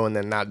in a row and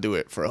then not do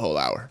it for a whole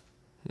hour.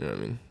 You know what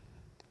I mean?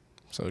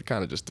 So it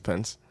kind of just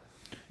depends.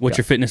 What's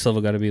your fitness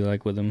level got to be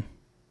like with him?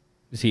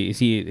 Is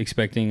he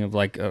expecting of,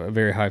 like, a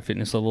very high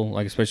fitness level,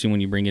 like, especially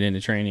when you bring it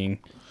into training?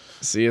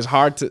 See, it's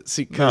hard to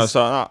see.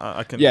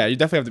 I can. Yeah, you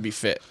definitely have to be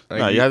fit.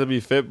 Like, you have to be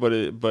fit, but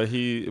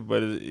you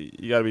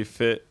got to be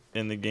fit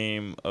in the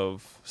game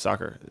of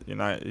soccer. He's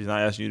not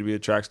asking you to be a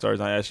track star. He's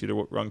not asking you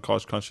to run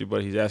cross country,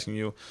 but he's asking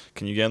you,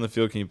 can you get on the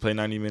field? Can you play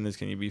 90 minutes?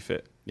 Can you be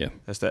fit? Yeah,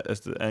 that's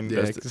the end.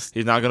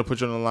 He's not gonna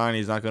put you on the line.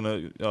 He's not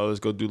gonna let's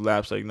go do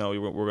laps. Like, no,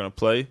 we're gonna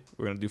play.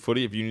 We're gonna do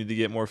footy. If you need to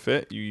get more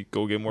fit, you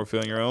go get more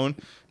fit on your own.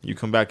 You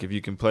come back. If you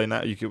can play,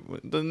 you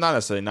could not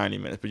necessarily 90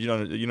 minutes, but you know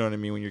what I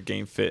mean when you're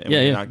game fit. And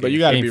you're not but you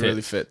got to be fit.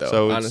 really fit though.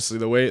 So honestly,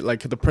 the way,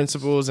 like, the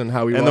principles and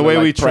how we and the way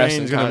we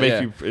train is gonna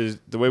make you. Is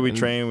the way we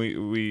train.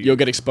 We you'll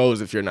get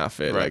exposed if you're not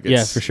fit. Right.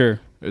 Like, for sure.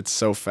 It's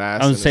so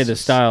fast. I would say the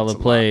style of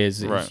play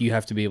is you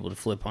have to be able to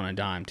flip on a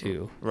dime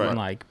too, right? And,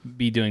 like,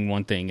 be doing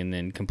one thing and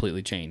then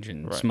completely change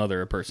and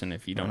smother a person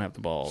if you don't have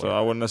the ball. So I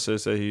wouldn't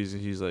necessarily say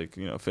he's like,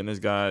 a fitness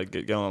guy,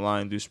 get on the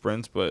line, do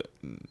sprints, but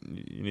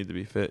you need to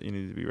be fit. You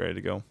need to be ready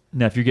to go.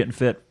 Now, if you're getting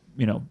fit,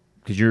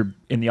 because you're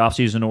in the off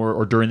season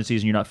or during the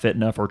season you're not fit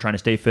enough or trying to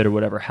stay fit or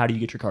whatever, how do you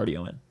get your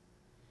cardio in?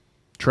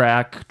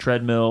 Track,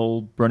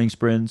 treadmill, running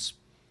sprints,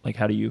 like,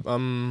 how do you?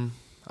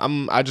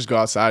 I just go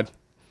outside.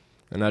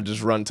 And I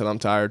just run till I'm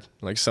tired.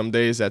 Like, some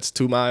days that's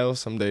 2 miles,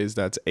 some days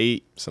that's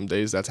 8, some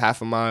days that's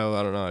half a mile.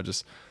 I don't know. I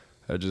just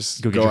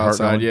go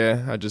outside.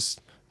 Yeah,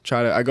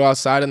 I go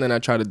outside and then I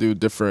try to do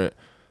different,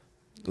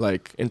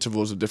 like,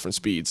 intervals of different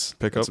speeds.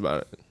 That's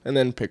about it. And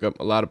then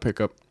a lot of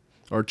pickup,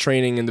 or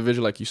training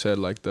individual, like you said,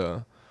 like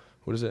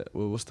what is it?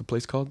 What's the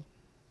place called?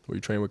 Where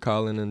you train with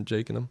Colin and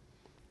Jake and them?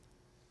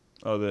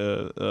 Oh,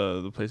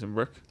 the place in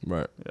Brick.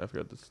 Right. Yeah, I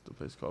forgot the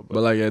place called.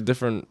 But like, at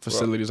different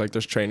facilities, like,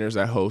 there's trainers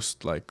that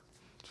host, like,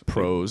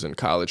 pros and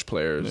college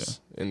players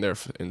in their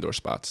indoor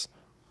spots.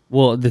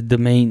 Well, the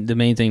main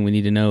thing we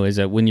need to know is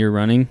that when you're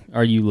running,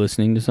 are you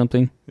listening to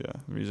something? Yeah,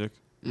 music.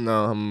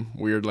 No, I'm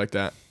weird like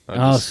that.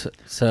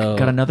 So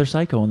got another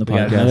psycho on the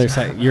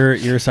podcast.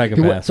 You're a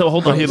psychopath. So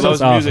hold on. He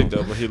loves music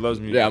though. But he loves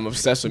music. Yeah, I'm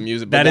obsessed with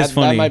music. But that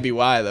funny. That might be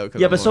why though.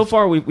 Yeah, but so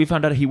far we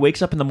found out he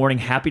wakes up in the morning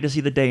happy to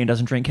see the day and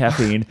doesn't drink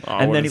caffeine,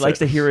 and then he likes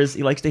to hear his feet.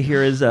 He likes to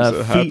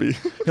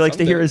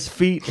hear his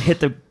feet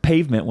hit the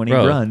pavement when he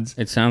runs.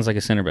 It sounds like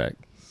a center back.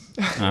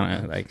 I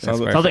don't know, like,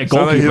 sounds like a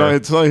goalkeeper.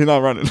 It's like he's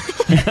not running.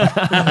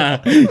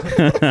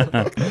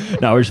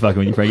 No, we're just fucking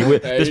with you, Franky.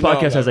 This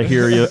podcast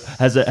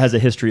has a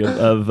history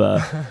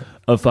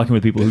of fucking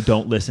with people who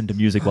don't listen to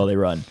music while they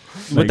run.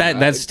 But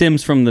that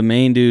stems from the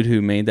main dude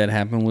who made that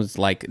happen. Was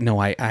like, no,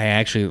 I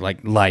actually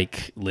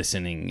like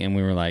listening, and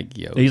we were like,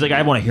 yo. He's like,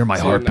 I want to hear my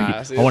heartbeat.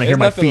 I want to hear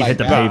my feet hit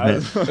the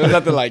pavement. There's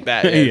nothing like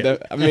that. Yeah.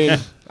 I mean,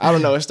 I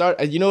don't know.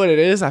 You know what it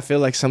is? I feel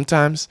like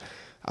sometimes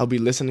I'll be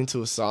listening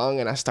to a song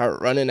and I start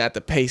running at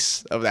the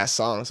pace of that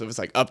song. So if it's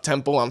like up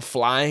tempo, I'm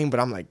flying, but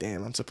I'm like,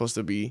 damn, I'm supposed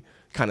to be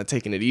kind of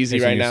taking it easy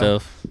right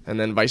now, and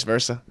then vice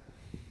versa.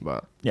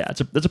 But yeah,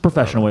 that's a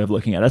professional way of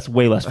looking at it. That's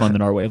way less fun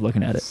than our way of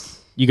looking at it.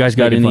 You guys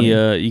got any?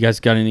 You guys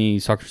got any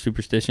soccer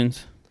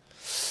superstitions?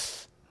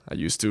 I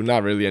used to,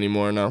 not really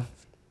anymore. No.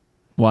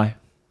 Why?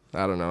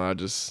 I don't know.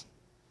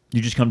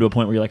 You just come to a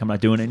point where you're like, I'm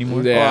not doing it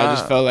anymore. Yeah, I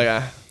just felt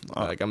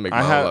like I'm making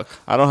my luck.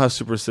 I don't have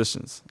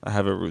superstitions. I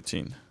have a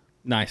routine.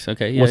 Nice.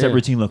 Okay. Yeah, What's that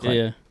routine look like?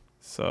 Yeah.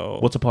 So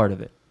What's a part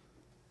of it?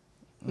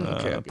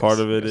 Okay, I part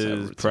of guess- it guess I have a is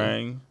routine.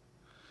 praying,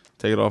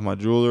 take it off my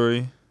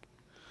jewelry,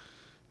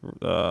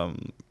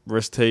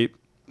 wrist tape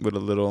with a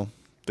little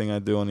thing I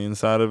do on the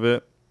inside of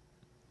it.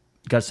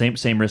 Got same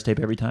wrist tape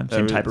every time.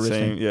 Same type of wrist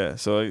tape. Yeah.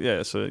 So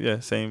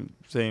same.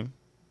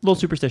 Little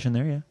superstition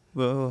there, yeah.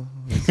 Well,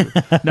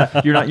 No,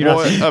 you're not. well,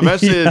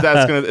 eventually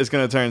it's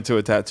gonna turn into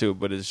a tattoo,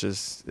 but it's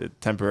just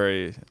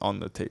temporary on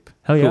the tape.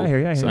 Hell yeah, Cool. I hear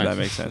you. I hear So you. that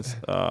makes sense.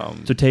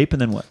 So tape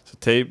and then what? So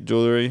tape,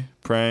 jewelry,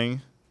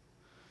 praying.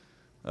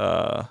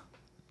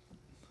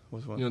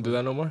 Which one? You don't do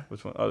that no more?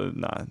 Which one? Oh, no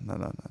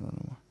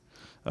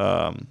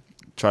more.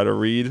 Try to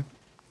read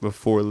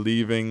before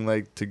leaving,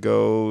 like to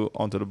go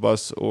onto the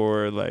bus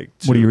or like.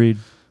 What do you read?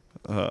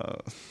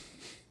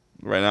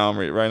 Right now I'm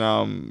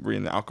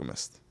reading The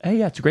Alchemist. Hey,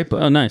 yeah, it's a great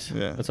book. Oh, nice.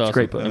 Yeah, That's awesome. a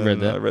great book. I've read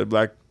And that.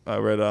 I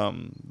read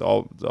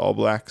the All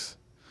Blacks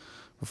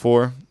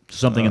before.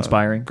 Something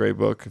inspiring Great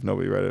book. If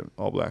nobody read it,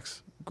 All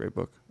Blacks. Great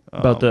book.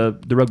 about the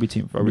rugby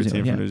team. From Rugby New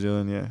team Zealand, from New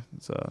Zealand, yeah,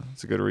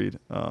 it's a good read.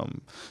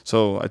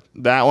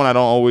 That one I don't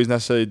always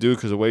necessarily do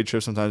because away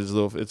trip sometimes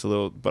it's a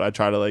little, but I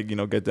try to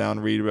get down,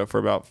 read for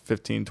about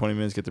 15, 20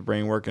 minutes, get the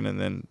brain working, and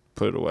then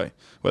put it away.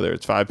 Whether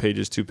it's 5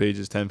 pages, 2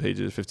 pages, 10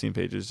 pages, 15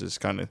 pages, just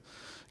kind of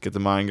get the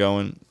mind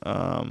going.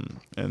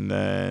 And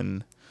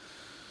then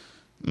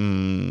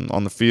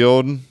on the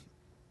field,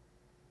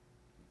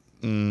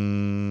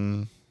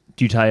 Do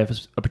you tie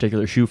a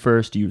particular shoe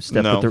first? Do you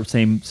step No. with the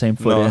same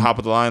foot no, in? hop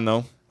at the line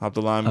though. Hop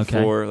the line Okay.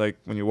 before, like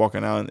when you're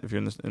walking out. If you're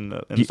in the starting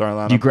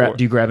lineup,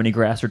 Do you grab any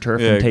grass or turf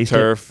yeah, and taste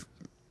turf,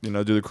 do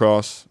the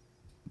cross,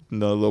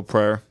 the little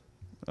prayer.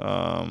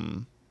 I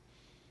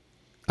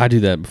do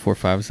that before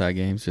 5-a-side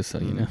games, just so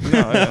you know.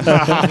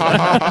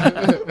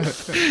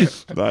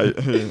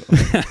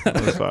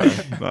 That's fire.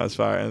 That's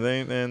fire.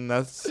 And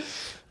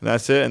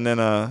that's it. And then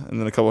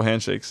a couple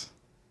handshakes.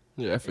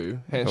 Yeah, for you.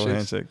 A couple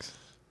Handshakes. handshakes.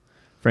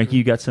 Frankie,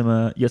 you got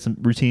some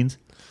routines?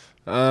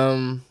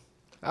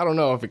 I don't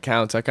know if it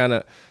counts.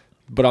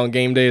 But on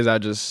game days, I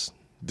just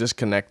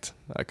disconnect.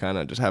 I kind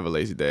of just have a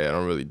lazy day. I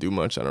don't really do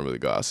much. I don't really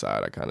go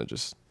outside. I kind of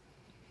just,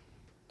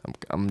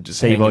 I'm just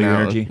Save all hanging your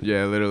out. energy.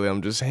 Yeah, literally,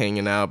 I'm just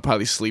hanging out.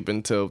 Probably sleep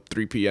until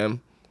 3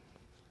 p.m.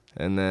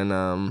 And then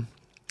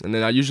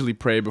I usually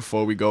pray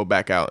before we go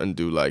back out and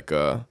do like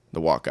the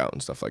walkout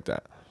and stuff like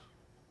that.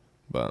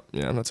 But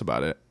yeah, that's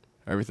about it.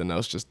 Everything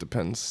else just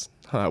depends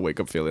how I wake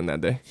up feeling that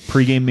day.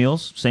 Pre-game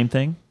meals, same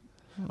thing.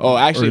 Oh, Or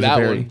actually, is it that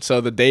vary? one. So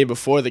the day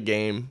before the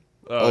game,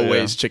 Oh,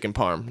 always chicken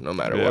parm, no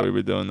matter Yeah, what. we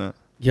be doing that.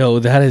 Yo,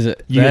 that is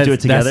You guys do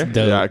it that's together?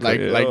 dope. Yeah, I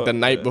could- Like the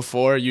night yeah.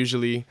 before,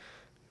 usually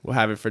we'll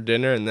have it for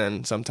dinner, and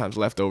then sometimes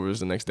leftovers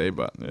the next day.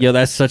 But Yo,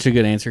 that's such a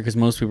good answer because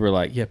most people are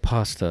like, yeah,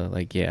 pasta.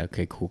 Like, yeah,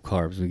 okay, cool,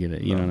 carbs. We get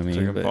it. You know what I mean?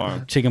 chicken But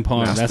parm. Chicken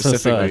parm. Not That's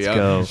what's up. specifically,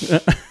 Let's yeah.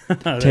 go.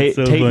 That's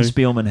so Tate funny.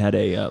 Spielman had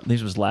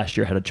this was last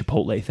year, had a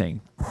Chipotle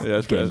thing. Yeah,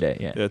 it's Game pretty, day,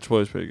 yeah. yeah,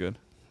 Chipotle's pretty good.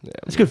 yeah,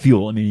 It's good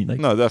fuel. I mean, like,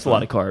 No, it's a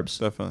lot of definitely. carbs.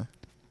 Definitely.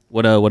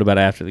 What about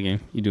after the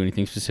game? You do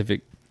anything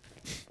specific?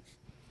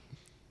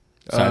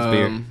 Besides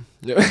beer.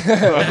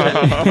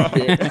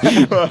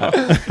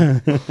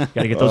 Got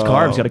to get those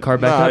carbs. Got to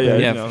carb back up. Yeah,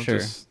 baby. Yeah, for sure.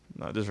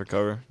 Just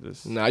recover.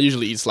 Just No, I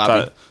usually eat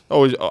sloppy.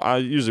 I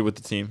usually with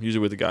the team,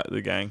 usually with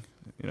the gang.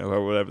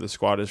 Whatever the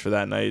squad is for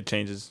that night, it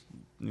changes.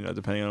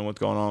 Depending on what's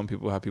going on.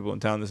 People have people in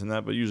town, this and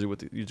that. But usually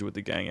with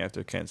the gang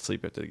after can't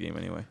sleep after the game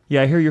anyway.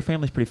 Yeah, I hear your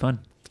family's pretty fun.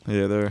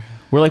 Yeah, they're.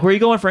 We're like, where are you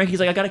going, Frank? He's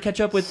like, I got to catch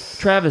up with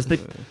Travis.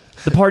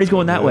 The party's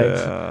going that way.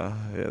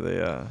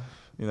 Yeah,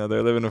 they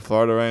they're living in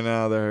Florida right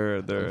now.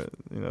 They're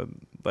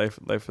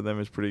life for them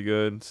is pretty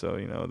good. So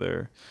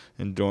they're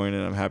enjoying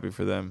it. I'm happy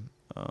for them.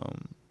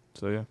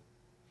 So yeah.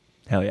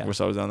 Hell yeah.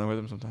 Wish I was down there with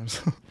them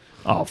sometimes.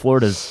 Oh,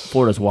 Florida's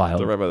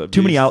wild. They're right by the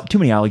Too many beach. too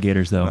many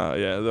alligators though.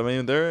 Yeah, I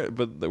mean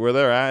but where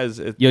they're at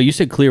is Yo, you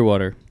said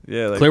Clearwater.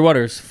 yeah, like,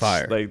 Clearwater's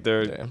fire. like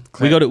they're Yeah.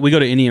 we go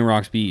to Indian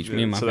Rocks Beach.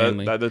 Me and my so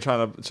family. that they're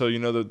trying to. So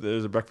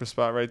there's a breakfast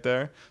spot right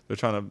there. They're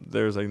trying to.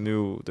 There's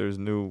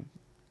new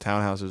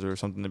townhouses or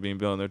something to being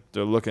built. And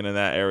they're looking in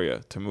that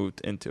area to move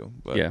into.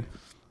 But yeah.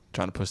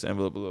 trying to push the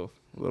envelope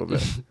a little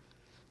bit. And,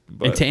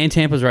 But and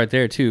Tampa's right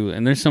there too.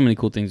 And there's so many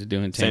cool things to do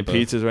in St. Tampa.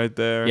 Pete's is right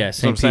there. Yeah,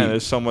 That's what I'm St. saying. Pete.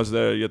 There's so much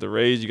there. You got the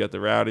Rays, you got the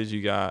Rowdies,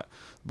 you got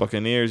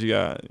Buccaneers, you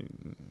got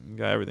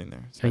everything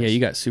there. It's Oh, yeah, nice. you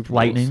got Super Bowls.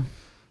 Lightning.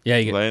 Yeah,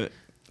 you get. Like,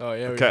 Oh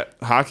yeah. okay,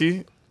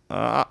 hockey.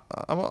 I'm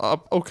a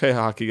okay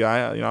hockey guy.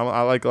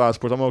 I like a lot of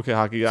sports. I'm an okay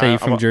hockey guy. Say you're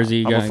from Jersey.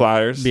 You I'm a gotta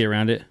Flyers. Be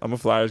around it. I'm a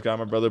Flyers guy.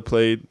 My brother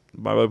played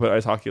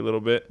ice hockey a little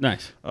bit.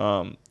 Nice.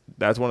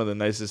 That's one of the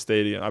nicest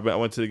stadiums. I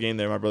went to the game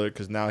there. My brother,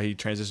 because now he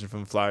transitioned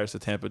from Flyers to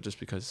Tampa just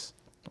because,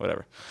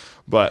 whatever.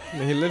 But I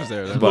mean, he lives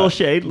there. Little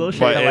shade.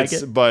 I like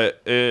it.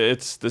 But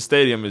it's the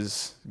stadium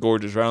is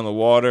gorgeous, right on the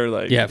water.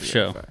 Like Yeah, for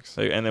sure. facts.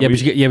 Like, and then Yeah,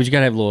 but you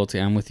gotta have loyalty.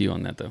 I'm with you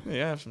on that though.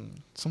 yeah, have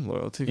some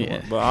loyalty. Come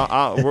Yeah.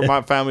 on. But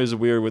my family is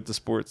weird with the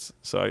sports,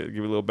 so I give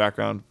you a little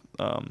background.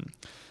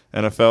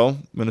 NFL,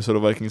 Minnesota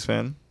Vikings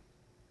fan.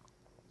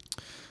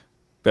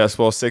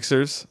 Basketball,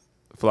 Sixers,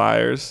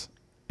 Flyers,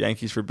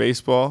 Yankees for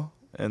baseball,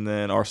 and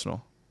then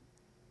Arsenal.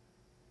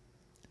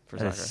 for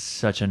That soccer. is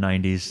such a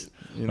 90s.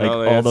 You Like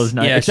know, all those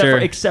 90s. Yeah, except, sure.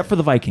 except for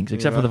the Vikings.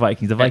 Except for the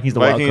Vikings. The Vikings, the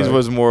Vikings wild card.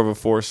 was more of a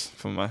force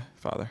from my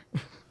father.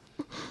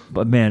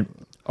 But man,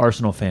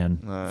 Arsenal fan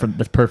from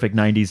the perfect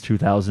 90s,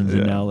 2000s,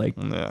 and now like,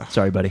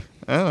 sorry, buddy.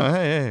 I don't know.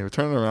 Hey, we're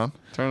turning around.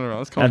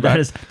 Let's come And back.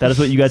 that is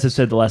what you guys have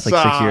said the last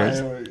like 6 years.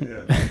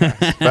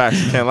 Yeah.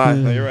 Facts. You can't lie.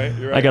 No, you're right.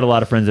 You're right. I got a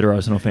lot of friends that are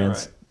Arsenal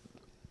fans.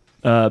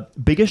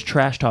 Biggest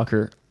trash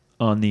talker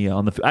on the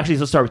actually,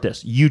 let's start with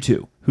this. You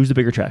two, who's the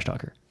bigger trash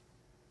talker?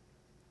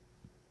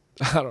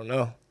 I don't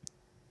know.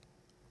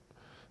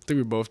 I think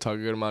we both talk a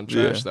good amount of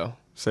trash, though.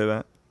 Say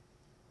that.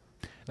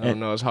 I don't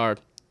know. It's hard.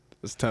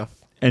 It's tough.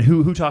 And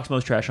who talks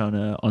most trash on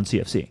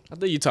CFC? I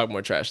think you talk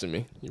more trash than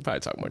me. You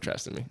probably talk more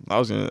trash than me. I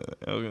was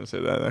gonna say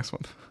that next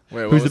one.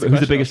 Wait, Who's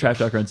the biggest trash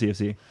talker on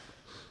CFC?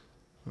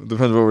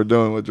 Depends what we're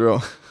doing with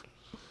drill.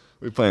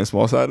 We playing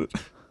small sided.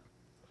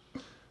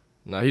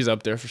 No, he's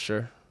up there for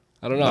sure.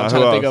 I don't know. Nah, I'm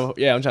trying who to think else? of.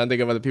 Yeah, I'm trying to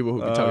think of other people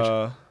who be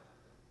talking.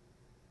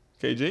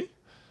 KG.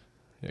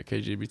 Yeah,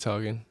 KG be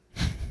talking.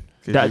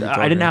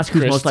 I didn't ask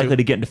who's Chris, most likely too.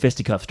 to get into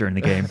fisticuffs during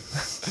the game.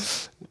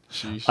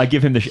 Sheesh. I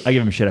give him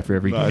shit after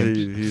every Nah,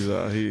 game. he's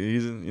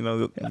you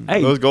know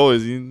Hey. those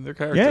goalies, they're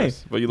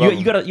characters. Yeah, But you love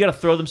you gotta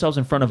throw themselves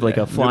in front of like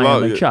a You flying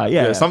love- like shot.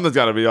 Yeah, something's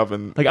got to be up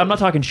and. like I'm not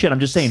talking shit. I'm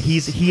just saying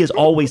he is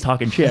always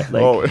talking shit.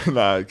 Like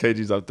Nah,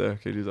 KG's up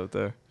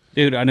there.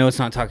 Dude, I know it's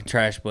not talking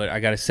trash, but I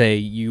gotta say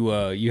you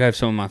have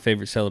some of my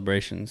favorite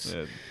celebrations.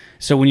 Yeah.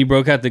 So when you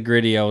broke out the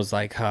gritty, I was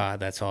like,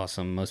 that's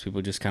awesome. Most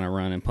people just kind of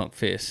run and pump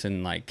fists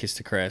and like kiss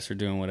the crest or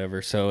doing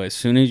whatever. So as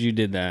soon as you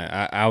did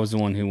that, I was the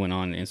one who went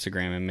on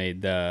Instagram and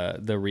made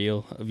the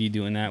reel of you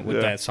doing that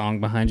with that song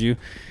behind you.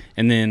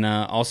 And then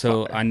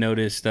also I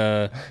noticed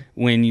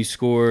when you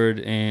scored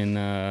in,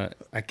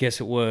 I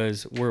guess it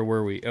was, where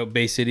were we? Oh,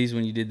 Bay Cities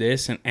when you did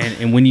this.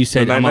 And when you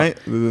said,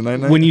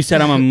 when you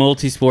said I'm a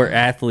multi-sport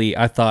athlete,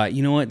 I thought,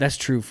 you know what? That's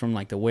true from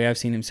like the way I've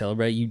seen him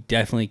celebrate. You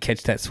definitely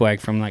catch that swag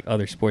from like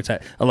other sports.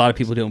 A lot of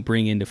people don't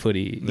bring into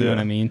footy. You know what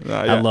I mean?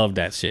 I love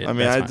that shit. I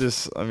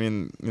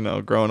mean, you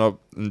know, growing up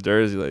in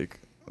Jersey, like,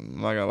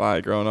 I'm not gonna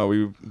lie, growing up,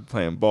 we were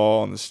playing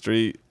ball on the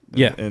street.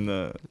 In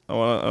the, I'm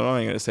not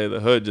even gonna say the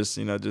hood, just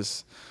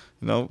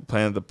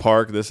playing at the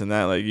park, this and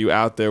that. Like, you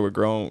out there with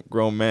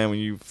grown men when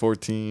you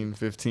 14,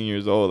 15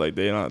 years old, like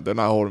they're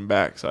not holding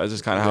back. So that's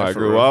just kind of how I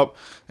grew up.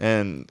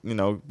 And, you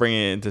know, bringing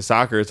it into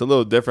soccer, it's a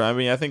little different. I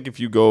mean, I think if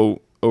you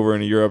go over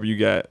into Europe, you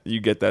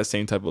get that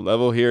same type of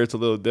level. Here it's a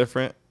little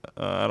different.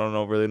 I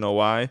don't really know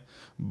why,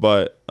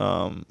 but I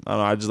don't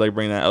know. I just like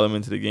bringing that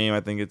element to the game.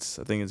 I think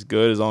it's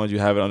good as long as you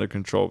have it under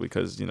control,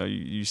 because you know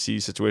you see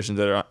situations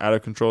that are out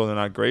of control and they're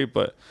not great,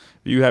 but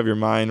if you have your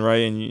mind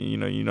right and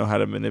you know how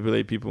to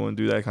manipulate people and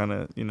do that kind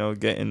of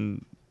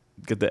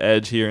get the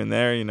edge here and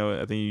there. You know,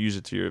 I think you use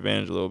it to your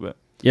advantage a little bit.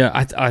 Yeah,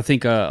 I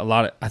think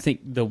I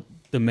think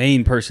the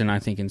main person I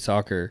think in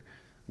soccer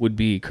would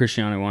be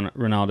Cristiano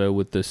Ronaldo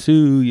with the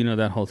Sue, you know,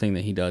 that whole thing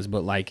that he does.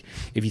 But like,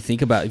 if you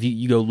think about, if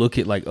you go look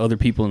at like other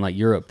people in like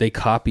Europe, they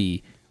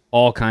copy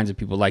all kinds of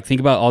people. Like,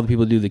 think about all the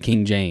people who do the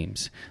King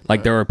James.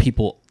 Like, there are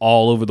people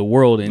all over the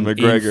world in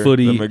footy.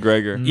 The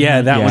McGregor.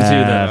 Yeah, that one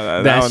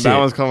too. That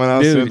one's coming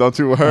out soon. Don't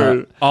you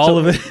worry. All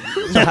of it.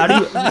 So how do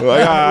you?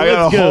 I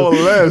got a whole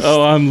list.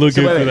 Oh, I'm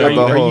looking for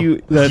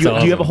that.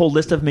 Do you have a whole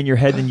list of them in your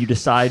head and you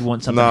decide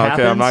once something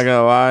happens? I'm not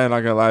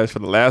gonna lie. For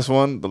the last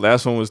one,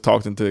 was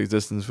talked into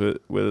existence with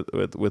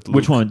Luke.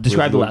 Which one?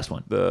 Describe the last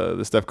one.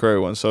 The Steph Curry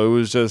one. So it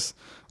was just,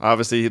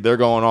 obviously they're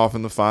going off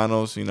in the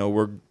finals. You know,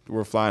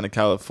 we're flying to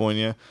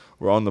California.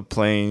 We're on the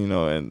plane. You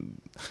know, and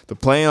the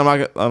plane, I'm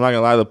not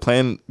gonna lie, the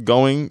plane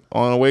going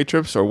on away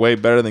trips are way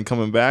better than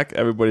coming back.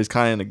 Everybody's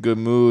kind of in a good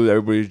mood.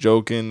 Everybody's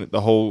joking. The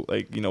whole,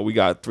 like, you know, we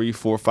got 3,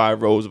 4,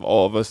 5 rows of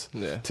all of us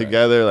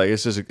together. Right. Like,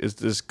 it's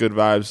just good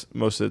vibes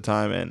most of the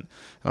time. And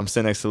I'm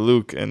sitting next to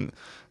Luke, and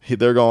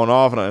they're going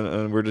off,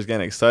 and we're just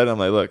getting excited. I'm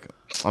like, look,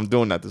 I'm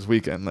doing that this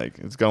weekend. Like,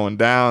 it's going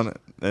down.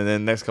 And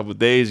then next couple of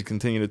days, you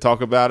continue to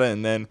talk about it,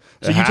 and then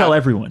so you tell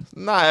everyone.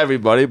 Not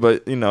everybody,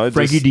 but you know.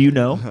 Franky, do you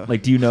know?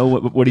 Like, do you know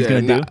what he's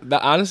gonna do?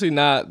 Honestly,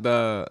 not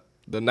the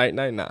night.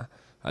 Nah,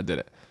 I did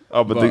it.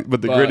 Oh, but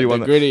the gritty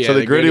one. So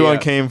the gritty one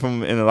came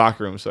from in the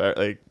locker room. So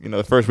like, you know,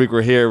 the first week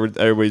we're here,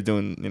 everybody's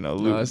doing, you know,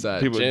 it's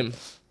that people, gym.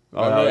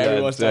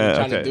 Everyone's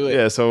trying to do it.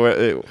 Yeah,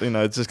 so you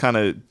know, it just kind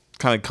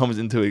of comes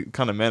into it,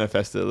 kind of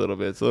manifested a little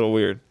bit. It's a little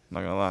weird. I'm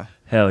not gonna lie.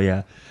 Hell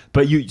yeah.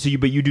 But you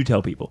do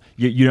tell people.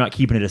 You're not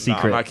keeping it a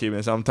secret. No, I'm not keeping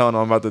it. So I'm telling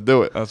them I'm about to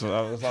do it. That's what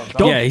I'm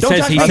he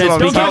says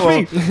don't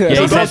touch me.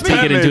 Yeah, he says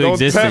take it into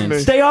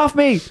existence. Stay off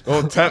me.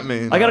 Don't tempt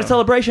me. I got a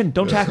celebration.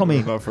 Don't tackle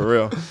me. No, for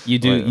real. You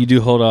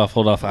do hold off.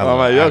 I'm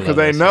like, yo, because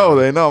they know.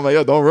 I'm like,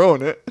 yo, don't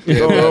ruin it.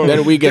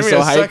 Then we get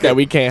so hyped that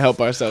we can't help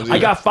ourselves. I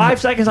got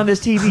 5 seconds on this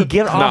TV.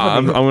 Get off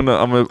of me. I'm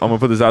gonna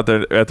put this out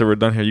there after we're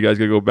done here. You guys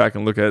gotta go back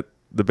and look at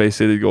the Bay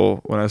City goal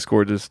when I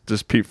scored.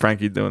 Just Pete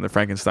Franky doing the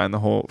Frankenstein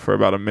for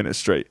about a minute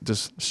straight,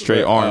 just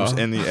straight arms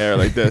in the air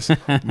like this,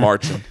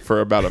 marching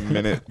for about a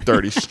minute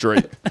 30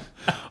 straight.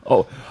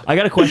 Oh, I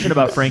got a question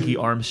about Franky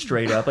arms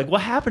straight up. Like, what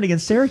happened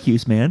against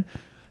Syracuse, man?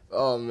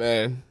 Oh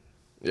man,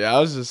 yeah,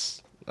 I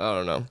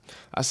don't know.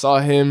 I saw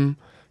him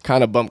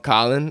kind of bumped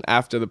Colin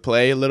after the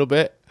play a little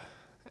bit,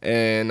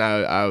 and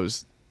I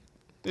was.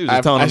 He was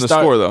just telling him the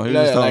score, though. He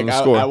was just telling him the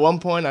score. At one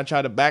point, I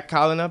tried to back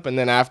Colin up, and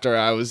then after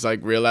I was like,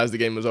 realized the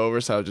game was over,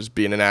 so I was just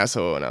being an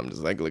asshole, and I'm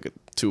just like, look at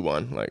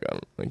 2-1. Like, I'm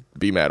like,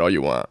 be mad all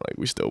you want. Like,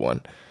 we still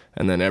won.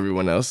 And then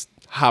everyone else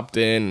hopped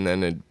in, and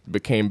then it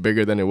became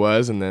bigger than it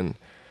was, and then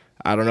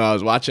I don't know. I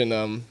was watching.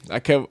 I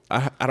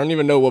don't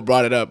even know what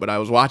brought it up, but I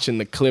was watching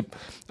the clip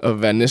of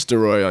Van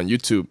Nistelrooy on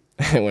YouTube,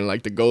 and when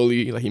like the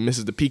goalie, like he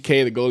misses the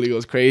PK, the goalie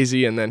goes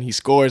crazy, and then he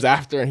scores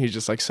after, and he's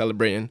just like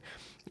celebrating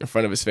in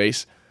front of his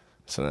face.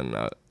 So then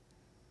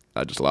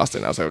I just lost it,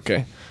 and I was like,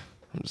 okay,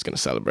 I'm just gonna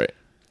celebrate.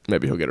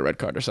 Maybe he'll get a red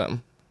card or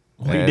something.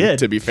 Well, he did.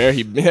 To be fair,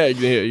 he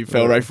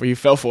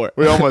fell for it.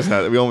 We almost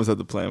had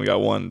the plan. We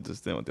got one,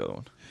 just didn't with the other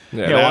one.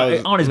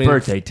 On his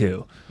birthday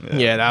too.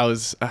 Yeah, that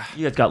was.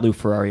 You guys got Lou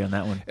Ferrari on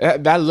that one.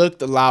 That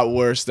looked a lot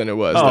worse than it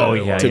was.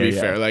 To be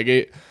fair, like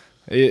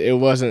it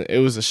wasn't. It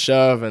was a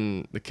shove,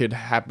 and the kid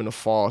happened to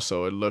fall,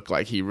 so it looked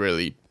like he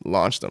really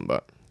launched him.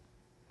 But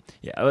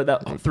yeah,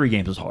 3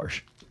 games was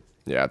harsh.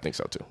 Yeah, I think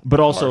so too. But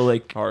also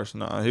harsh.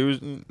 Nah, he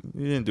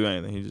didn't do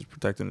anything. He just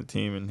protecting the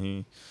team, and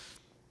he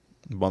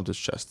bumped his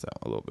chest out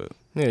a little bit.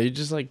 Yeah, he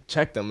just like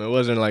checked him. It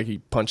wasn't like he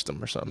punched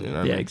him or something. You know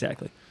what I mean?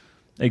 Exactly.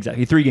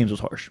 3 games was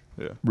harsh.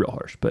 Yeah, real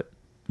harsh. But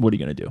what are you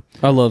gonna do?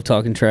 I love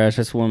talking trash.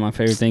 That's one of my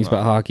favorite things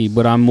about hockey.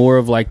 But I'm more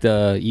of like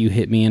you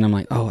hit me and I'm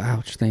like, oh,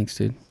 ouch, thanks,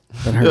 dude.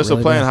 That hurt so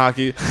really playing bad.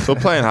 hockey.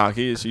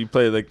 So you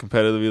play like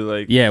competitively,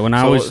 like when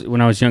I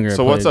was younger.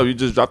 So what's up? You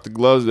just drop the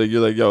gloves. Like,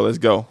 you're like, yo, let's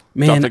go.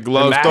 Man, drop the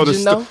gloves.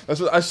 imagine,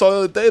 That's what I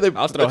saw the other day.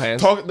 I'll throw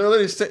hands. They're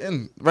literally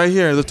sitting right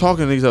here. They're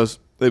talking to each other.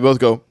 They both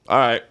go, all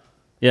right.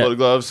 Yeah, blow the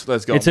gloves.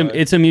 Let's go.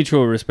 It's a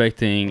mutual respect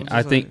thing.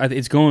 I think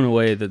it's going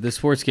away. That the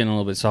sport's getting a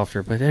little bit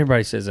softer, but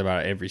everybody says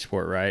about every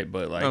sport, right?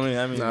 But like,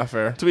 I mean, not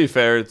fair. To be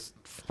fair, it's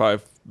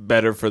probably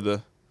better for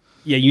the.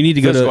 Yeah, you need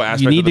to go to to a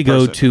junior. I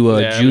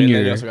mean,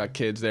 they also got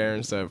kids there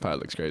and stuff. It probably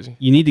looks crazy.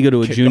 You need to go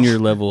to a junior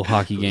level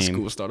hockey game.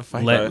 School start a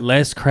fight.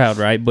 Less crowd,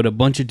 right? But a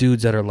bunch of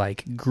dudes that are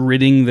like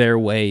gritting their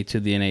way to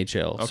the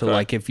NHL. Okay. So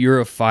like, if you're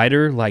a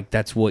fighter, like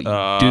that's what you do.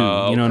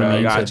 You know what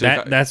I mean?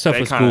 So that stuff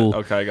was cool.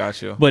 Okay, I got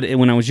you. But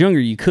when I was younger,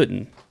 you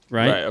couldn't.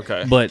 Right.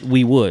 Okay. But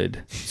we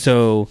would.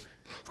 So.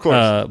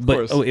 Of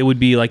course. It would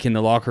be like in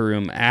the locker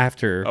room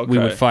after we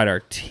would fight our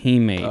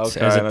teammates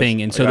as a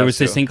thing, and so there was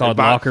this thing called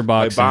locker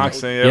boxing.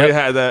 Boxing, yeah, we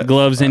had that.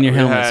 Gloves in your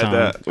helmets on.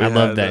 I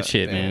love that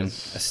shit, yeah. man. I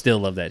still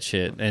love that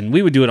shit, and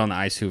we would do it on the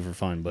ice too for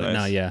fun. But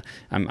no, yeah,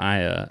 I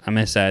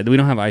miss that. We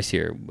don't have ice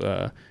here.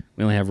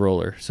 We only have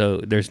roller, so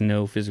there's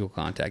no physical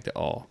contact at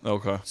all.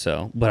 Okay.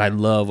 So, but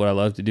what I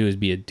love to do is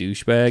be a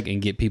douchebag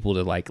and get people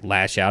to like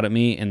lash out at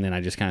me, and then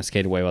I just kind of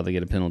skate away while they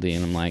get a penalty,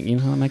 and I'm like,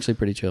 I'm actually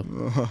pretty chill.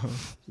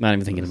 Not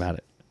even thinking about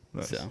it.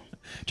 Nice. So,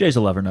 Jay's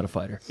a lover, not a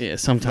fighter. Yeah,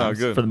 sometimes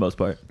for the most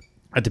part.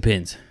 It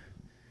depends.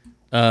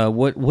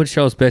 What's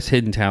y'all's best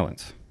hidden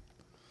talents?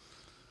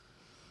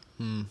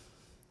 I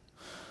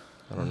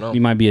don't know.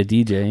 You might be a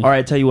DJ. All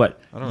right, tell you what.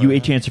 You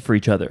each answer for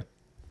each other.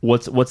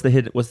 What's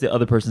the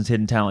other person's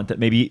hidden talent that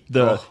maybe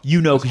because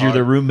you're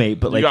their roommate,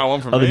 but like you got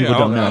one from other me? people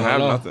don't know. I have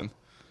nothing.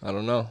 I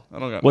don't know. I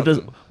don't got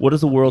nothing. What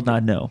does the world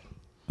not know?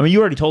 I mean, you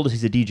already told us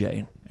he's a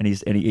DJ, and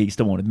he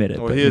still won't admit it.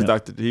 Well, but, he is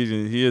Dr.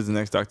 He is the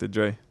next Dr.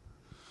 Dre.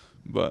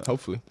 But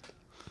hopefully.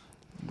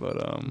 But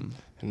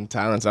and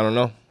talents, I don't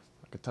know.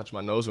 I could touch my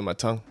nose with my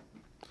tongue.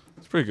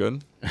 It's pretty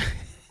good.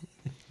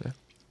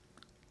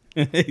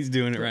 He's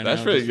doing it right now.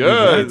 That's pretty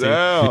good.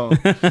 Damn.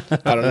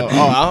 I don't know.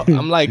 Oh,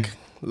 I'm like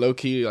low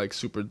key, like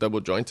super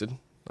double jointed.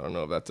 I don't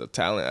know if that's a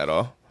talent at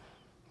all,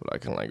 but I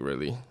can like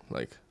really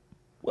like.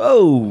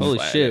 Whoa! Holy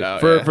shit!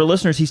 For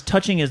listeners, he's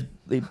touching his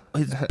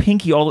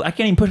pinky all. I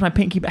can't even push my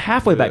pinky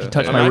halfway back to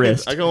touch my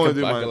wrist. I can only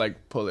do I can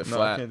like pull it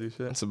flat. I can't do shit.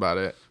 That's about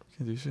it.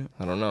 Can't do shit.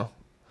 I don't know.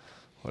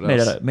 What made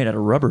else? Made out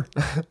of rubber.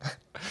 I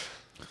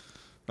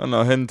don't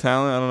know. Hidden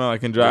talent. I don't know. I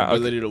can drive.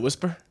 Ability to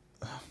whisper.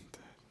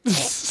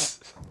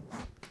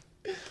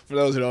 For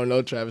those who don't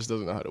know, Travis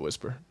doesn't know how to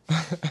whisper.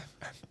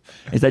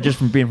 Is that just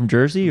from being from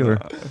Jersey or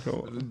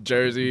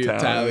Jersey,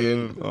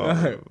 Italian,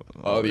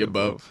 all the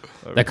above?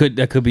 That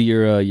could be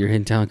your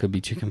hidden talent. Could be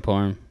chicken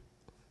parm.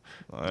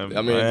 I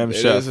am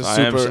chef. Is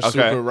a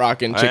super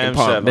rocking chicken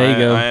parm. There you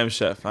go. I am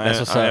chef. I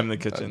am the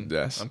kitchen.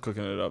 Yes. I'm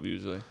cooking it up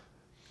usually.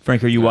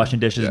 Frank, are you washing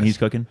dishes and he's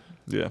cooking?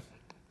 Yeah.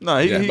 No,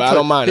 he I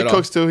don't mind. He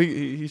cooks too.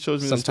 He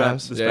shows me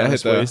sometimes the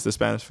Spanish ways, the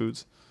Spanish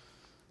foods.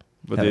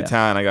 But the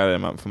Italian, I got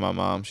it from my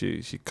mom.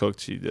 She cooked.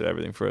 She did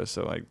everything for us.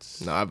 So like,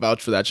 no, I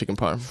vouch for that chicken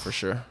parm for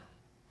sure.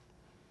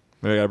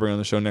 Maybe I gotta bring it on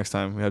the show next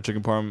time. We have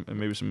chicken parm and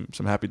maybe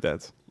some happy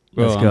dads.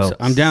 Bro, let's go.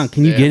 I'm down.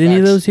 Can you get any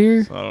of those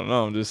here? I don't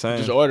know. I'm just saying.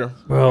 Just order.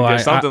 Bro, get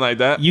something like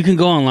that. You can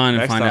go online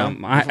and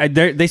find out.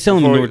 They sell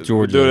them in North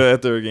Georgia. Do it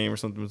after a game or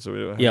something. So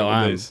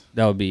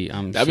that would be.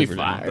 That'd be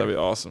fire. That'd be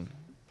awesome.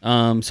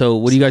 So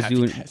what do you guys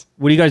do?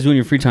 What do you guys do in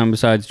your free time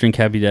besides drink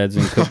Happy Dads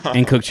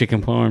and cook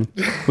chicken parm?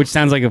 Which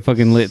sounds like a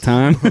fucking lit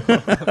time. I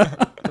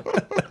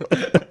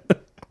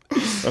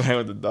hang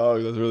with the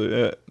dogs. That's really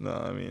it.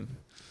 No,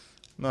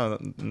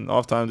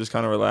 off time just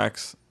kind of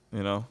relax.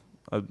 You know,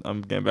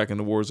 I'm getting back in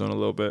the war zone a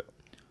little bit.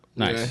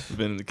 Nice. I've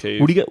been in the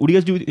cave. What do you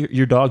guys do with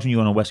your dogs when you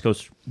go on a West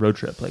Coast road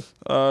trip? Like,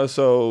 Nice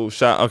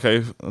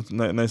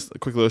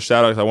quick little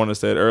shout out. I wanted to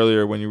say it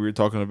earlier when you were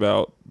talking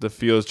about the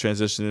fields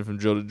transitioning from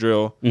drill to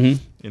drill.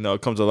 Mm-hmm. You know,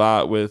 it comes a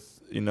lot with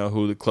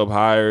who the club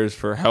hires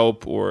for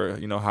help or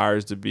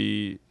hires to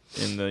be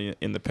in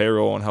the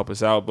payroll and help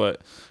us out.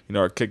 But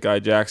our kick guy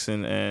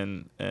Jackson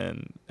and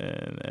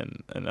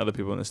other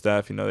people in the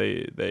staff,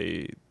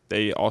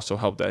 they also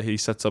help that. He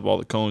sets up all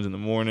the cones in the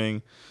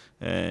morning.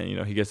 And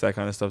he gets that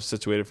kind of stuff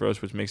situated for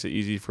us, which makes it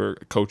easy for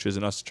coaches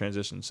and us to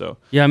transition. So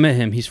yeah, I met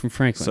him. He's from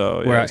Franklin. So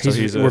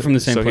we're from the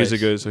same place.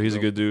 He's a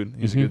good dude.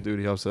 He's a good dude.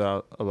 He helps it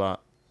out a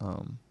lot.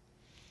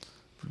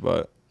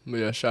 But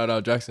yeah, shout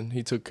out Jackson.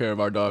 He took care of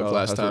our dogs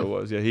last time. What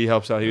it was. Yeah, he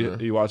helps out.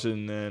 He watched it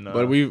and then.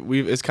 But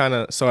we it's kind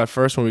of so at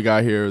first when we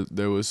got here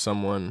there was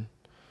someone.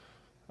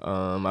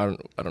 I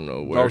don't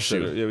know where dog she.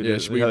 sitter. Yeah,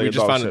 we we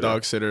just found a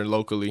dog sitter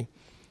locally,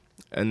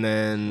 and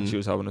then she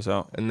was helping us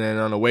out. And then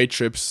on away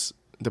trips,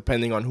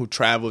 depending on who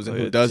travels and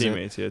who doesn't,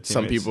 teammates.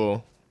 Some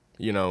people,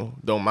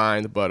 don't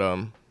mind, but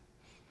And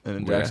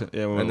then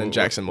Jackson,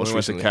 Jackson most when we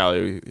went to recently.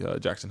 Cali,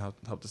 Jackson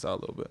helped us out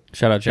a little bit.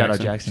 Shout out Shout out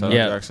Jackson. Jackson.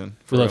 Yeah, Jackson.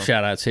 we love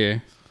shout outs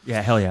here.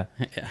 yeah, hell yeah.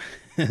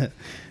 Yeah.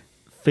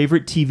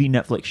 Favorite TV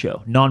Netflix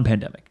show,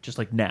 non-pandemic, just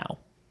like now.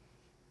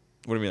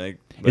 What do you mean,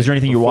 like? Is there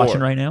anything you're before?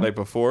 watching right now? Like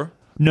before?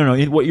 No,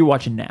 what you're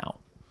watching now.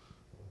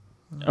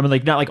 I mean,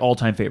 like not like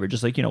all-time favorite,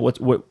 just like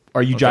what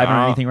are you jiving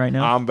on anything right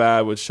now? I'm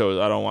bad with shows.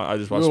 I don't want. I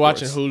just watch. We were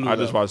sports. watching Hulu, I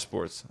just though. watch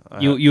sports.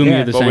 You and me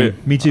are the But same.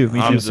 Me too.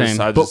 I'm just, Same.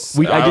 I But just,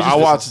 we- I just- I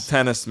watch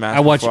tennis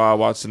match before I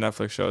watch the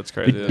Netflix show. It's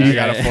crazy. Did I you-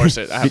 gotta force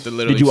it. I have to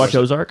literally. Did you watch force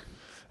it. Ozark?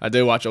 I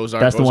did watch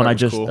Ozark. That's the one I Ozark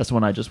was just. cool. That's the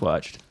one I just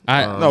watched.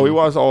 No, we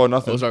watched All or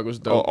Nothing. Ozark was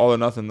dope. All or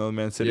Nothing, though,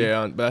 Man City.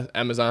 Yeah, but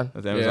Amazon.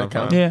 That's Amazon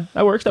Prime. Prime. Yeah,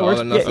 that works. That All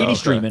works. or Yeah, Nothing. 80 Okay.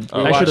 streaming. We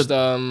I should watched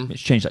have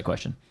changed that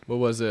question. what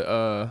was it?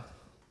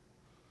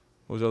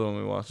 What was the other one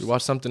we watched? We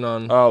watched something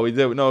on Oh, we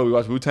did. No, we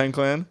watched Wu-Tang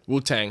Clan.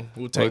 Wu-Tang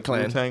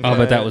Clan. Wu-Tang Oh,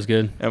 but that was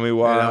good. And we Yeah,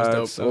 watched. that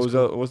was dope. That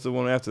was what's the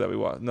one after that we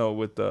watched? No,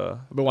 with I've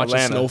been watching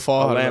Atlanta.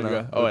 Snowfall. How did I Atlanta.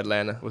 forget? Oh,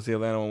 Atlanta. What's the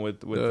Atlanta one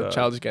with The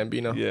Childish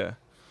Gambino. Yeah.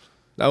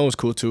 That one was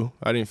cool too.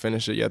 I didn't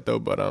finish it yet though,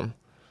 but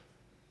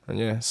and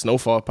yeah,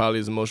 Snowfall probably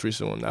is the most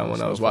recent one. That one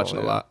I was Snowfall, watching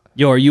a yeah. lot.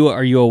 Yo, are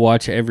you a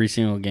watch every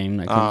single game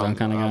that comes on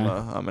kind of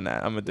guy?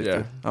 I'm addicted.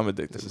 Yeah. I'm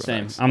addicted.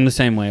 Same. Bro. I'm the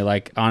same way.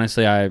 Like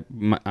honestly,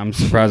 I'm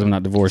surprised I'm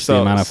not divorced. The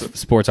So- amount of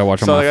sports I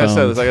watch on So my like phone.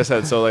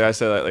 I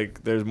said,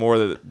 like there's more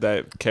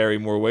that carry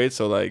more weight.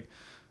 So like,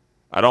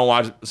 I don't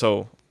watch.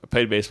 So I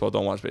played baseball.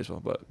 Don't watch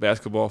baseball, but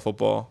basketball,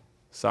 football,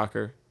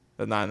 soccer.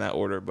 They're not in that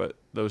order, but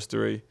those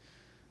three.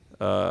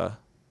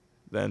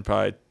 Then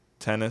probably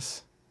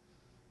tennis.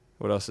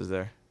 What else is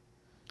there?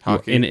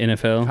 Hockey, in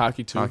NFL.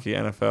 Hockey too. hockey,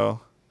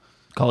 NFL.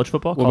 College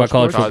football. What about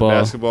college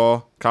sports?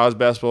 football? college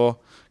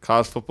basketball,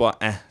 college football.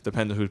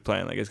 Depends on who's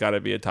playing. Like it's got to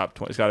be a top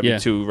 20. It's got to be Yeah.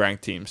 2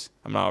 ranked teams.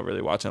 I'm not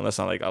really watching unless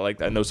I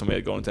know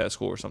somebody going to that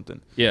school or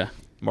something. Yeah.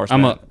 March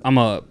I'm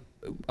Madness.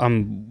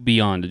 I'm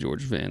beyond a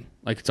Georgia fan.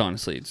 Like it's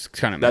honestly, it's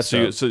kind of That's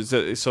messed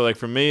up. so like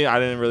for me, I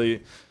didn't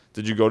really.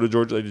 Did you go to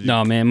Georgia? Like, did you,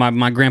 No, man,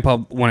 my grandpa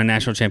won a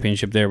national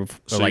championship there,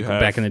 So like you have-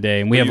 back in the day,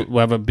 and we but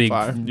have a big.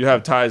 Fire. You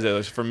have ties there.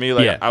 Like, for me,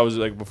 like Yeah. I was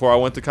like before I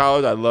went to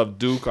college, I loved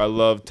Duke, I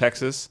loved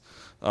Texas.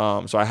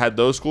 So I had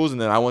those schools, and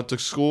then I went to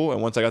school,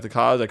 and once I got to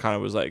college, I kind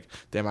of was like,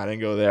 damn, I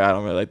didn't go there. I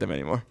don't really like them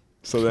anymore.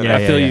 So then Yeah,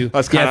 I feel you.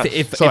 that's kind of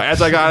if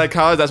as I got out of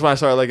college, that's when I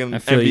started liking I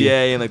feel NBA you.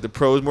 and like the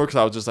pros more because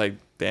I was just like,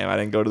 damn, I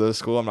didn't go to this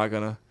school. I'm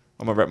gonna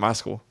rep my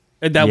school.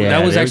 that Yeah,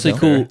 that was there you actually go.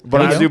 cool.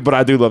 But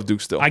I do love Duke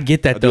still. I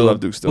get that I do though, love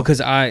Duke still.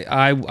 because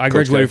I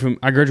Coach graduated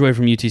K.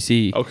 from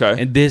UTC. Okay.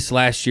 And this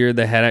last year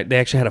they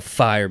actually had a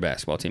fire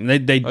basketball team.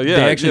 They Oh, yeah,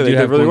 actually they do did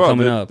have really one well.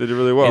 coming They up. did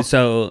really well.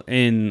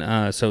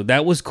 And so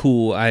that was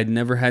cool. I had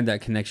never had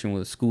that connection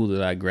with a school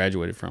that I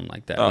graduated from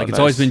like that. Oh, Like it's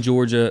always nice. been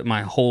Georgia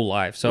my whole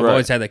life, so I've Right.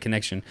 always had that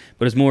connection.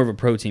 But it's more of a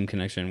pro team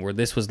connection where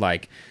this was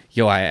like,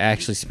 yo, I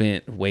actually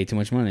spent way too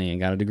much money and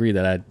got a degree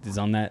that is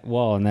on that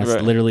wall, and that's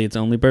Right. literally its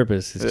only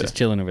purpose. It's Yeah. just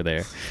chilling over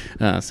there.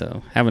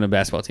 So having a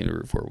basketball team to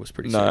root for was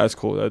pretty No, sick. that's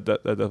cool.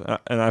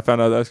 And I found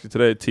out actually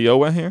today, T.O.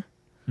 went here.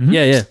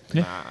 Yeah.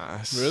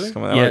 Really?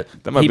 Come on, Yeah.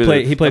 that might He be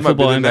played- the, he played that might be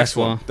football the and next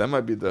basketball. one. That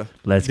might be the.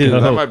 Let's Dude, go.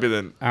 That might be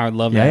the. I would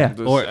love Yeah, that. yeah.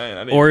 Just Or saying,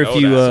 I didn't or even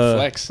if know you that.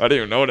 Flex. I didn't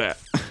even know that.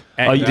 Oh,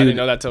 I dude, didn't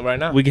know that till right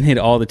now. we can hit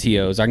all the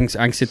TOs. I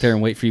can sit there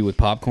and wait for you with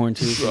popcorn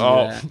too.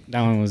 Oh.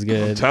 That one was I'm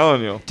good.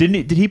 telling you.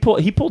 Did he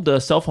pulled the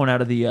cell phone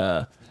out of the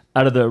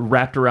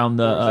wrapped around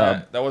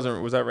the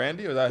Was that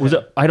Randy or was that was him?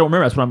 it? I don't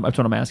remember. That's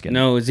what I'm asking.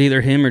 No, it's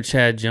either him or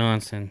Chad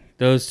Johnson.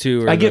 Those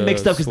two are I get the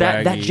mixed up because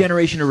that swaggy.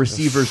 generation of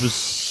receivers was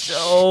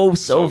so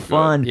So good.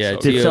 fun. Yeah, the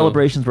T.O.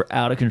 celebrations were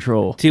out of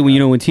control.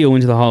 When T.O.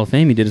 went to the Hall of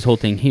Fame, he did his whole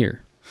thing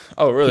here.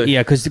 Oh really?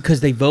 Yeah, because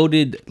they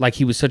voted like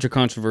he was such a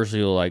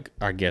controversial, like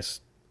I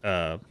guess,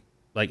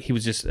 like he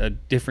was just a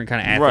different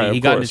kind of athlete. Right, of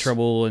he got into course.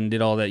 trouble and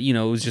did all that. You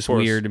know, it was just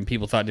course. weird, and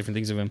people thought different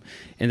things of him.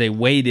 And they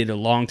waited a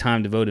long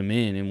time to vote him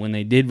in. And when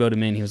they did vote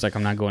him in, he was like,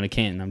 "I'm not going to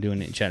Canton. I'm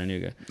doing it in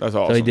Chattanooga." That's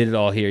awesome. So he did it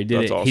all here. He did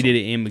That's it. awesome. He did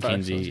it in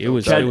McKenzie. It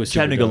was super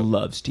Chattanooga dope.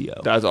 loves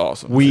T.O. That's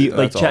awesome. Like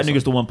That's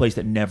Chattanooga's awesome. the one place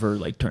that never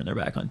like turned their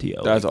back on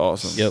T.O. That's Like,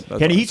 awesome. Yep. That's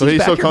And awesome. he's So he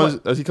back still here, comes.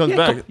 what? As he comes yeah,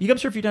 back. he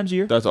comes here a few times a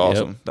year. That's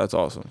awesome. That's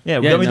awesome. Yeah,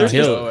 Yeah, I mean, no, there's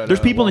he'll- there's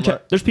people in the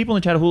Walmart. there's people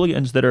in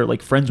Chattahooligans that are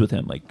like friends with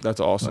him, like That's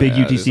awesome. big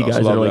Yeah, UTC it's guys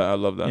awesome. that are like, I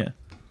love that. yeah.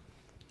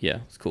 Yeah,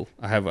 it's cool.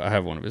 I have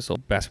one of his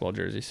old basketball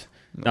jerseys.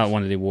 Not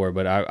one that he wore,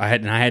 but I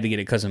had to get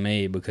it custom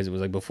made because it was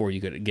like before you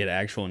could get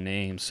actual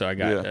names. So I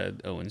got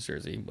Owens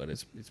jersey, but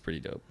it's pretty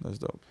dope. That's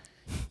dope.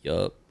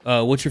 Yup.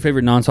 What's your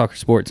favorite non-soccer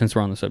sport since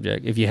we're on the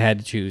subject? If you had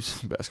to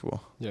choose,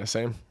 Basketball. Yeah,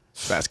 same.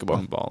 Basketball.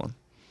 I'm balling.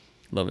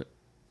 love it.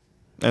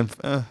 And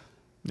yeah, All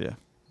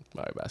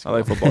right, I basketball.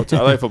 like football too.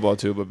 I like football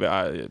too, but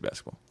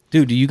basketball.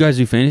 Dude, do you guys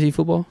do fantasy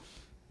football?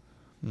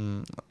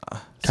 See,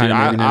 Kinda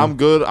maybe now. I'm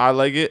good. I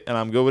like it, and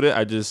I'm good with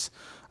it.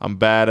 I'm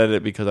bad at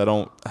it because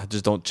I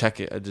just don't check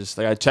it.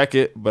 I check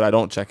it, but I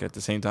don't check it at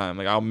the same time.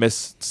 Like I'll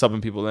miss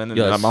subbing people in, and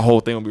Yes. then my whole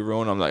thing will be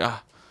ruined. I'm like,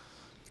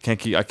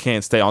 I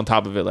can't stay on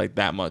top of it like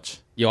that much.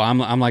 Yo, I'm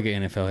like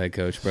an NFL head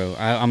coach, bro.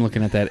 I'm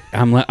looking at that.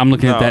 I'm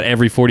looking at No. that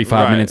every 45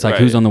 Right, minutes. Like,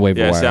 right. who's on the waiver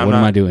Yeah, wire? see, I'm What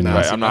am not- I doing now?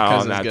 Right, See, I'm my not on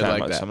cousin's that good that like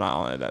much. that. I'm not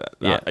on it that.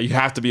 Yeah. You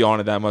have to be on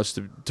it that much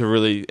to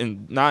really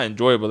not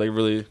enjoy it, but like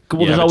really.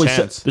 Well, have a there's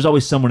chance.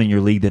 always someone in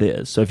your league that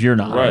is. So if you're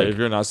not, Right, like, if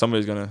you're not,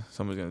 somebody's gonna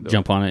do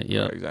Jump it. on it.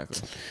 Yeah. Right,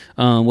 exactly.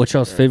 What's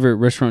y'all's favorite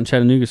restaurant in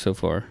Chattanooga so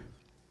far?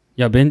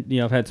 Y'all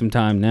I've had some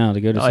time now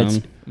to go to No, it's-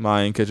 some.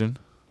 Mayan Kitchen.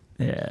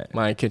 yeah,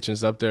 Mayan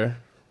Kitchen's up there.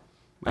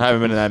 I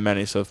haven't been to that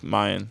many, so if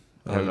Mayan.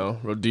 I don't know.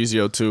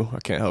 Rodizio too. I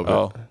can't help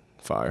Oh. it.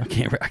 Fire.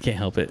 I can't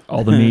help it.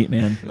 all the meat,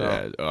 man.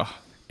 Yeah. Ugh.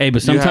 Hey,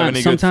 but Do you have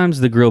any sometimes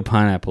the grilled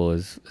pineapple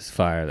is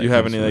fire. Do you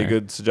have comes any from like there.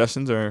 good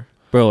suggestions or?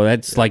 Bro,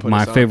 that's like put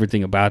my us on. favorite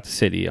thing about the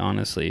city,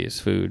 honestly,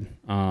 is food.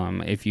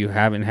 If you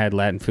haven't had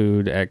Latin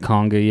food at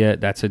Conga yet,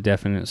 that's a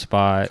definite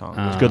spot.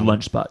 Conga. It's a good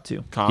lunch spot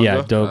too. Conga?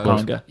 Yeah, dope.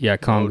 Conga. Yeah,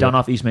 Conga. Down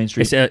off East Main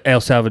Street. It's El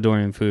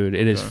Salvadorian food.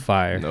 It is Okay.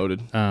 fire.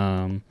 Noted.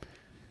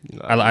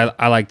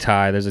 I like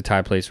Thai. There's a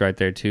Thai place right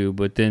there too.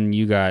 But then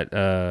you got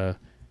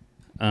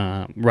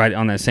right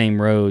on that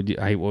same road.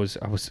 I was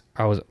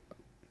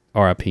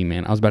RIP,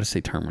 man. I was about to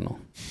say Terminal.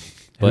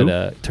 But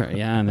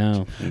yeah, I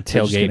know.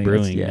 Tailgate kidding.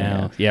 Brewing.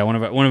 That's- Now, yeah, one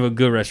of a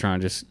good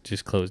restaurant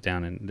just closed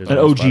down, and there's An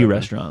no OG spot open.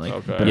 restaurant. Like,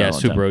 Okay. been Yeah, around a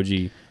long super time.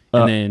 OG.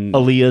 And then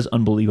Aaliyah's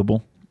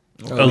unbelievable.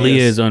 Aaliyah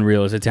is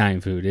unreal. It's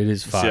Italian food. It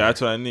is See, fire. that's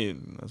what I need.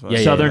 That's what Yeah,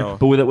 I yeah, Southern, know.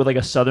 but with like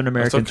a Southern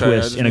American okay. I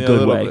twist just in a need a good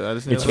little way. bit. I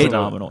just need It's a little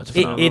phenomenal. bit.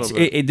 It's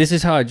phenomenal. This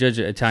is how I judge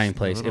an Italian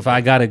place. If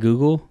I got to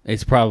Google,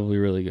 it's probably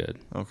really good.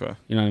 Okay.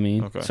 You know what I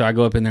mean? Okay. So I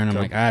go up in there and I'm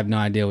Okay. like, I have no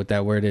idea what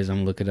that word is. I'm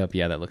gonna look it up.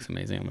 Yeah, that looks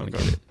amazing. I'm gonna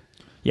Okay. get it.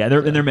 Yeah,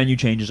 their menu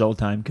changes all the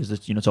time because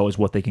it's always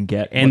what they can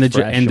get. And what's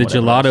the fresh and the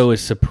whatever gelato else.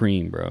 is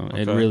supreme, bro.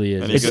 It Okay. really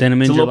is. And It's you get-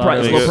 cinnamon it's a little gelato.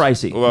 It's a little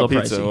pricey. What about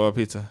little pizza? pricey. What about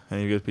pizza?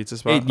 Any good pizza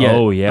spot? Yeah.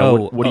 Oh yeah.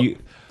 Oh, what do you?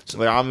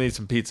 Like I'm gonna need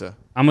some pizza.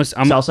 I'm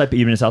Southside,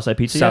 even a Southside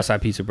pizza. yet?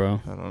 Southside pizza, bro.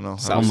 I don't know. my.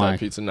 Southside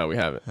pizza. No, we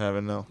haven't. I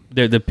haven't know.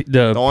 The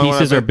only one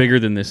pieces I've are been- bigger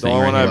than this The thing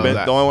only right one I've here. been.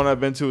 that. The only one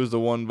I've been to is the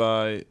one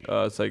by.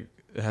 It's like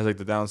it has like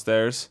the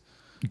downstairs.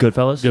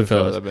 Goodfellas.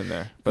 Goodfellas. I've been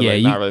there, but Yeah,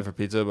 like you- not really for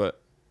pizza, but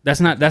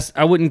That's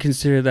I wouldn't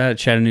consider that a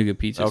Chattanooga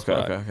pizza okay,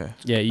 spot. okay.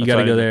 Yeah, you That's got to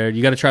what go I need. there.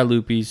 You got to try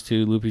Lupi's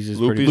too. Lupi's is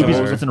pretty Lupi's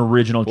fire. is- It's an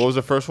original What was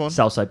the first one?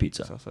 Southside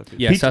pizza. Southside pizza.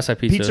 Yeah, Southside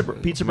pizza.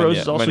 Pizza Bros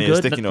is also Many good.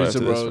 sticky notes Pizza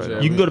to this Bros, right yeah.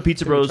 now. You can go to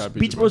Pizza Can we Bros. try Pizza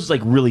Pizza Bros is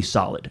like really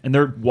solid, and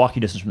they're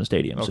walking distance from the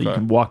stadium, so you Okay.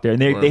 can walk there. And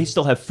they Right.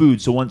 still have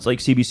food. So once like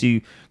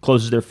CBC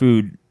closes their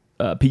food,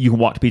 you can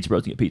walk to Pizza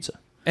Bros to get pizza.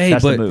 Hey,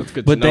 That's the but move.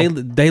 Good but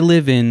to they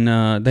live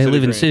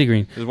in City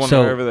Green. There's one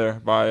So right over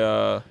there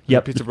by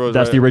Yep, Pizza Bros.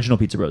 that's right? the original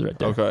Pizza Bros right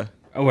there. Okay.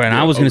 oh, and I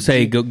Yeah, was gonna OG.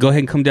 say go ahead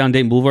and come down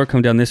Dayton Boulevard.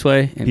 Come down this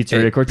way. And,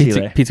 Pizzeria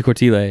Cortile. Pizza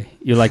Cortile.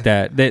 You like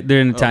that?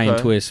 They're an Italian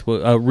Okay. twist.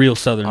 A real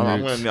Southern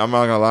I'm roots. not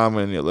gonna lie. I'm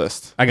gonna need a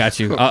list. I got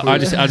you. I'll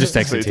just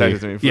text So it you to you.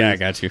 text it to me, Yeah, I please.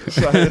 got you.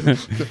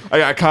 I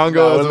got Congo.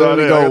 No, that's let about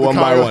me it. go I got the one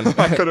by Congo.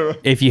 one. I could've-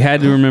 If you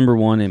had to remember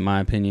one, in my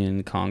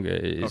opinion, Conga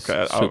is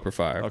Okay, super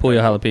fire. okay. Pollo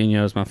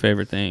jalapeno is my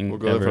favorite thing. We'll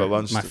go there ever. for the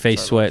lunch My to face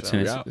try sweats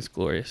lunch and out. it's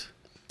glorious.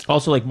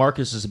 Also, like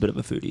Marcus is a bit of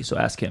a foodie, so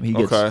ask him. He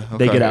gets Okay,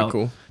 they okay. get out.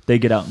 Cool. They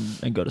get out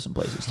and go to some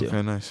places too.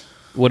 Okay, nice.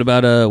 What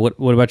about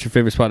what about your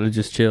favorite spot to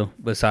just chill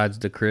besides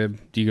the crib?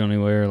 Do you go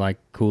anywhere like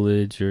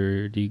Coolidge,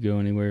 or do you go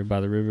anywhere by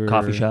the river?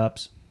 Coffee or?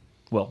 shops.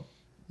 Well,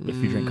 if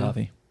you drink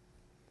coffee.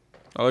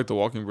 I like the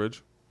walking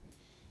bridge.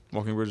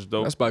 Walking bridge is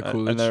dope. That's by I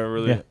Coolidge. never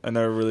really. Yeah. I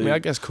never really. I mean, I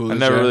guess Coolidge. I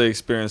never yeah. really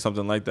experienced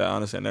something like that.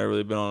 Honestly, I never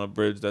really been on a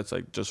bridge that's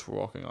like just for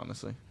walking.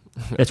 Honestly,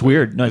 It's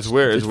weird. No, it's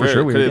weird. It's for weird.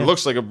 sure 'Cause weird. it yeah.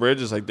 looks like a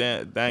bridge. It's like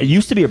dang. It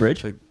used to be a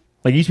bridge. Like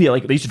it used to be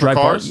like they used to For drive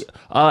cars?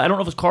 I don't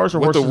know if it's cars or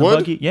With the horses and wood?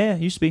 buggy. Yeah,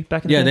 it used to be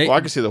back in the Yeah, day. Well, I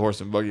can see the horse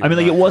and buggy. I mean,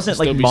 like it wasn't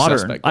Still like be modern.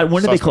 suspect. When did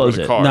they Suspect close with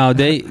a it? car. No,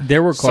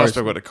 there were cars.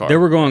 Suspect with a car. There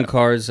were going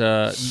cars.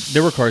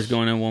 There were cars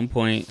going at one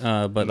point,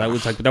 but that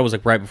was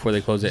like right before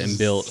they closed it and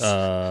built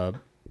the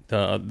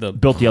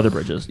Built the other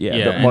bridges. Yeah,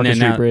 Yeah, the and Market then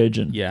Street now- Bridge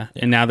and yeah.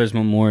 And now there's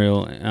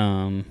Memorial.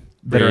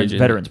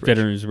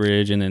 Veterans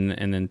Bridge, and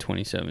then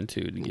 27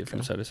 too to get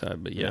from side to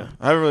side. But yeah.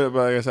 I haven't really, but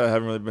like I said, I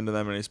haven't really been to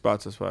that many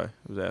spots. That's why I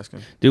was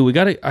asking. Dude,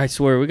 I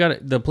swear,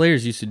 the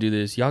players used to do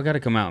this. Y'all got to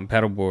come out and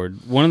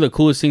paddleboard. One of the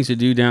coolest things to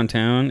do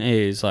downtown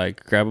is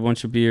like grab a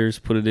bunch of beers,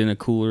 put it in a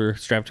cooler,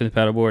 strap to the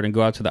paddleboard, and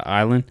go out to the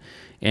island.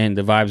 And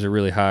the vibes are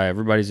really high.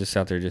 Everybody's just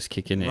out there just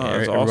kicking it.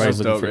 Everybody's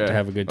looking to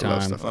have a good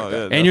time.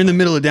 And you're in the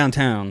middle of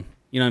downtown.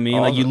 You know what I mean?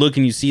 Like you look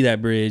and you see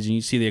that bridge and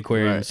you see the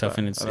aquarium and stuff,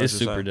 and it's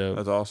super dope.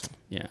 That's awesome.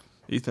 Yeah.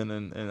 Ethan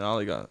and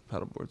Ollie got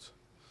paddleboards.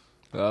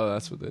 Oh,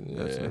 that's what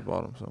they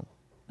bought them. So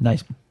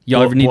nice.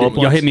 Y'all hit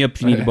me up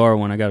if you need to borrow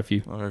one. I got a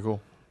few. Okay,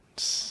 cool.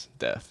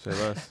 Deaf. Say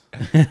less.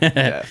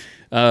 Deaf.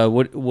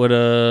 What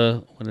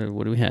do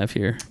we have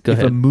here? Go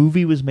ahead. If a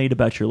movie was made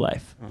about your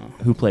life,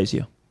 who plays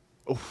you?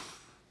 Oof.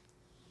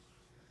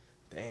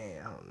 Dang,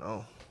 I don't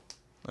know.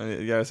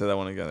 You gotta say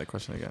that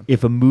question again.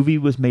 If a movie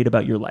was made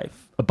about your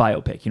life, a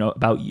biopic,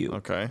 about you.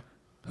 Okay.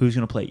 Who's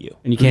gonna play you?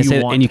 And you can't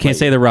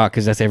say The Rock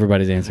because that's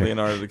everybody's answer.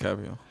 Leonardo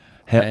DiCaprio.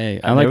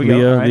 Hey, I like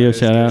Leo. Right. Leo,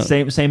 shout out.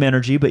 Same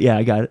energy, but yeah,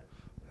 I got it.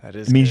 That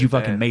is. It means good, you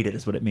fucking man. made it.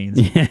 Is what it means.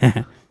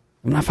 Yeah.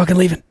 I'm not fucking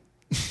leaving.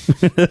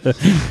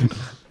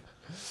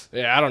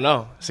 Yeah, I don't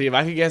know. See, if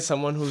I could get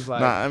someone who's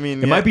like, Nah, I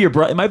mean, It might be your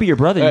brother. It might be your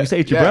brother. You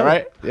say it's your brother,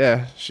 right?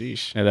 Yeah.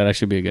 Sheesh. Yeah, that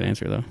actually be a good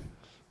answer though.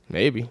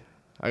 Maybe.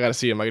 I gotta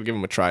see him. I could give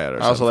him a tryout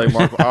or I also something.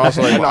 like Mark. I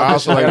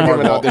also like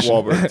Mark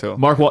Wahlberg too.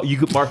 Mark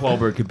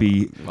Wahlberg could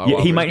be.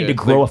 He might need to good.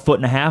 grow a foot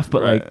and a half,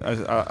 but Right.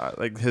 like, I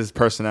like his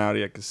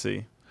personality. I could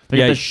see. they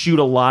have to shoot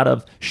a lot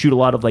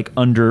of like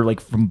under like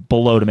from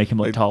below to make him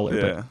look taller.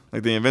 Yeah,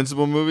 like the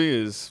Invincible movie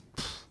is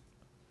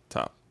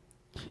top.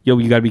 Yo,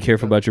 you gotta be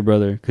careful about your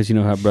brother because you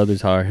know how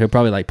brothers are. He'll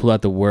probably like pull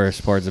out the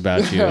worst parts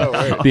about you,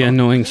 the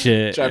annoying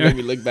shit. Try to make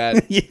me look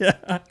bad.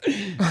 Yeah.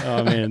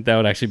 Oh man, that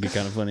would actually be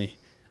kind of funny.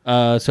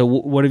 So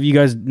what have you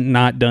guys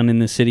not done in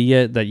the city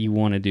yet that you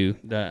want to do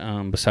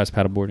that besides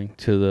paddleboarding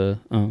to the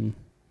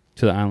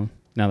island?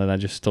 Now that I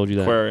just told you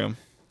that. Aquarium.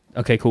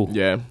 Okay, cool.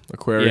 Yeah,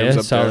 aquarium's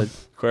up solid. there.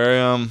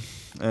 Aquarium.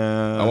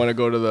 I want to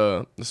go to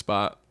the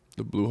spot,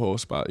 the blue hole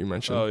spot you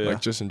mentioned. Oh, yeah.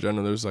 Like just in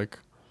general, there's like,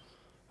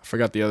 I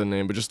forgot the other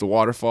name, but just the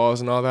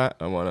waterfalls and all that.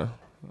 I wanna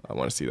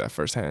see that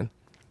firsthand.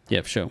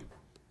 Yeah, for sure.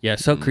 Yeah,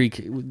 Suck Creek.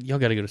 Y'all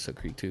got to go to Suck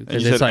Creek too.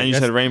 And you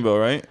said Rainbow,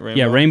 right? Rainbow?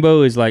 Yeah,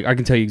 Rainbow is like I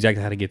can tell you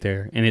exactly how to get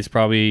there, and it's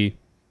probably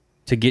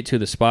to get to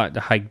the spot to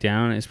hike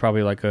down. It's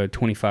probably like a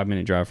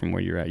 25-minute drive from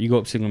where you're at. You go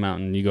up Signal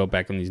Mountain, you go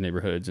back in these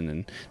neighborhoods, and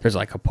then there's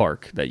like a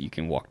park that you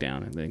can walk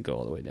down and then go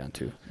all the way down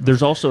to.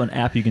 There's also an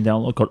app you can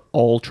download called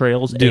All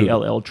Trails,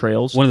 ALL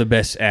Trails. One of the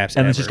best apps and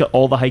ever. it's just got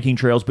all the hiking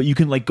trails, but you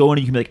can like go in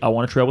and you can be like, I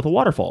want a trail with a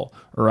waterfall,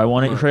 or I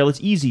want a trail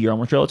that's easy, or I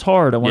want a trail that's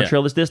hard, I want a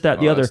trail that's this, that,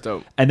 the other. That's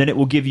dope. And then it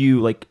will give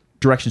you like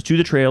directions to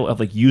the trail of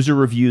like user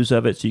reviews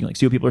of it, so you can like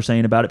see what people are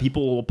saying about it.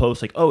 People will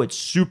post like, oh, it's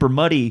super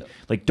muddy,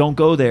 like don't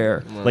go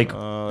there. Like they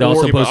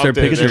also post their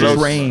pictures of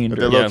They rain. But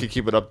they low-key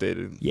keep it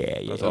updated. Yeah,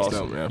 That's That's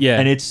awesome. dope,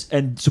 yeah.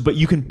 Yeah, but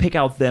you can pick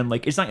out them,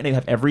 like it's not gonna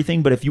have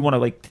everything, but if you want to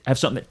like have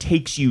something that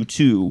takes you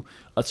to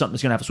something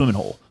that's gonna have a swimming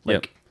hole,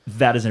 like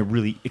that is a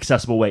really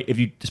accessible way,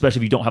 especially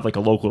if you don't have like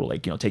a local to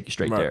like take you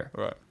straight there.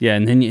 Right. Yeah,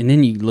 and then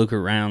you look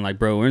around, like,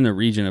 bro, we're in the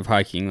region of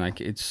hiking. Like,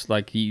 it's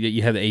like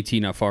you have the AT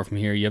not far from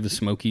here. You have the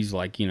Smokies,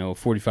 like,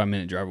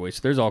 45-minute drive away. So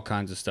there's all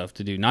kinds of stuff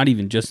to do, not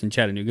even just in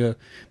Chattanooga,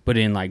 but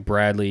in like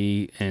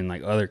Bradley and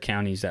like other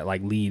counties that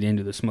like lead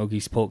into the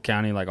Smokies, Polk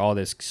County, like all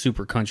this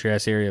super country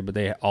ass area.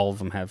 But all of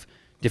them have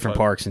different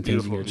parks and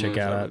things you can check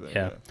out.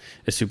 Yeah,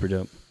 it's super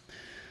dope.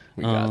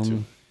 We got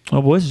to.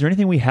 Oh, boys, is there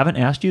anything we haven't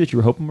asked you that you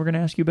were hoping we're gonna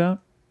ask you about?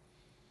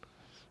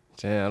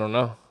 Yeah, I don't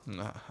know.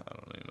 Nah, I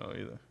don't even know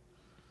either.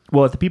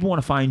 Well, if the people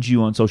want to find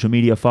you on social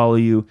media, follow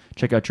you,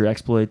 check out your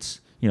exploits,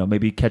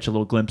 maybe catch a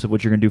little glimpse of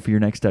what you're going to do for your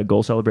next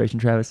goal celebration,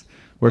 Travis,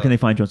 where can they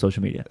find you on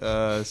social media?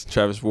 It's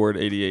Travis Ward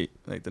 88,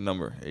 like the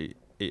number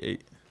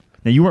 888.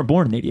 Now, you weren't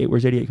born in 88.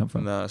 Where's 88 come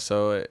from? No,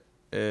 so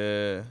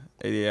 88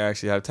 I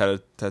actually have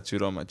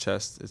tattooed on my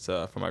chest. It's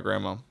for my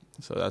grandma.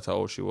 So that's how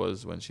old she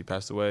was when she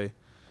passed away.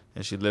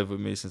 And she lived with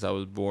me since I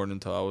was born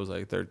until I was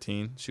like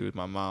 13. She was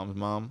my mom's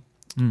mom.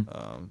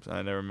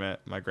 I never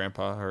met my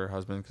grandpa, her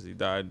husband, because he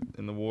died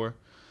in the war.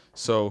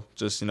 So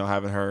just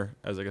having her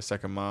as like a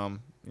second mom,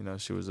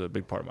 she was a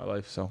big part of my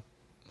life. So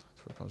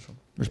that's where it comes from.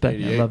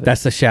 Respect, I love it.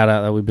 That's the shout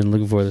out that we've been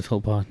looking for this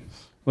whole pod.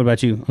 What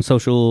about you on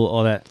social,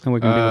 all that? Where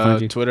can people find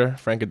you? Twitter,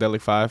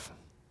 Frankadelic5.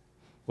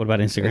 What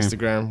about Instagram?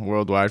 Instagram,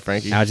 Worldwide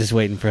Franky. I was just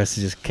waiting for us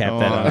to just cap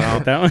that on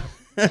with that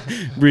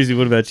one. Breezy,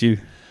 what about you?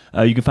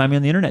 You can find me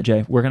on the internet,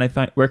 Jay. Where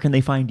can they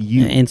find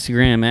you?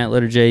 Instagram at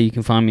letter J. You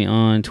can find me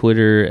on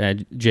Twitter at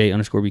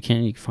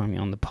J_Buchanan. You can find me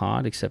on the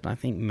pod, except I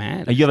think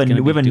Matt. We have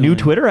a new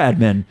Twitter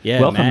admin. Yeah,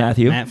 welcome,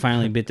 Matthew. Matt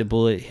finally bit the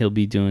bullet. He'll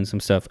be doing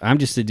some stuff. I'm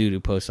just a dude who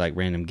posts like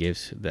random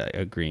gifs that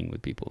agreeing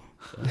with people.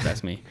 So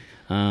that's me.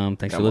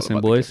 Thanks for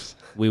listening, boys.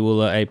 We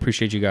will. I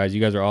appreciate you guys.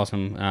 You guys are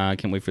awesome. I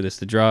can't wait for this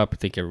to drop. I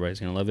think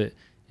everybody's gonna love it,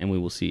 and we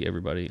will see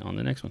everybody on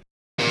the next one.